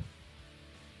one.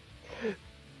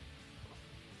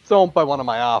 It's owned by one of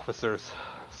my officers,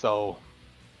 so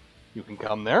you can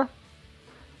come there,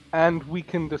 and we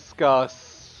can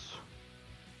discuss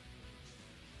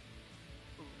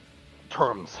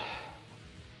terms.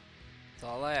 That's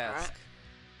all I ask.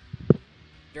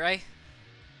 Dre?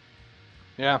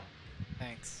 Yeah.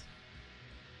 Thanks.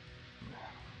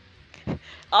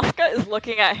 Asuka is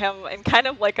looking at him in kind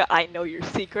of like a I know your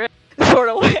secret sort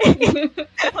of way.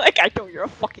 Like, I know you're a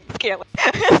fucking scammer.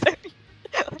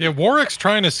 Yeah, Warwick's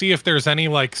trying to see if there's any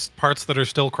like parts that are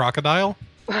still crocodile.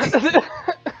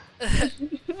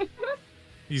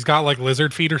 He's got like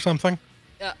lizard feet or something.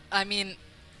 I mean,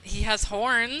 he has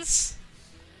horns.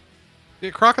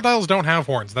 Yeah, crocodiles don't have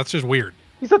horns. That's just weird.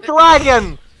 He's a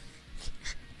dragon!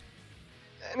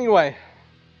 Anyway.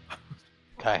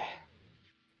 Okay.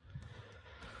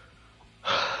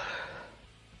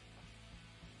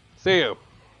 See you.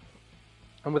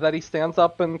 And with that, he stands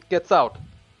up and gets out.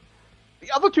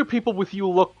 The other two people with you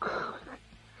look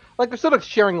like they're sort of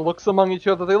sharing looks among each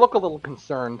other. They look a little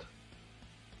concerned.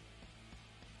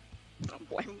 Don't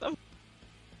blame them.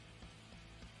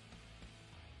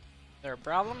 There a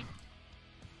problem?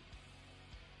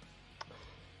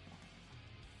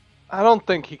 I don't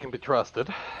think he can be trusted,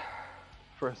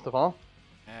 first of all.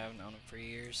 I've known him for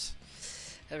years.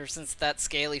 Ever since that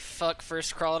scaly fuck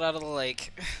first crawled out of the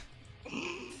lake.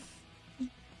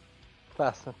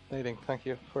 Fascinating. Thank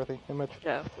you for the image.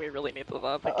 Yeah, we really need the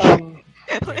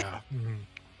Yeah.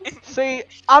 Mhm. See,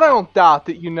 I don't doubt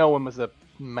that you know him as a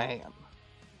man.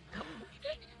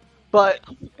 But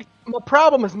my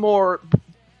problem is more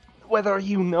whether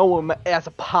you know him as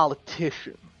a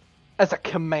politician, as a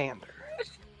commander.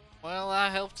 Well, I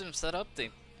helped him set up the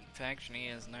faction he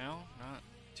is now. Not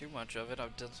too much of it.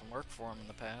 I've done some work for him in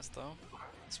the past, though.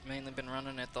 He's mainly been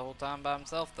running it the whole time by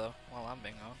himself, though, while I'm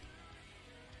being on.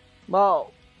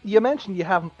 Well, you mentioned you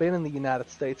haven't been in the United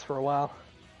States for a while.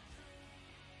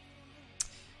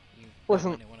 You know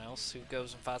Listen- anyone else who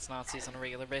goes and fights Nazis on a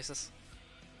regular basis?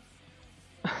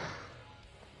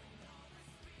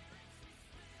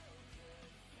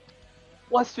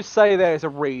 Let's just say there's a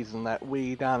reason that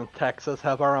we down in Texas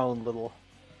have our own little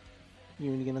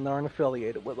union and aren't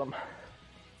affiliated with them.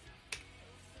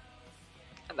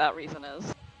 And that reason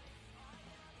is.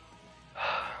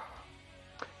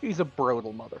 He's a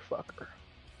brutal motherfucker.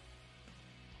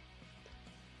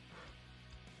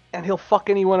 And he'll fuck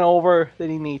anyone over that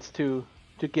he needs to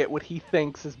get what he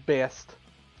thinks is best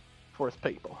for his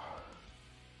people.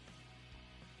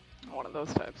 One of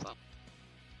those types,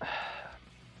 then.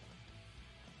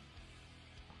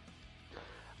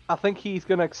 I think he's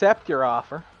gonna accept your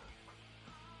offer.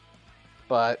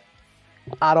 But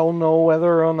I don't know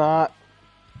whether or not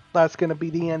that's gonna be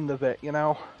the end of it, you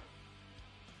know?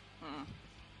 Hmm.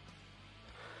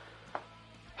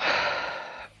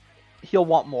 He'll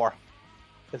want more,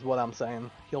 is what I'm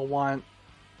saying. He'll want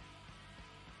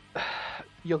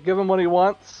you'll give him what he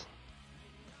wants,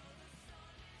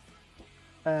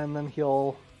 and then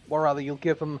or rather, you'll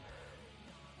give him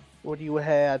what you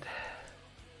had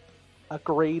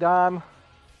agreed on.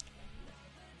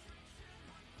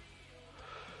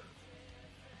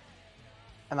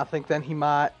 And I think then he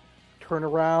might turn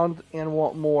around and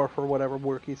want more for whatever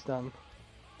work he's done.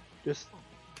 Just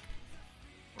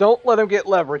don't let him get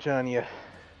leverage on you.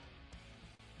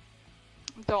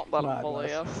 Don't let him My bully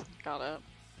advice. us. Got it.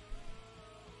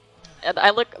 And I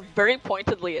look very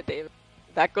pointedly at David.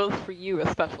 That goes for you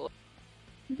especially.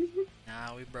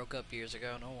 Nah, we broke up years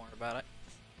ago. Don't worry about it.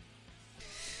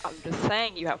 I'm just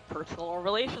saying you have personal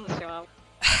relations to him.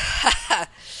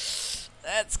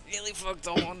 That's really fucked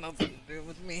up. Want nothing to do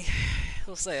with me.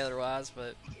 He'll say otherwise,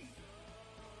 but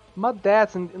My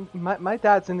dad's in my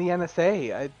dad's in the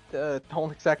NSA. I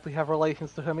don't exactly have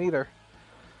relations to him either.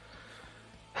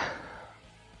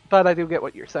 But I do get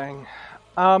what you're saying.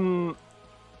 Well,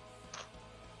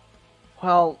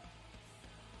 I'll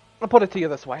put it to you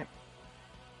this way.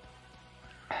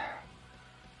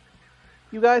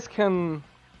 You guys can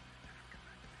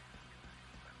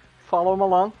follow him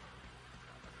along.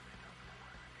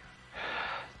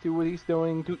 Do what he's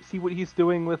doing, see what he's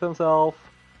doing with himself.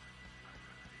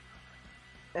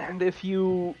 And if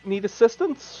you need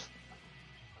assistance,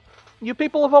 you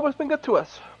people have always been good to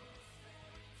us.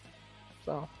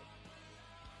 So,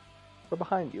 we're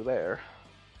behind you there.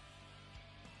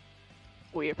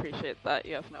 We appreciate that.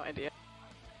 You have no idea.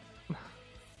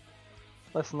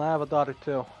 Listen, I have a daughter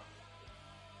too.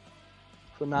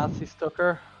 If the Nazis took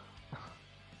her,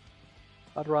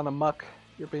 I'd run amok.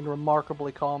 You're being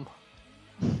remarkably calm.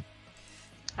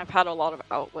 I've had a lot of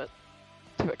outlet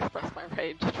to express my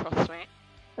rage, trust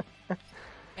me.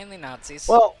 mainly Nazis.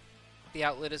 Well, The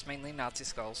outlet is mainly Nazi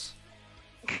skulls.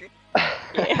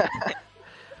 Yeah.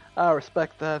 I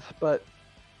respect that, but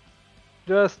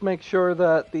just make sure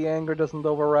that the anger doesn't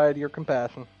override your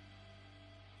compassion.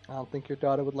 I don't think your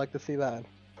daughter would like to see that.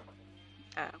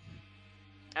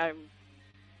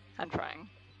 I'm trying.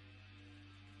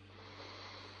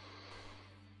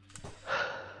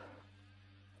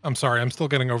 I'm sorry, I'm still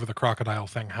getting over the crocodile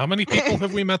thing. How many people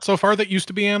have we met so far that used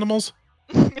to be animals?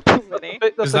 Too many.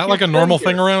 Is that like a normal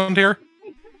thing around here?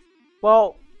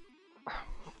 Well,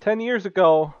 10 years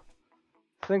ago,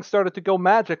 things started to go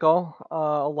magical.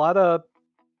 A lot of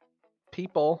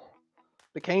people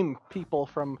became people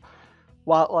from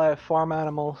wildlife, farm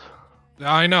animals.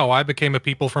 I know, I became a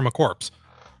people from a corpse.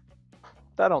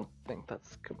 I don't think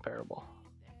that's comparable.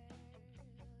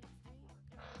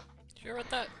 Did you hear about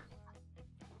that?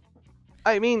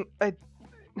 I mean,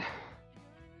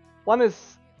 one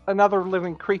is another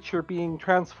living creature being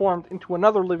transformed into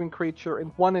another living creature,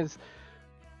 and one is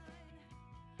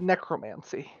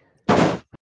necromancy.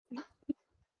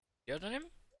 Judging him?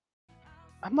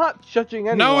 I'm not judging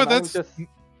anyone. No, I'm that's. just...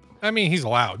 I mean, he's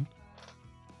allowed.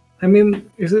 I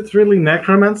mean, is it really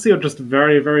necromancy or just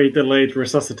very, very delayed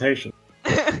resuscitation?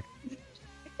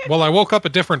 Well, I woke up a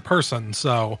different person,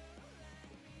 so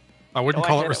I wouldn't Oh, I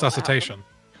call hate it it when that resuscitation.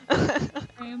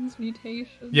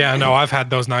 Transmutation. Yeah, no, I've had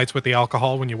those nights with the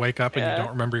alcohol when you wake up and Yeah. you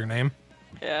don't remember your name.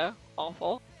 Yeah,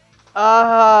 awful.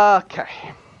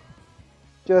 Okay.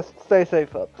 Just stay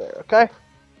safe up there, okay?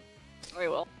 We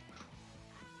will.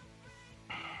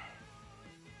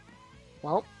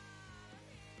 Well,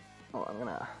 I'm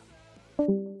gonna...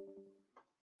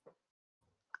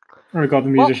 Oh god, the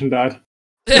musician died.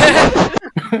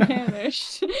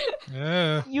 Vanished.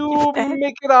 Yeah. You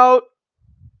make it out,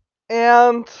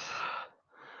 and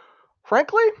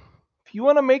frankly, if you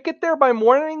want to make it there by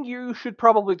morning, you should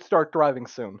probably start driving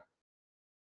soon.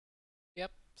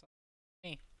 Yep.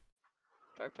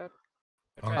 Perfect.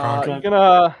 Okay. You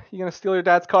gonna steal your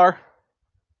dad's car,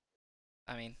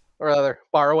 I mean, or rather,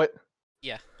 borrow it?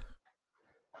 yeah.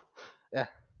 Yeah.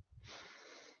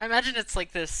 I imagine it's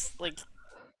like this, like,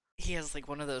 he has like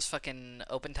one of those fucking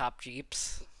open top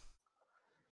Jeeps.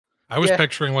 I was Yeah.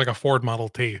 picturing like a Ford Model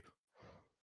T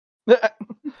I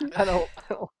don't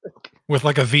think. with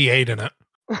like a V8 in it.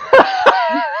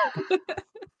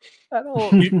 I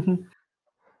don't.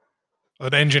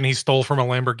 An engine he stole from a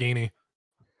Lamborghini.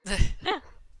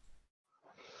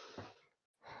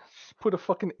 Put a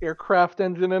fucking aircraft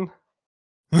engine in.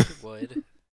 Would.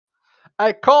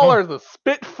 I call Oh. her the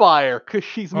Spitfire because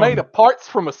she's Oh. made of parts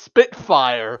from a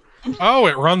Spitfire. Oh,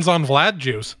 it runs on Vlad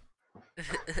juice.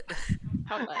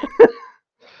 How nice.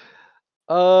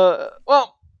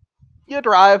 Well, you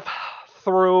drive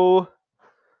through,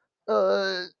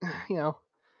 drive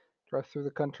through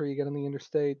the country, you get on the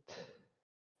interstate.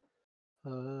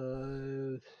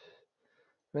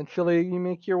 Eventually you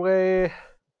make your way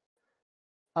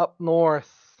up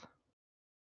north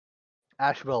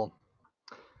Asheville,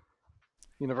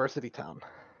 University Town.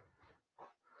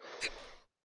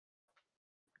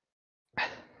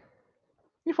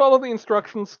 You follow the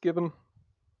instructions given.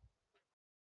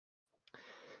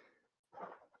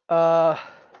 And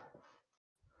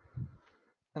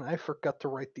I forgot to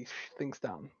write these things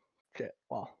down. Shit.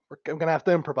 Well, I'm gonna have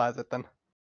to improvise it then.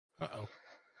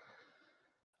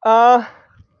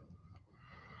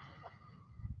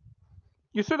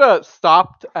 You sort of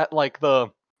stopped at like the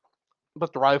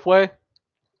driveway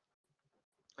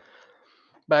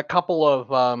by a couple of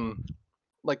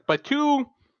like by two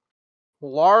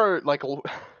large like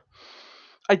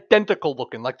identical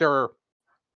looking, like they're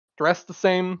dressed the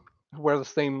same, wear the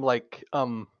same like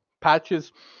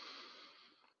patches,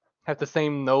 have the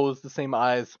same nose, the same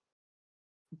eyes,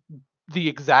 the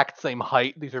exact same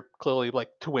height. These are clearly like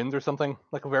twins or something,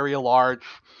 like very large,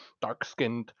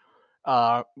 dark-skinned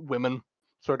women,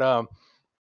 sort of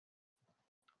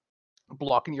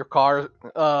blocking your car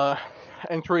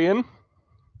entry in.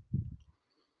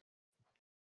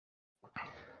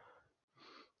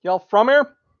 Y'all from here?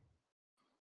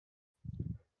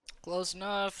 Close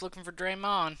enough. Looking for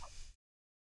Draymond.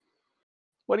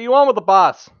 What do you want with the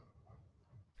boss?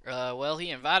 Well, he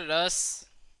invited us.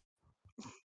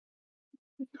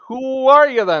 Who are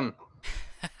you then?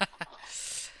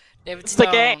 David It's the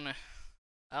gang. Stone.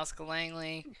 Oscar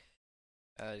Langley.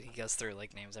 He goes through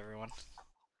like names everyone.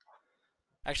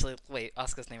 Actually, wait.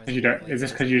 Oscar's name is. You don't, Langley. is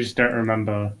this because you just don't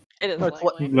remember It is No, it's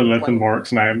Langley. Lilith and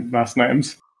Warwick's last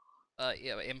names?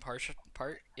 Yeah, in part,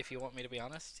 if you want me to be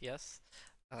honest, yes.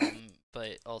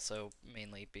 But also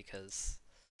mainly because.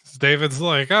 David's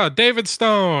like, oh, David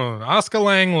Stone, Oscar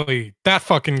Langley, that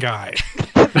fucking guy.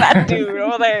 That dude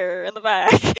over there in the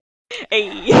back.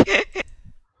 Hey.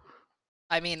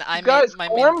 I mean, You guys my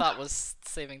main armed? thought was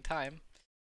saving time.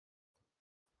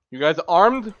 You guys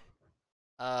armed?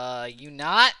 You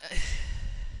not?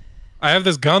 I have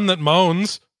this gun that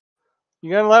moans.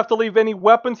 You're gonna have to leave any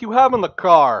weapons you have in the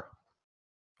car.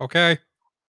 Okay.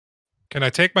 Can I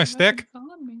take my stick?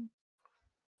 Nothing's on me.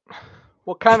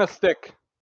 What kind of stick?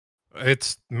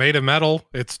 It's made of metal.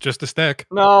 It's just a stick.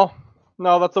 No,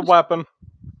 that's a weapon.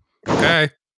 Okay.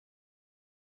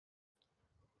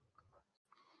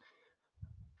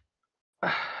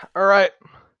 All right,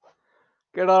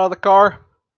 get out of the car.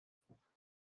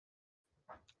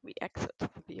 We exit the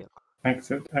vehicle.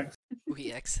 Exit.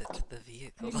 We exit the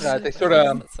vehicle. Yeah, they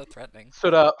sorta- That's so threatening.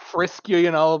 Sort of frisk you,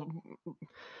 you know,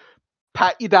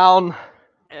 pat you down,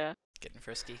 Yeah. Getting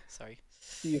frisky. Sorry.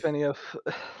 see if any of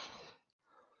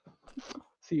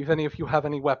you have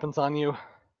any weapons on you.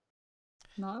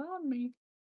 Not on me.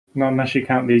 Not unless you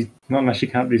count these. Not unless you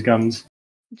count these guns.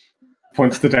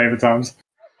 Points to David's arms.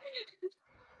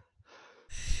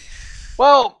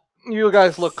 Well, you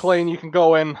guys look clean. You can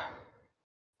go in.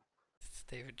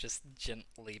 David just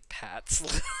gently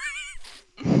pats.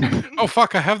 Oh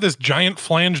fuck, I have this giant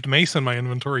flanged mace in my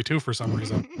inventory too for some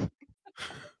reason.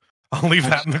 I'll leave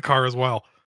that in the car as well.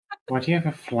 Why do you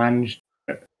have a flanged?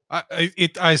 I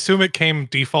assume it came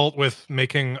default with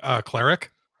making a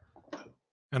cleric,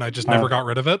 and I just never got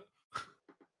rid of it.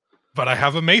 But I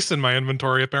have a mace in my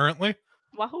inventory apparently.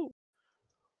 Wahoo.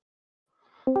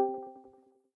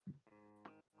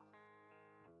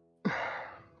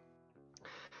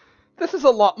 This is a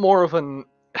lot more of an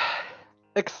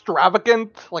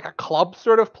extravagant, like a club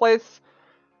sort of place.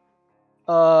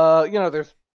 You know,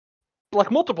 there's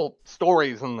like multiple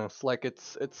stories in this. Like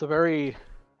it's very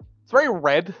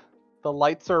red. The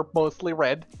lights are mostly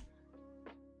red.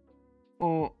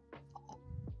 It's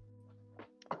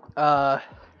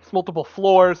multiple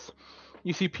floors.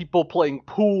 You see people playing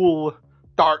pool,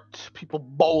 dart, people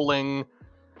bowling.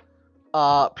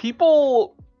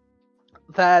 People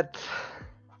that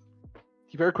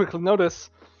you very quickly notice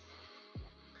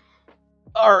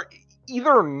are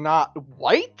either not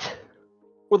white,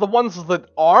 or the ones that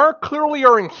are clearly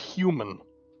are inhuman.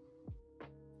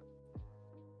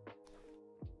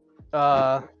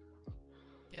 Yeah,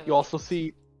 You also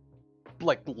see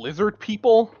like lizard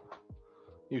people.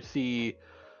 You see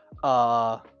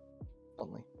only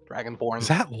dragonborn. Is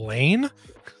that Lane?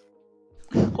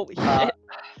 Holy Uh, shit.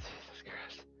 Jesus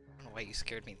Christ. I don't know why you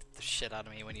scared me the shit out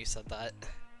of me when you said that.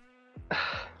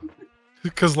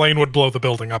 Because Lane would blow the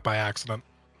building up by accident.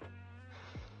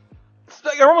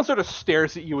 Everyone sort of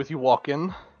stares at you as you walk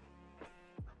in.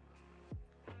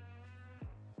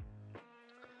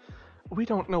 We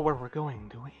don't know where we're going,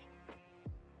 do we?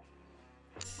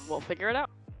 We'll figure it out.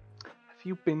 Have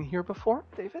you been here before,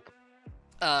 David?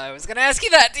 I was gonna ask you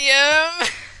that, DM!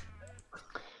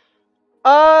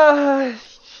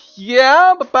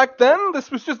 Yeah, but back then,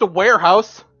 this was just a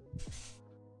warehouse.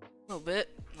 A little bit.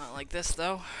 Not like this,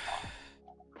 though.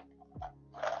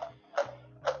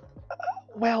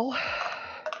 Well,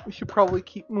 we should probably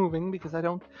keep moving because I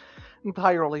don't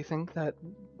entirely think that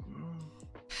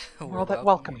we're all that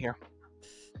welcome here.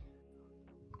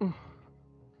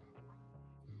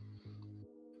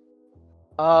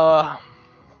 Let's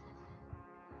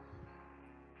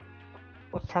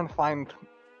try and find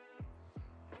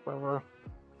wherever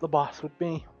the boss would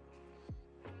be.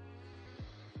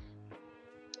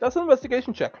 That's an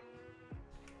investigation check.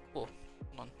 Cool.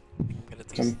 Hold on. I'm good at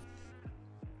these.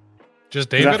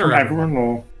 Just Is that David from or everyone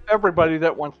or? Everybody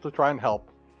that wants to try and help.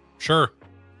 Sure.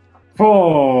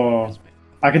 4.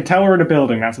 I can tell we're in a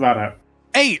building. That's about it.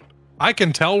 8. I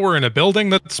can tell we're in a building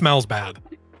that smells bad.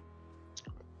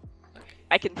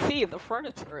 I can see the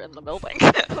furniture in the building.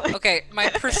 Okay, my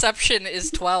perception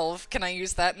is 12. Can I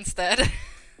use that instead?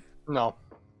 No.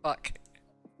 Fuck.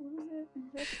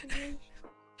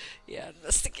 Yeah,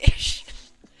 investigation.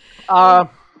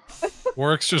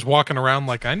 Warwick's just walking around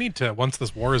like, I need to, once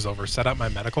this war is over, set up my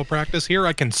medical practice here.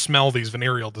 I can smell these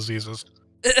venereal diseases.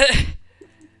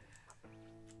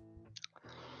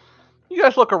 You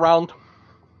guys look around.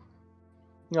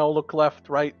 You know, look left,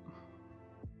 right.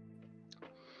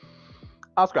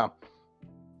 Oscar,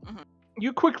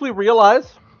 you quickly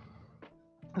realize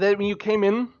that when you came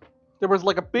in, there was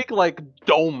like a big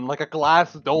dome, like a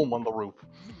glass dome on the roof.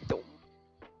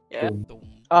 Yeah.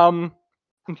 And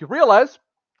you realize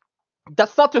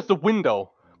that's not just a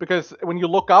window, because when you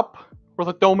look up where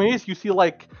the dome is, you see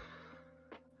like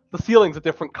the ceiling's a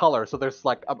different color, so there's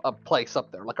like a place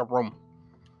up there, like a room.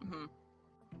 Mhm.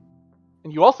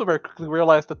 And you also very quickly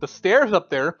realize that the stairs up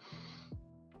there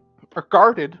are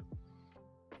guarded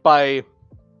by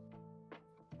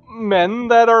men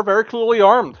that are very clearly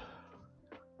armed.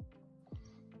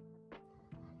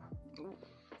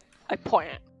 I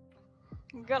point.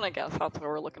 I'm gonna guess that's what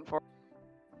we're looking for.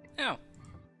 Oh.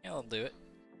 Yeah, I'll do it.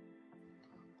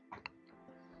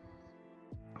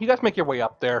 You guys make your way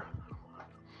up there,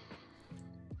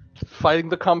 fighting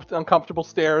the uncomfortable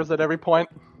stairs at every point.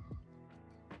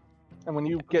 And when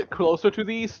you get closer to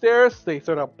these stairs, they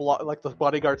sort of block, like the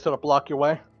bodyguards sort of block your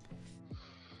way.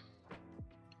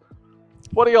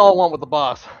 What do y'all want with the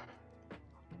boss?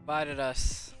 Invited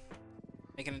us.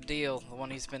 Making a deal. The one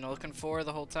he's been looking for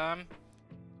the whole time.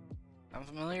 I'm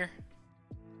familiar.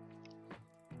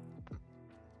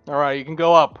 Alright, you can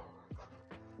go up.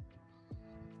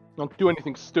 Don't do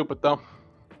anything stupid, though.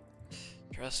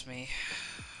 Trust me.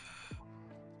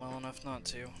 Well enough not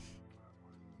to.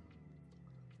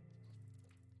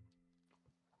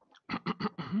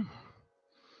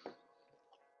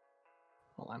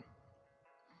 Hold on.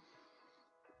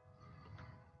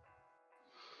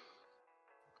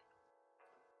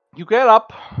 You get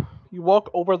up, you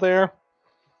walk over there,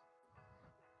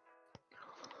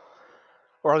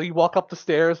 or you walk up the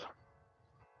stairs,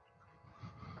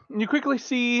 and you quickly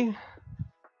see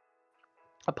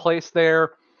a place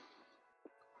there,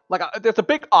 there's a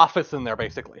big office in there,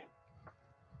 basically.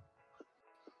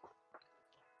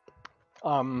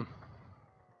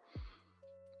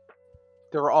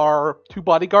 There are 2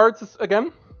 bodyguards,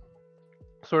 again,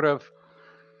 sort of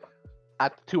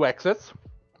at the 2 exits.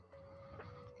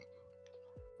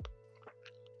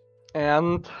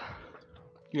 And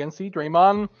you can see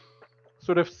Draymond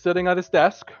sort of sitting at his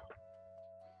desk.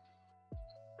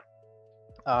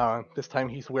 This time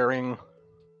he's wearing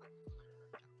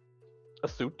a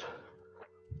suit.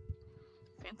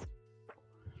 Fancy.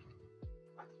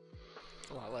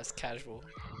 A lot less casual.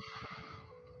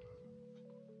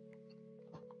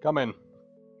 Come in.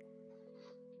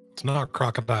 It's not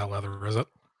crocodile leather, is it?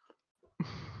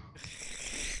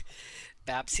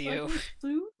 Baps you.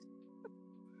 Suit?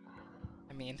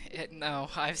 I mean, no,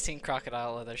 I've seen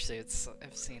crocodile leather suits.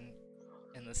 I've seen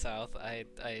in the South.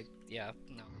 Yeah,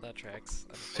 no, that tracks.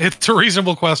 It's a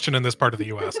reasonable question in this part of the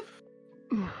U.S.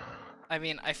 I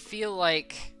mean, I feel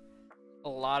like a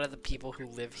lot of the people who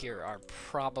live here are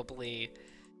probably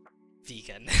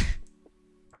vegan.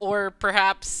 Or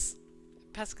perhaps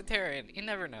pescatarian. You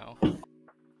never know.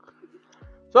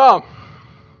 So,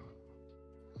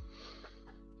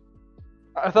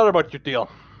 I thought about your deal.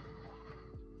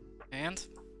 And?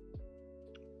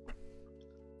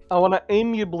 I want to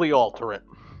amiably alter it.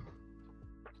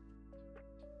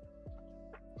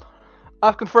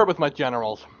 I've conferred with my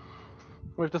generals.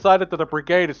 We've decided that a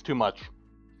brigade is too much.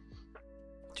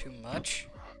 Too much?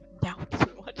 Yeah,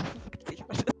 too much.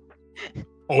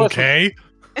 Okay.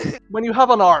 When you have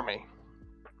an army,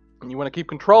 and you want to keep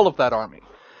control of that army,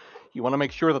 you want to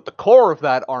make sure that the core of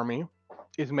that army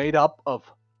is made up of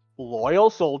loyal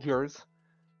soldiers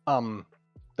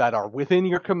that are within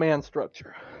your command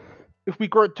structure. if we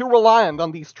grow too reliant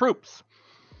on these troops,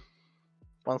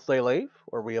 once they leave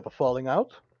or we have a falling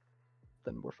out,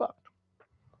 then we're fucked.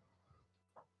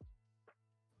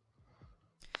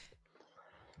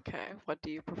 Okay, what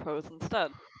do you propose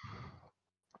instead?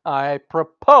 I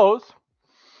propose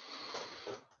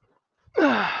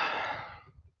that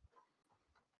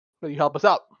you help us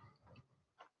out.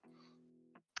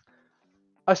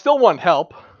 I still want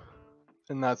help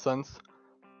in that sense.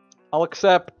 I'll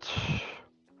accept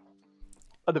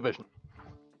a division.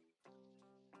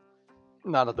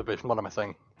 Not a division, what am I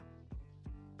saying?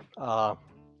 I'll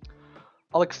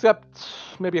accept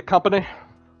maybe a company,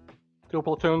 2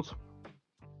 platoons,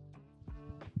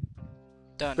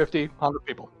 Done. 50, 100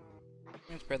 people.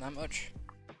 It's been that much.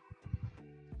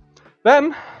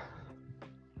 Then,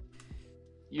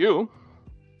 you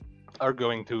are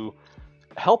going to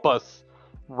help us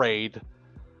raid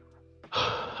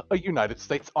a United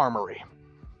States armory.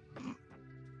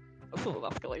 This is an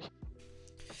escalation.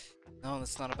 No,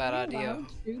 that's not a bad Are we idea. allowed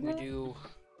to do We that? do.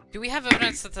 Do we have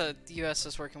evidence that the U.S.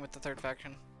 is working with the third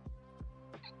faction?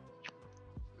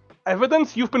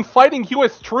 Evidence? You've been fighting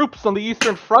US troops on the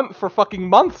Eastern Front for fucking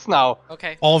months now.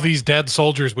 Okay. All these dead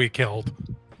soldiers we killed.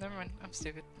 Never mind. I'm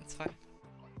stupid. It's fine.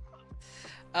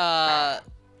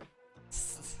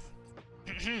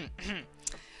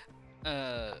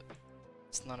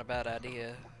 It's not a bad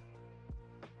idea.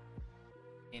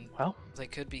 I mean, Well, they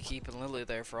could be keeping Lily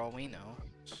there for all we know.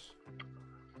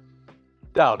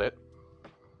 doubt it.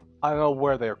 I don't know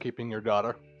where they're keeping your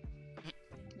daughter.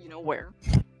 You know where?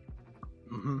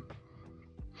 Mm-hmm.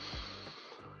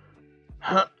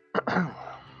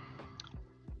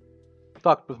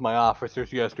 Talked with my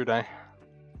officers yesterday.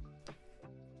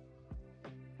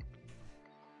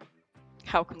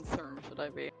 How concerned should I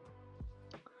be?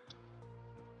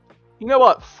 You know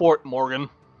what, Fort Morgan?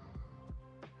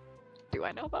 Do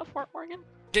I know about Fort Morgan?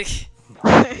 You're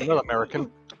not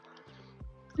American.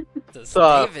 Does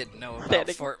So, David know about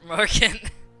Standing. Fort Morgan?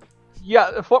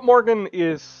 Yeah, Fort Morgan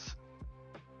is...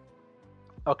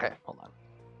 Okay, hold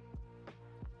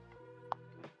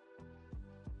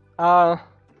on.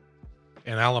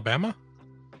 In Alabama?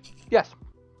 Yes.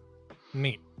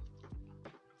 Neat.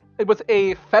 It was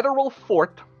a federal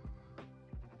fort.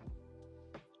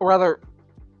 Or rather,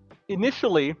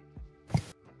 initially,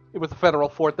 it was a federal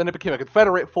fort, then it became a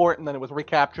Confederate fort, and then it was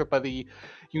recaptured by the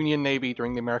Union Navy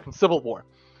during the American Civil War.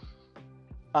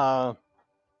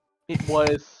 It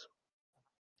was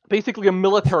basically a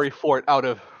military fort out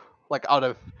of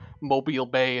Mobile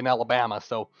Bay in Alabama,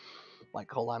 so,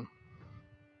 hold on.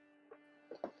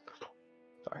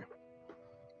 Sorry.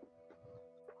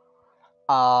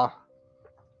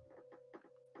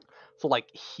 So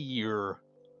here.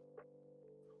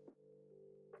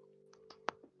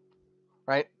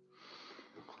 Right?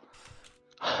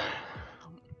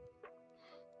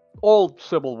 Old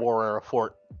Civil War era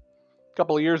fort. A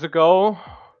couple of years ago,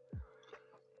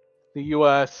 the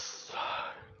U.S.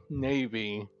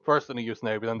 Navy, first in the U.S.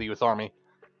 Navy, then the U.S. Army,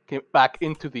 came back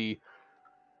into the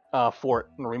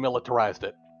fort and remilitarized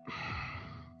it.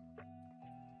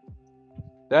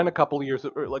 Then a couple of years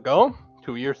ago,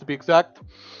 2 years to be exact,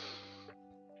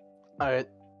 it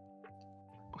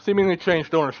seemingly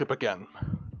changed ownership again.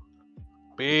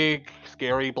 Big,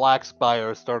 scary black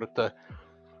spires started to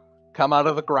come out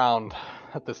of the ground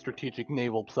at the strategic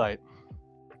naval site.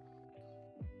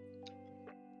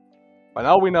 By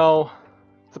now we know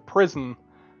it's a prison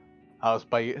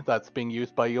that's being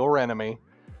used by your enemy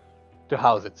to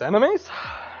house its enemies,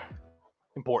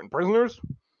 important prisoners,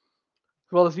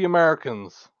 as well as the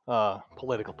Americans'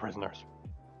 political prisoners.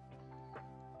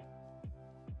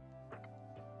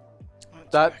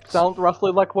 That sound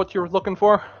roughly like what you're looking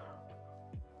for?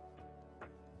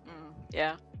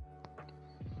 Yeah.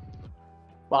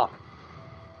 Well,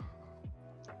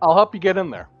 I'll help you get in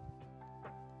there.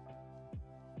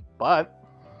 But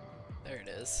There it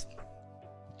is.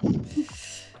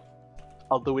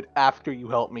 I'll do it after you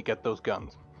help me get those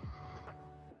guns.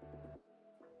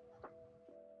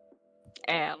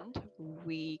 And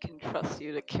we can trust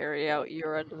you to carry out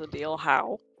your end of the deal.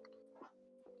 How?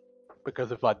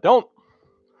 Because if I don't,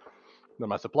 then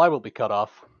my supply will be cut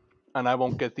off, and I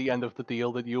won't get the end of the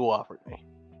deal that you offered me.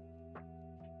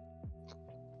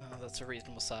 Oh, that's a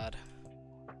reasonable side.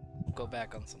 We'll go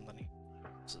back on something.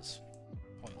 This is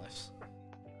pointless.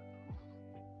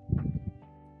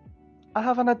 I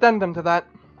have an addendum to that.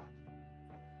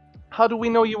 How do we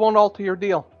know you won't alter your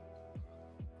deal?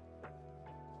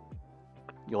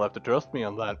 You'll have to trust me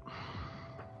on that.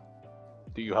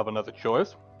 Do you have another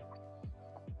choice?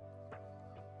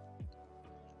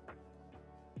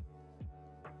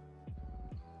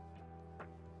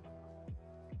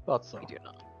 Thought so. We do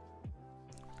not.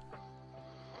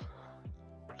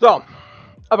 So, I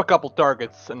have a couple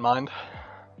targets in mind.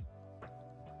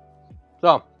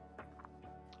 So,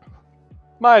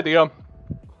 my idea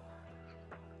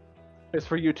is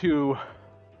for you to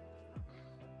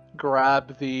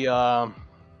grab the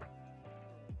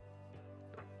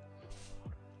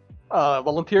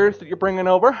volunteers that you're bringing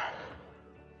over,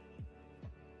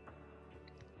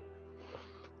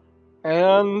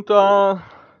 and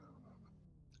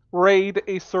raid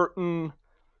a certain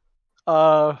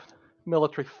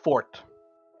military fort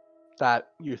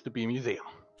that used to be a museum.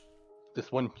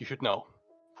 This one you should know.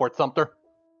 Fort Sumter.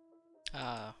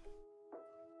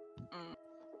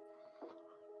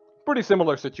 Pretty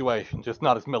similar situation, just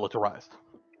not as militarized.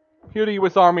 Here the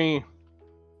US Army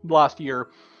last year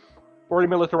already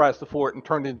militarized the fort and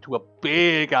turned it into a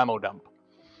big ammo dump.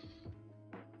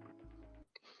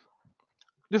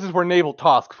 This is where naval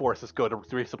task forces go to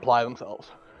resupply themselves.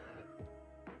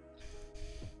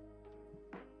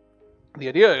 The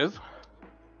idea is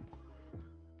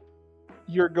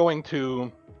you're going to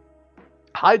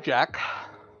hijack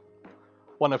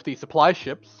one of the supply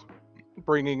ships,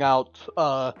 bringing out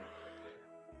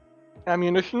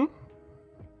ammunition,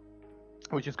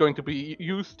 which is going to be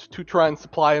used to try and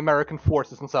supply American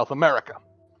forces in South America.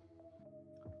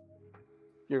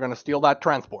 You're going to steal that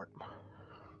transport.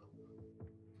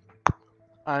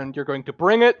 And you're going to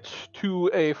bring it to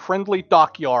a friendly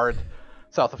dockyard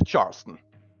south of Charleston.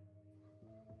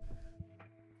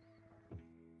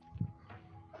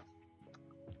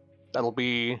 That'll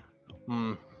be...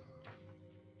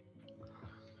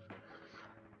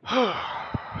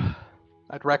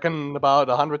 I'd reckon about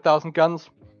 100,000 guns,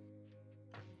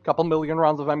 a couple million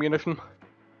rounds of ammunition,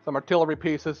 some artillery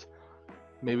pieces,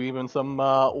 maybe even some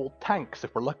old tanks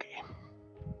if we're lucky.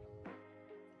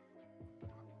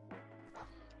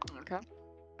 Okay.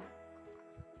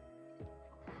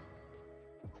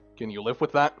 Can you live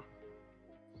with that?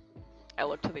 I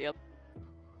look to the other.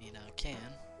 You know, can.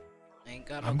 Ain't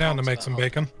got. I'm down to make some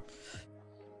bacon.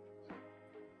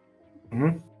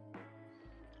 Mm-hmm.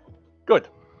 Good.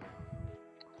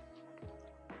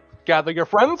 Gather your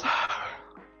friends.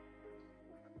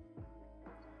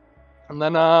 And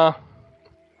then,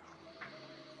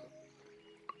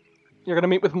 you're gonna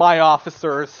meet with my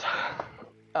officers.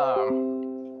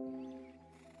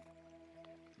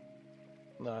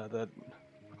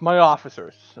 My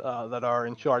officers that are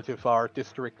in charge of our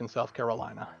district in South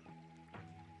Carolina.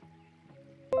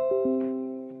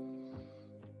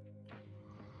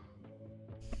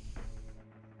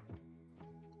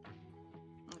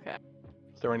 Okay.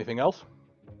 Is there anything else?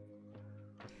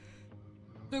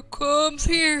 The comes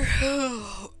here.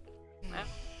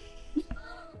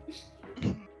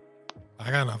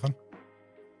 I got nothing.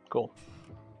 Cool.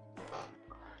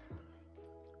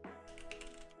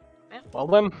 Yeah. Well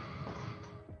then,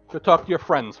 go talk to your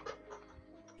friends.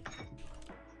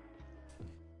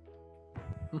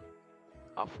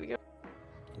 Off we go.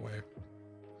 Away.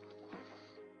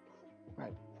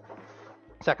 Right.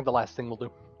 Second to last thing we'll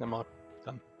do. Then we're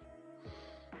done.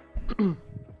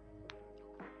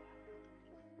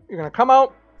 You're gonna come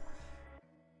out.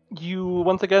 You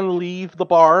once again leave the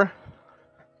bar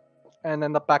and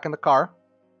end up back in the car.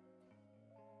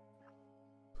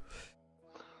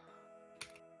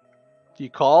 Do you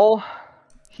call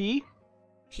he?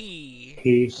 He.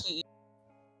 He.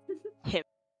 Him.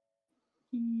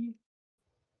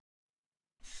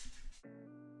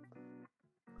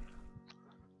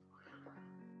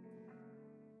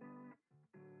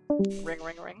 Ring,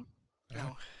 ring, ring.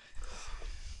 No.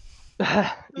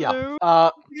 Yeah.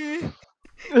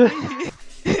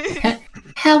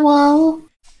 Hello?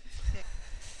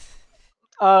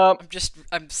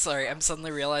 I'm sorry, I'm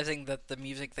suddenly realizing that the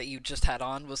music that you just had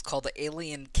on was called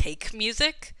Alien Cake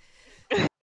Music.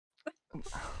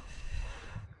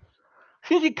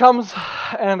 Shinji comes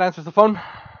and answers the phone.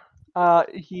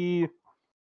 He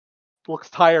looks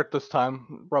tired this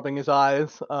time, rubbing his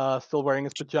eyes, still wearing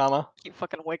his pajama. Keep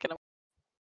fucking waking him.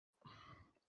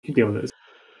 You deal with this.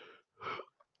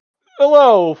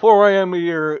 Hello, 4 a.m.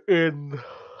 here in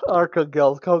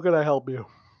Archangel. How can I help you?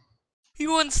 He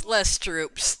wants less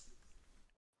troops.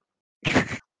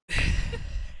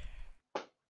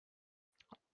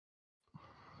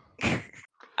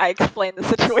 I explained the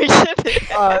situation.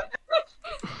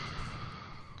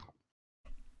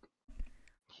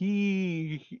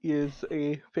 He is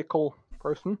a fickle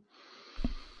person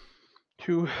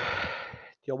to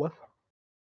deal with.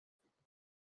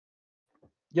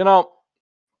 You know,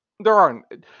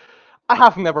 I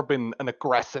have never been an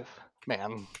aggressive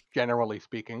man, generally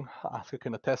speaking. Asuka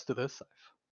can attest to this. I've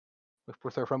lived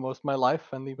with her for most of my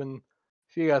life, and even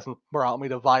she hasn't brought me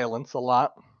to violence a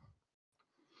lot.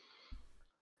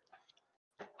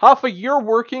 half a year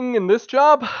working in this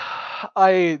job,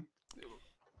 I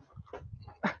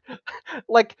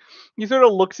like he sort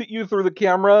of looks at you through the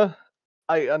camera.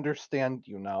 I understand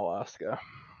you now, Asuka.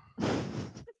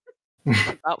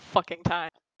 About fucking time.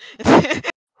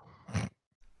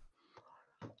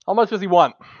 How much does he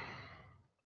want?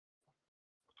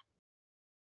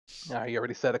 Yeah, you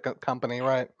already said a company,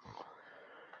 right?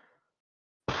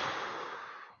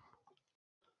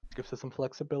 Gives us some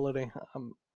flexibility.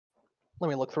 Let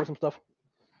me look through some stuff.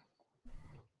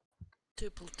 2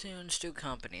 platoons, 2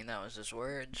 company. That was his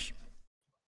words.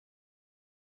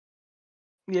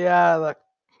 Yeah,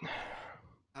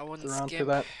 I wouldn't around to skip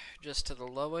that. just to the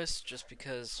lowest, just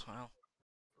because, well,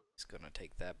 he's gonna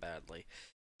take that badly.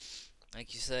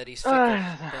 Like you said, he's fickle.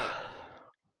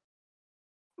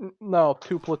 But No,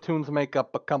 2 platoons make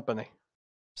up a company.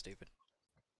 stupid.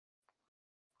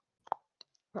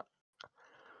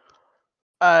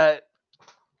 I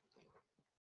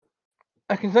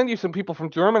can send you some people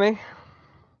from Germany.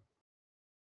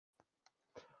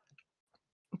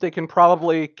 They can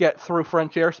probably get through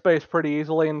French airspace pretty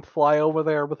easily and fly over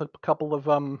there with a couple of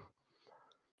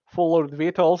full-loaded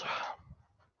VTOLs.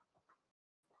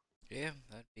 Yeah,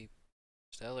 that'd be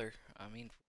stellar. I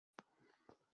mean,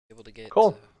 able to get.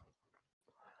 Cool.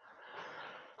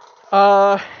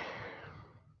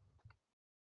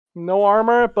 No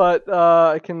armor, but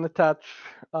I can attach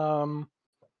a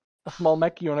small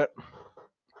mech unit.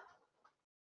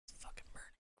 Fucking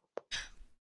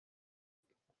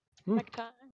Next time.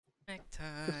 burn.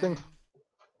 Good things.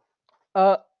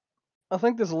 I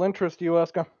think this will interest you,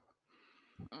 Asuka.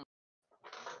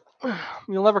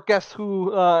 You'll never guess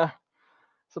who is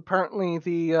apparently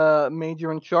the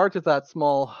major in charge of that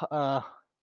small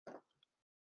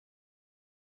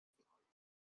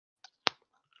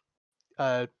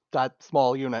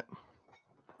unit.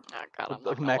 Oh god, I'm Of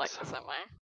not gonna like mechs. this, am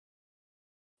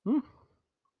I?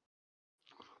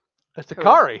 It's Who?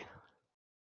 Akari.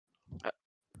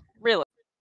 Really?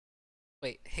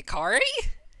 Wait, Hikari?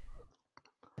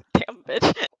 Damn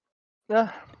bitch.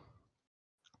 Yeah.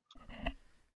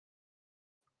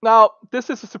 Now, this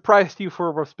is a surprise to you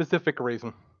for a specific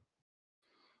reason.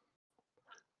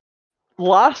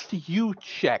 Last you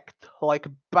checked, like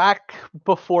back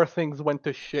before things went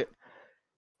to shit,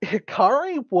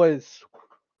 Hikari was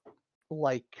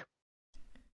like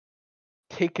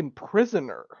taken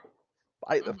prisoner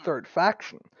by the third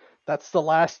faction. That's the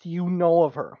last you know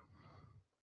of her.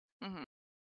 Mhm.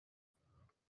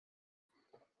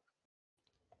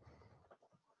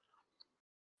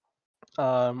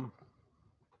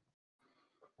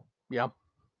 Yeah.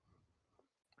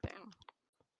 Damn.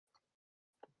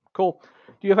 Cool.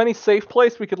 Do you have any safe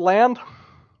place we could land?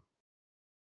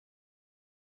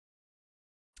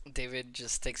 David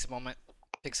just takes a moment,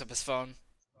 picks up his phone.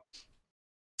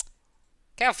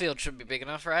 Cowfield should be big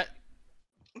enough, right?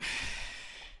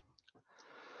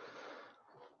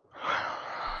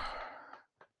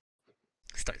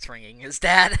 Starts ringing his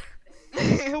dad.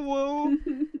 Whoa.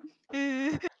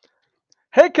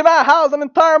 Hey, can I house an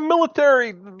entire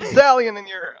military battalion in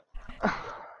your...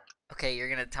 Okay, you're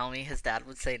gonna tell me his dad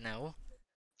would say no?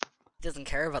 He doesn't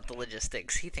care about the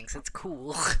logistics. He thinks it's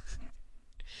cool.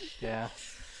 Yeah.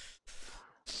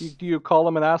 Do you call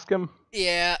him and ask him?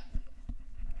 Yeah.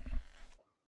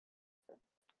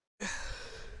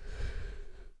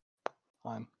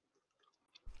 Fine.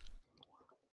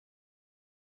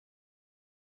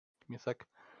 Give me a sec.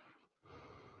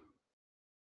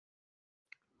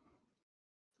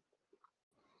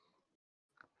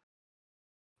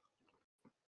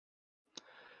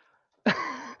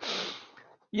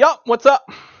 Yup, what's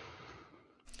up?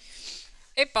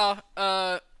 Hey,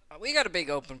 Pa. We got a big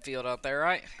open field out there,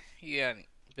 right? You ain't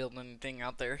building anything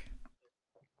out there.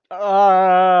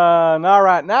 Not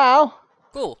right now.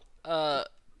 Cool.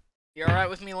 You alright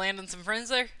with me landing some friends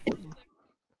there?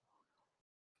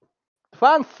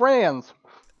 Find friends.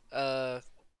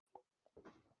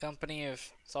 Company of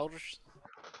soldiers?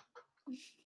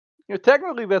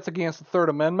 Technically that's against the Third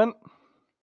Amendment.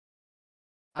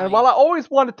 I And mean... while I always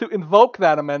wanted to invoke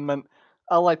that amendment,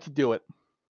 I'll let you do it.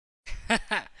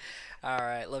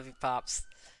 Alright, love you, Pops.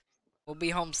 We'll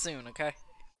be home soon, okay?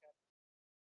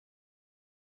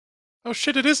 Oh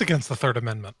shit, it is against the Third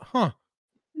Amendment. Huh.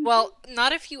 Well,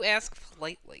 not if you ask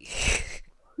politely.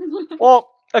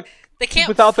 Well, They can't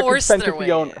without the force consent their of way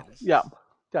the owner. in. Yeah.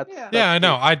 That's Yeah, I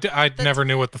know. true. I never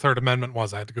knew what the Third Amendment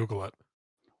was. I had to Google it.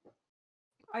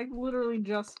 I literally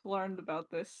just learned about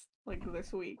this like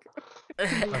this week.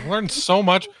 I've learned so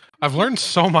much. I've learned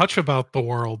so much about the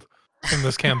world in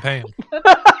this campaign.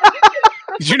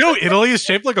 Did you know Italy is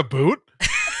shaped like a boot?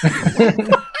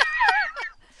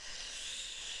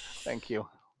 Thank you.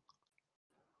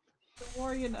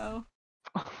 war, you know.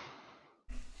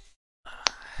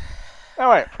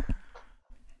 Alright.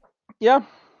 Yeah.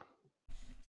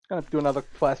 Gonna do another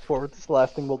fast forward. This is the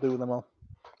last thing we'll do, then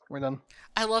we're done.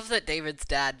 I love that David's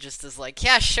dad just is like,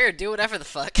 yeah, sure, do whatever the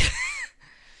fuck.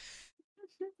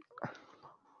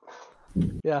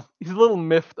 Yeah, he's a little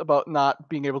miffed about not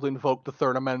being able to invoke the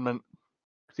Third Amendment,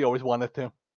 because he always wanted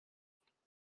to.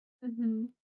 Mm-hmm.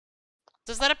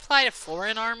 Does that apply to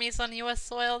foreign armies on U.S.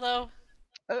 soil, though?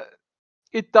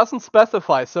 It doesn't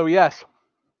specify, so yes.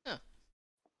 Should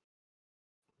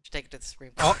take it to the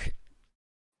Supreme Oh. Court.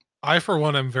 I, for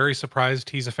one, am very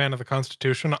surprised he's a fan of the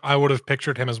Constitution. I would have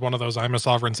pictured him as one of those I'm a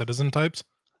sovereign citizen types.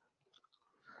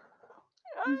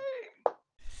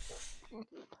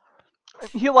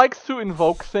 He likes to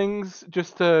invoke things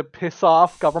just to piss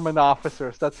off government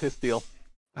officers. That's his deal.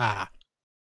 Ah.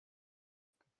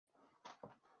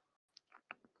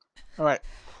 Alright.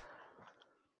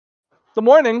 The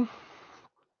morning,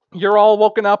 you're all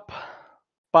woken up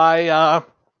by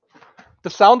the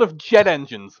sound of jet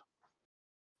engines.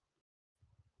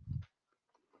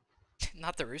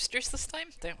 Not the roosters this time?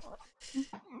 Damn.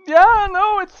 Yeah,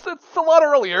 no, it's a lot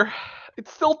earlier.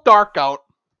 It's still dark out.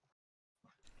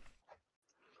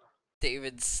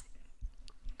 David's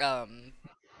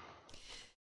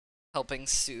helping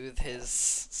soothe his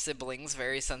siblings'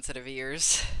 very sensitive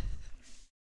ears.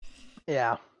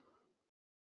 Yeah.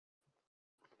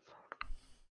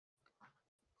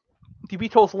 The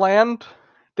Beatles land.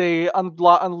 They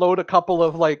unload a couple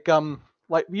of light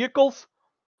vehicles,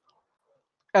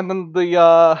 and then they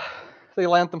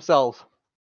land themselves.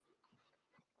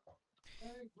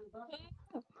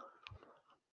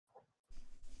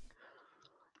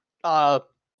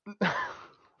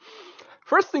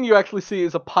 First thing you actually see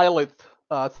is a pilot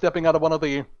stepping out of one of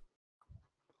the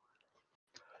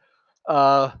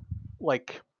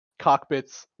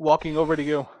cockpits, walking over to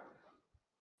you.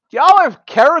 Do y'all have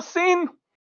kerosene?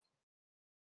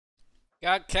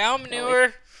 Got cow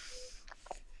manure.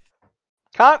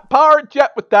 Can't power a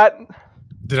jet with that.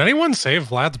 Did anyone save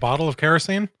Vlad's bottle of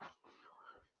kerosene?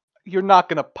 You're not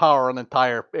gonna power an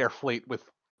entire air fleet with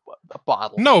a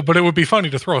bottle. No, but it would be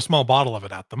funny to throw a small bottle of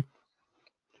it at them.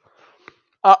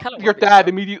 Your dad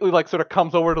immediately sort of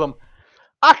comes over to them.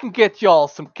 I can get y'all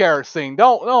some kerosene.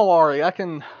 Don't worry.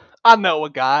 I know a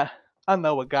guy. And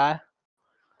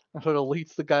sort of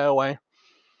leads the guy away.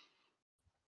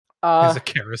 He's a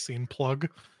kerosene plug.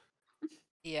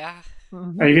 Yeah.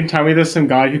 Are you gonna tell me there's some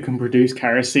guy who can produce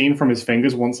kerosene from his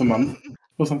fingers once a month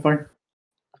or something?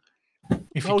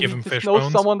 If you give him just fish knows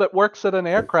bones. someone that works at an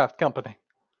aircraft company.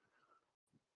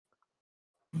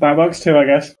 That works too, I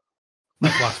guess.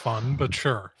 That's less fun, but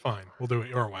sure, fine. We'll do it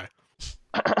your way.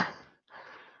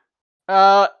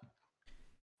 A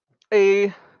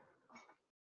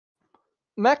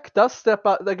mech does step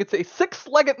out. It's a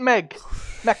six-legged mech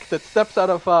that steps out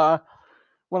of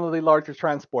one of the larger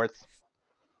transports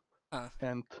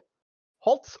and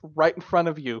halts right in front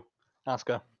of you,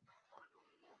 Asuka.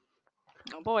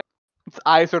 Oh boy. Its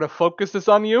eye sort of focuses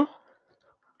on you.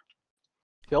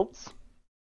 Tilts.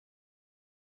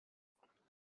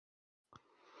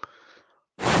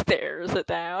 Stares it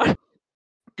down.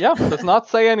 Yeah, does not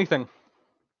say anything.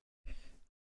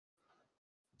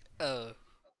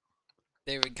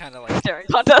 David kind of like Staring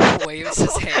contest. waves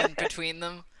his hand between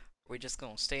them. We're just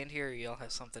gonna stand here, or y'all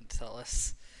have something to tell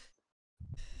us.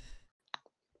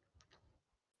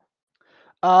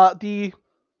 The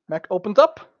mech opens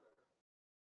up.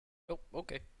 Oh,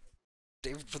 okay.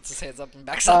 David puts his hands up and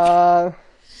backs up.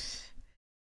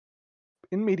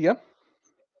 In media.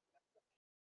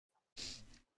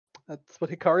 That's what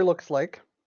Hikari looks like.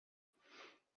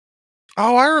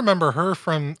 Oh, I remember her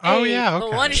from... Oh, Hey, yeah, the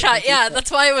okay. one shot, yeah,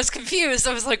 that's why I was confused.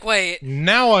 I was like, wait.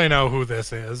 Now I know who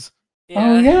this is.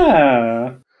 Oh,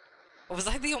 yeah. Was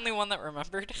I the only one that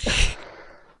remembered?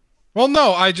 Well,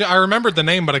 no, I remembered the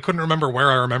name, but I couldn't remember where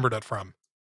I remembered it from.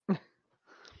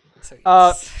 So,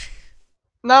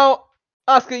 Now,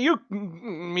 Asuka, you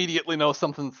immediately know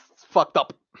something's fucked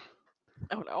up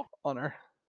Oh no. on her.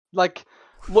 If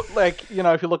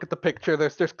you look at the picture,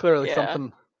 there's clearly Yeah.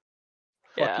 something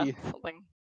Yeah. fucky. Something.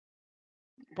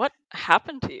 What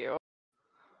happened to you?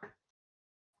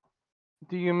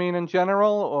 Do you mean in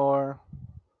general, or...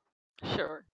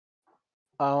 Sure.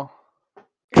 Oh.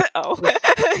 Oh.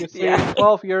 You see, Yeah.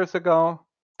 12 years ago,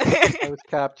 I was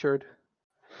captured.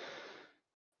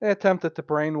 They attempted to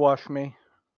brainwash me.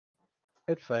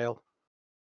 It failed.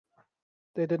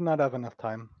 They did not have enough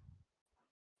time.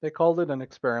 They called it an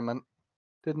experiment.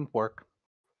 Didn't work.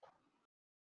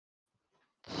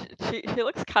 She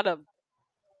looks kind of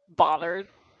bothered.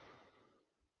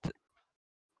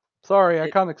 Sorry, I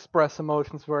can't express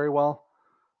emotions very well.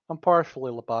 I'm partially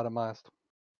lobotomized.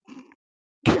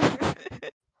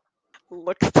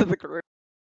 Looks to the group.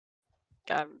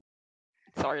 I'm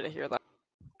sorry to hear that.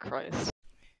 Christ.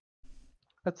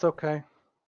 It's okay.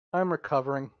 I'm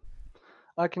recovering.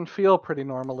 I can feel pretty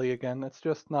normally again. It's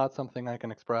just not something I can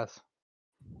express.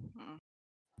 Hmm.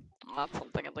 That's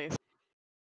something at least.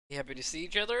 You happy to see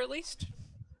each other at least?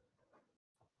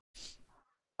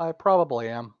 I probably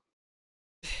am.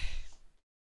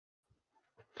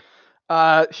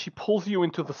 She pulls you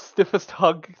into the stiffest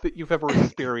hug that you've ever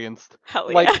experienced. Hell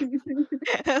Like, yeah.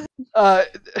 this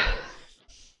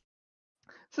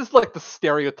is like the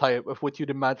stereotype of what you'd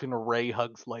imagine a Ray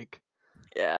hug's like.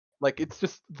 Yeah. Like, it's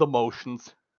just the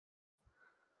motions.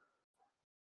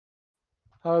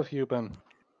 How have you been?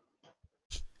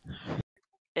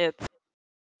 It's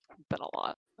been a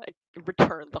lot. I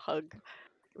returned the hug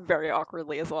very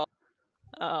awkwardly as well.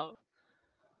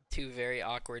 Two very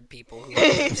awkward people who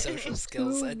have no social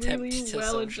skills Two attempt really to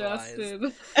well socialize.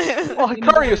 adjusted. Well,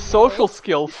 Hikari's social individuals.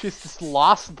 skills, she's just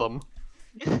lost them.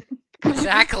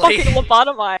 Exactly. Fucking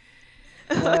lobotomized.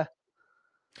 Eh, If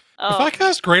I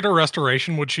cast Greater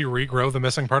Restoration, would she regrow the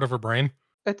missing part of her brain?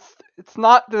 it's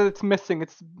not that it's missing,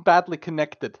 it's badly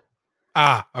connected.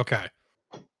 Ah, okay.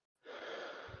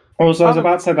 Also, I was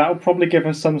about to say that would probably give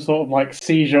us some sort of like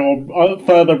seizure or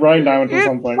further brain damage or It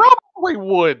something. probably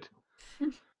would.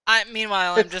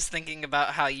 Meanwhile, I'm It's- just thinking about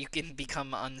how you can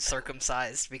become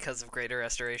uncircumcised because of Greater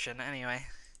Restoration. Anyway.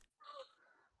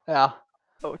 Yeah.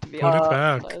 Oh, to be Put it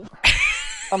honest. back.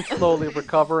 I'm slowly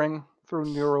recovering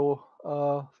through neuro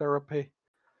therapy,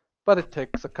 but it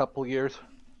takes a couple years.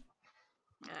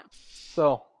 Yeah.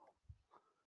 So,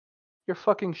 you're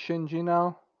fucking Shinji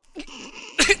now?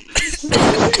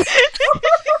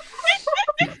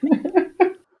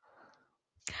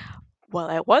 Well,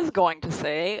 I was going to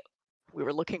say we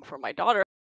were looking for my daughter.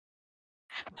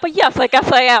 But yes, I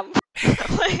guess I am.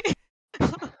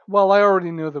 Well, I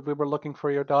already knew that we were looking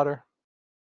for your daughter,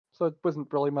 so it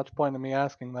wasn't really much point in me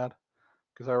asking that,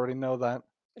 because I already know that.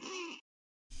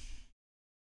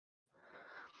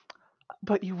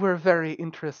 But you were very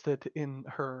interested in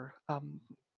her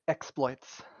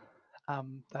exploits.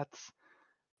 That's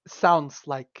sounds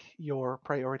like your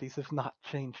priorities have not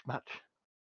changed much.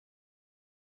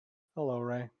 Hello,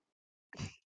 Ray.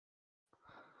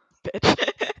 Bitch.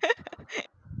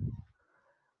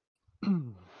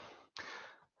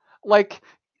 Like,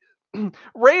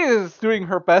 Ray is doing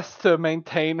her best to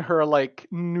maintain her like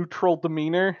neutral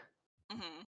demeanor.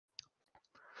 Mhm.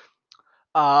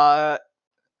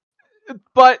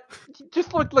 But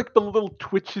just look like the little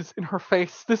twitches in her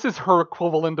face. This is her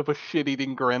equivalent of a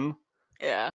shit-eating grin.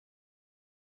 Yeah.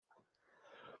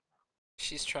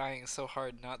 She's trying so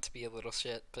hard not to be a little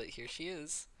shit, but here she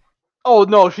is. Oh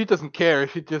no, she doesn't care.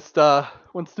 She just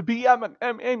wants to be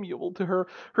amiable to her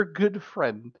good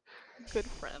friend. Good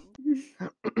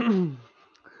friend.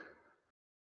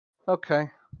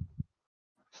 Okay.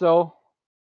 So,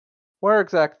 where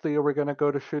exactly are we gonna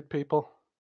go to shoot people?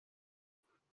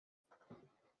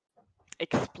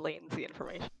 Explains the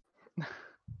information.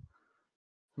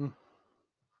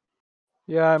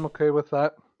 Yeah, I'm okay with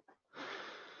that.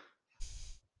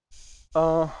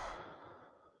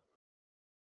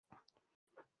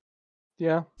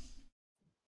 Yeah.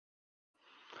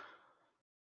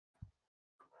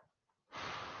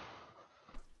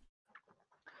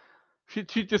 She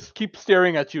just keeps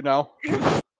staring at you now.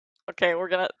 Okay, we're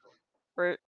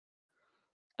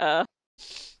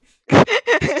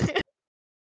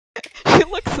she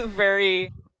looks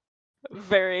very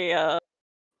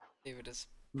David is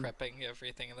prepping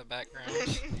everything in the background.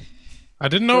 I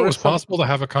didn't know There it is was some- possible to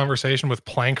have a conversation with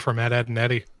Plank from Ed, Ed, and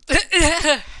Eddie.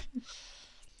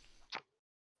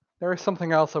 There is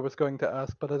something else I was going to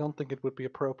ask, but I don't think it would be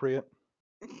appropriate.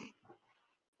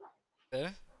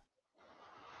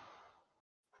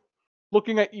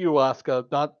 Looking at you, Asuka,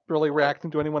 not really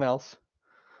reacting to anyone else.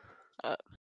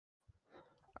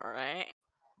 alright.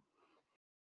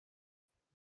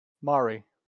 Mari.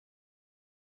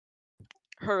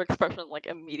 Her expression like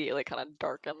immediately kind of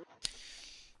darkened.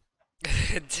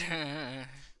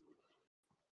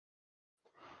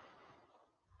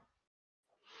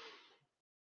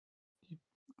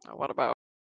 What about?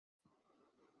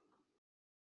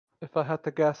 If I had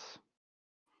to guess.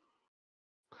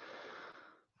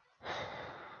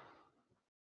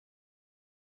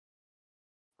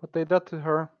 What they did to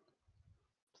her,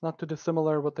 it's not too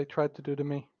dissimilar what they tried to do to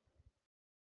me.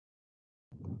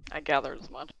 I gathered as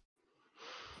much.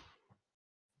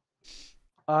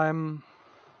 I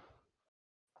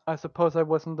suppose I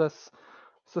wasn't as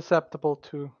susceptible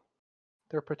to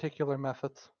their particular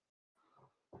methods.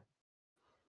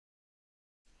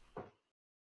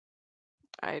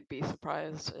 I'd be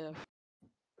surprised if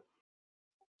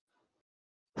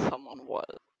someone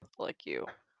was like you.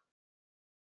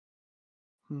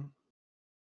 Hmm.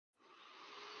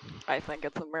 I think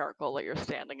it's a miracle that you're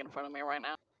standing in front of me right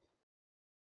now.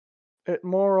 It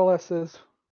more or less is.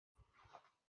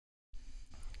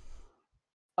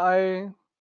 I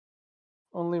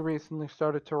only recently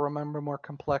started to remember more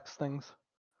complex things.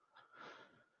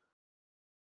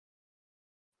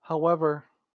 However,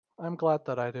 I'm glad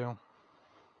that I do.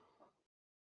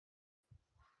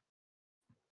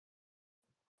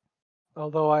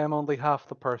 Although I am only half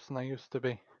the person I used to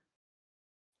be.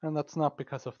 And that's not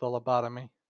because of the lobotomy.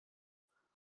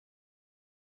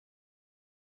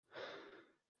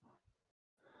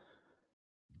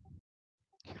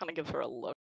 She kind of gives her a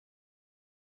look.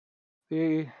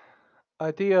 The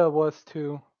idea was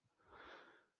to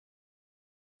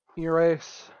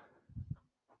erase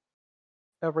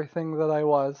everything that I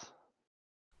was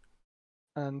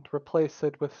and replace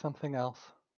it with something else.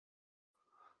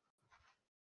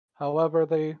 However,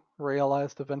 they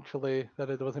realized eventually that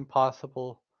it was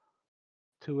impossible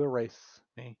to erase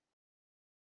me.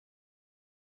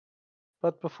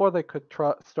 But before they could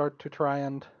start to try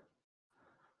and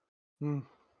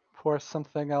force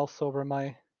something else over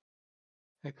my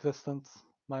existence,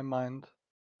 my mind,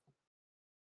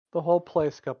 the whole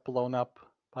place got blown up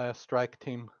by a strike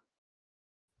team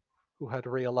who had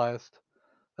realized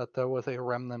that there was a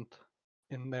remnant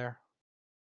in there.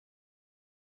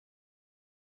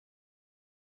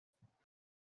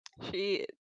 She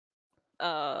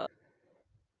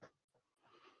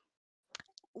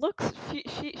looks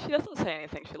she doesn't say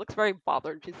anything. She looks very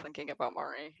bothered. She's thinking about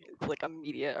Mari. It's like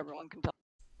immediate, everyone can tell.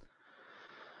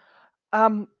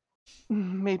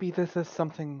 Maybe this is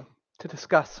something to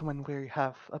discuss when we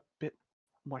have a bit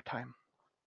more time.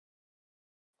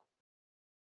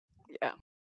 Yeah.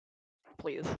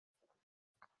 Please.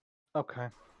 Okay.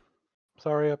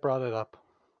 Sorry I brought it up.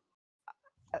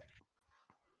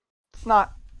 It's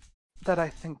not that I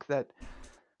think that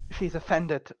she's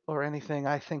offended or anything.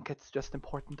 I think it's just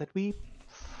important that we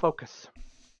focus.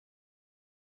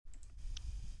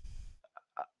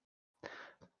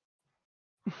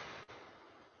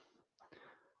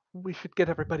 We should get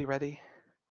everybody ready.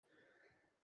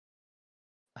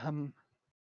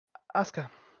 Asuka,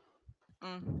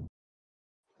 Mm.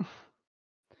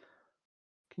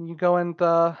 can you go and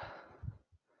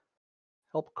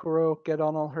help Kuro get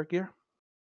on all her gear?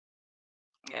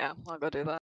 Yeah, I'll go do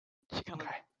that. She kind of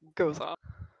Okay. goes off.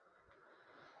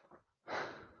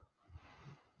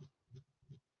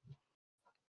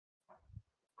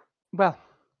 Well,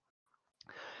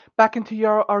 back into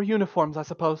our uniforms, I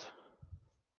suppose.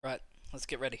 Right, let's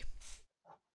get ready.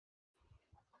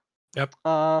 Yep.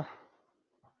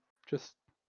 Just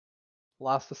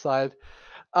last aside.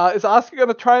 Is Asuka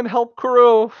gonna try and help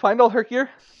Kuro find all her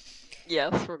gear?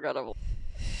 Yes, regrettable.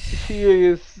 She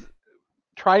is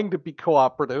trying to be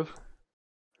cooperative,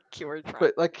 Keyword try.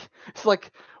 but like it's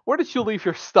like, where did you leave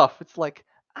your stuff? It's like,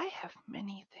 I have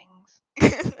many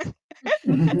things.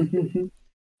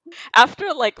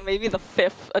 After like maybe the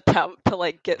 5th attempt to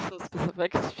like get some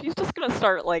specifics, she's just gonna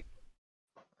start like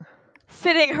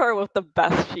fitting her with the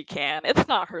best she can. It's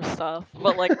not her stuff,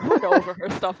 but like who knows where her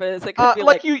stuff is? It could be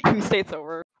like like 2 states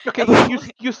over. Okay,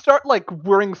 you start like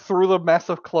whirring through the mess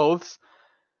of clothes,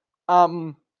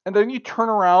 and then you turn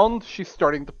around. She's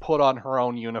starting to put on her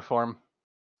own uniform.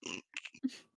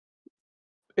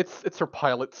 It's her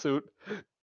pilot suit.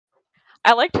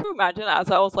 I like to imagine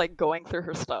as I was like going through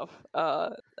her stuff,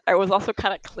 I was also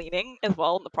kind of cleaning as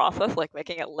well in the process, like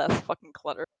making it less fucking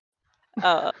cluttered.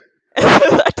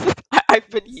 I've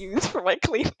been used for my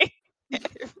cleaning.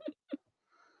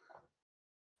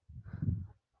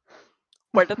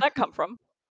 Where did that come from?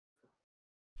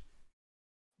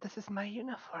 This is my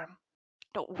uniform.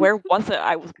 No, where was it?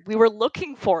 We were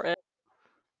looking for it.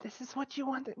 This is what you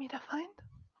wanted me to find?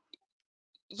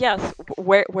 Yes,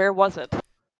 where was it?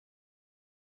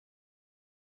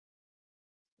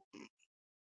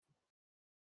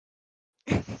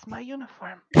 This is my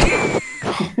uniform.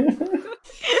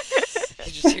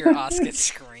 You just hear Oscar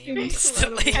scream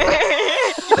instantly. You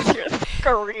just hear a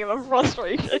scream of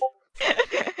frustration.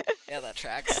 Yeah, that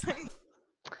tracks.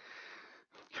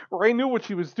 Ray knew what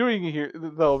she was doing here,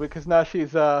 though, because now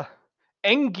she's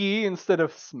Engi instead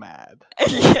of Smad.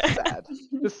 Yeah. Sad.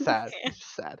 Just sad. Yeah. It's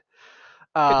just sad.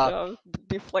 Good job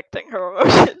deflecting her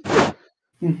emotions.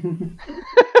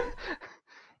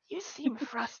 You seem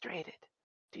frustrated.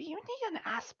 Do you need an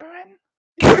aspirin?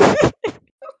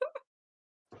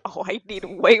 Oh, I need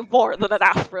way more than an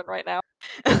aspirin right now.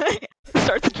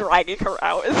 Starts dragging her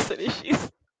out as soon as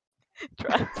she's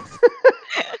dressed.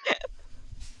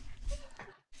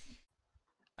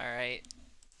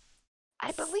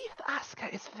 I believe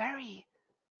Asuka is very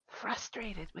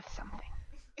frustrated with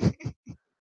something.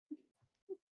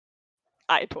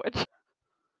 Eye twitch.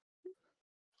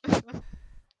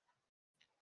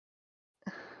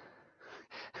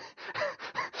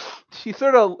 She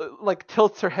sort of like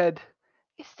tilts her head.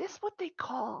 Is this what they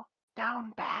call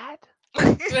down bad?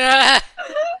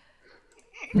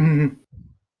 Mhm.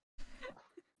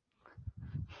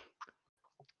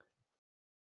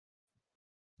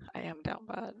 I am down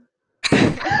bad.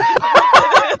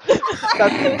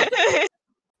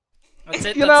 That's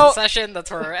it. You That's know- the session. That's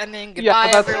where we're ending. Goodbye,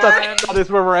 Yeah, everyone. that is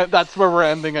where we're that's where we're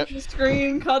ending it. The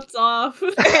screen cuts off.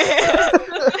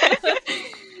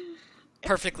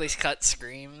 Perfectly cut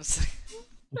screams.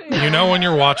 You know when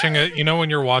you're watching a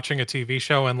TV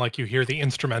show and like you hear the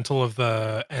instrumental of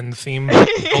the end theme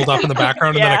build up in the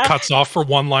background and then Yeah. it cuts off for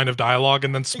one line of dialogue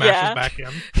and then smashes Yeah. back in.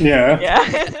 Yeah. Yeah,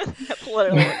 that's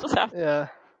literally what just happened. Yeah.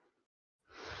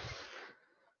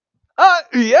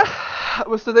 Yeah. That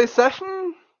was today's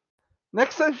session.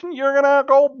 Next session, you're gonna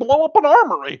go blow up an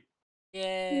armory.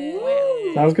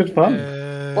 Yay. That was good fun.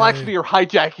 Well, actually, you're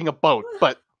hijacking a boat,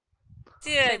 but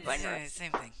Yeah, Same thing, right?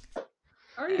 same thing.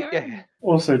 yeah,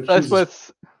 Also, that's Jesus.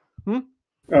 what's.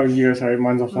 Oh, you sorry,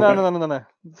 mine's off topic. No.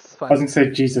 It's I was fine. gonna say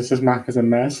Jesus' Mac is a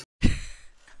mess.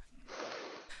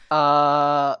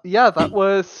 Yeah, that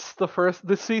was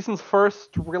this season's first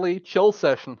really chill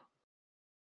session.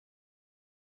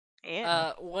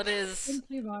 Yeah. What is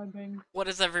Simply vibing.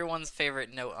 everyone's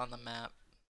favorite note on the map?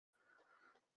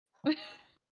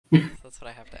 That's what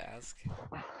I have to ask.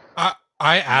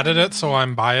 I added it, so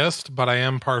I'm biased, but I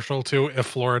am partial to if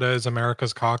Florida is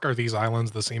America's cock, are these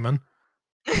islands the semen?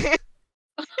 I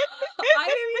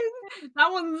didn't even.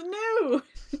 That one's new.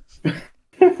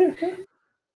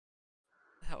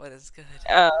 That one is good.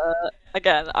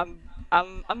 Again,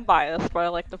 I'm biased, but I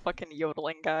like the fucking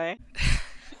yodeling guy.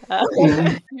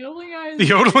 Mhm. Yodeling guy is The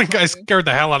yodeling guy funny. scared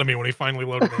the hell out of me when he finally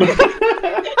loaded in.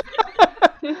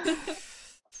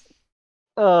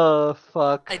 Oh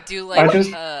fuck. I do like just-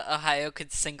 Ohio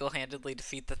could single-handedly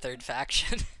defeat the third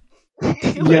faction.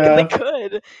 Yeah. They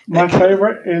could. My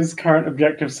favorite is current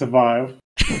objective survive.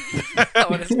 That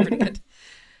one is pretty good.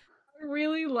 I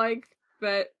really like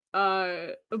that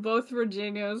both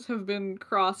Virginias have been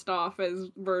crossed off as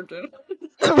virgin.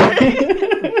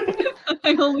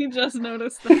 I only just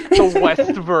noticed that. The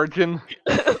West Virgin.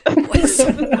 West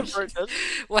Virgin.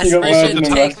 West You got Virgin, West and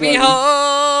take West me Virgin.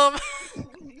 home.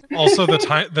 Also,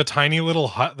 the tiny little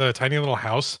hut, the tiny little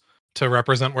house to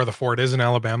represent where the fort is in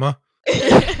Alabama.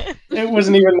 It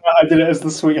wasn't even that. I did it as the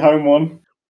Sweet Home one.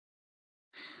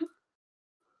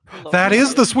 That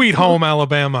is the sweet home,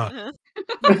 Alabama.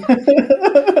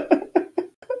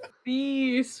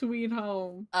 The sweet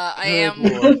home. I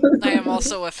Good lord. am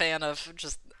also a fan of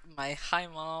just my hi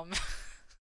mom.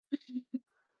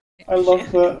 I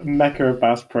love the Mecca of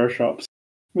Bass Pro Shops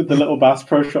with the little Bass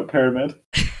Pro Shop pyramid.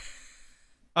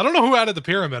 I don't know who added the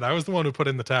pyramid. I was the one who put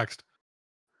in the text.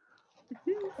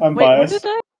 I'm Wait, biased.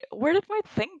 where did my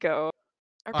thing go?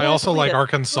 Or did I also delete like it?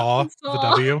 Arkansas, the Arkansas.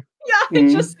 W. Yeah, I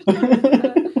Mm. just.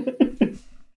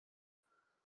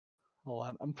 Hold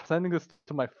on, I'm sending this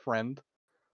to my friend.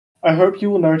 I hope you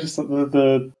will notice that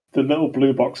the little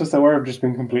blue boxes they were have just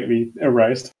been completely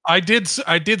erased. I did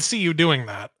see you doing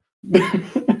that.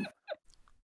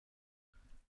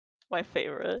 My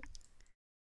favorite.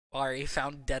 Ari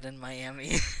found dead in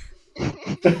Miami.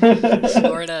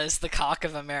 Florida is the cock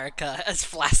of America, as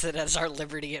flaccid as our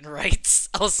liberty and rights,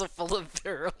 also full of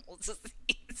virile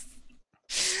disease.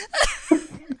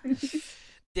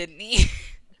 Didn't he?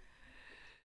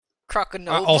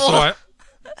 Croconoble. Also,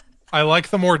 I like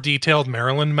the more detailed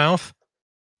Maryland mouth.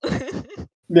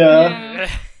 Yeah.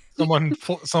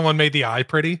 Someone made the eye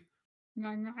pretty.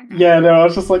 Yeah, no, I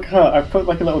was just like, I put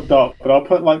like a little dot, but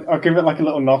I'll give it like a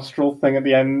little nostril thing at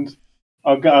the end.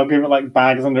 I'll give it like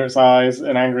bags under its eyes,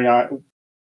 an angry eye.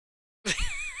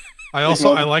 I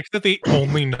like that the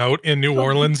only note in New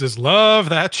Orleans is love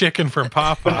that chicken from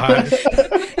Popeye.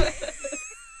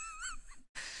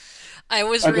 I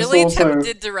was I just really also-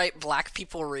 tempted to write black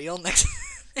people real next.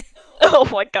 Oh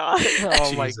my god.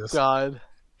 Oh my Jesus. god.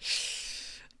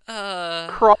 Uh,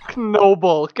 Croc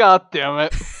Noble, god damn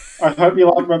it. I hope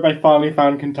you like that they finally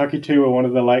found Kentucky 2 where one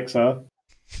of the lakes are.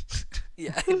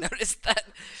 yeah, I noticed that.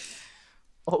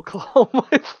 Oklahoma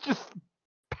is just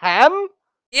Pan?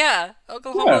 Yeah,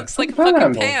 Oklahoma Yeah, looks like a the fucking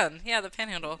panhandle. pan. Yeah, the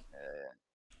panhandle.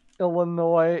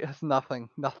 Illinois has nothing.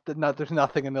 There's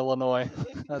nothing in Illinois.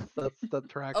 That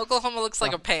tracks. Oklahoma looks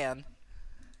like Oh. a pan.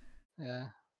 Yeah.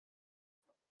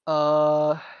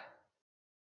 God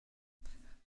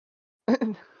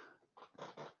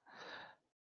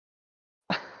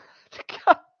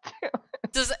damn it.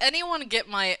 Does anyone get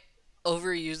my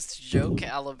overused joke,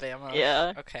 Alabama?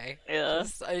 Yeah. Okay. Yeah.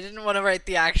 'Cause I didn't want to write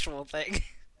the actual thing.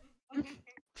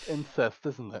 Incest,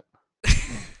 isn't it?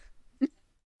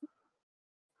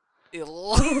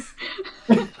 Ew.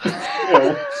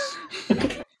 Yeah.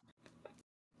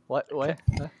 What? What?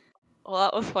 Huh? Well,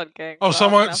 that was fun, gang. Oh, but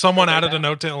I'm gonna have to someone go added now. a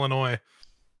note to Illinois.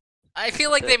 I feel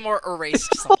like they more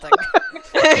erased something. I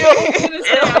was gonna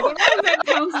say, I don't know if that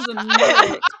counts as a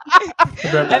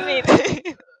note. I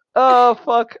mean, Oh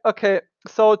fuck. Okay.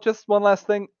 So just one last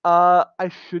thing. I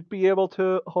should be able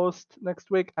to host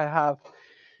next week. I have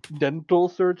dental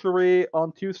surgery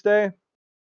on Tuesday.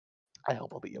 I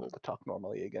hope I'll be able to talk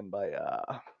normally again by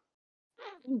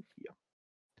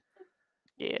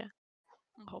yeah.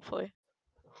 Hopefully.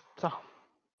 so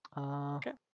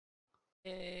Okay.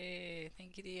 Yay,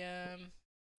 thank you, DM.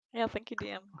 Yeah, thank you,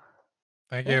 DM.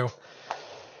 Thank Yeah.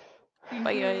 you.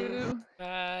 Bye, guys.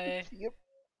 Bye. Yep.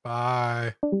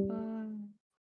 Bye. Bye.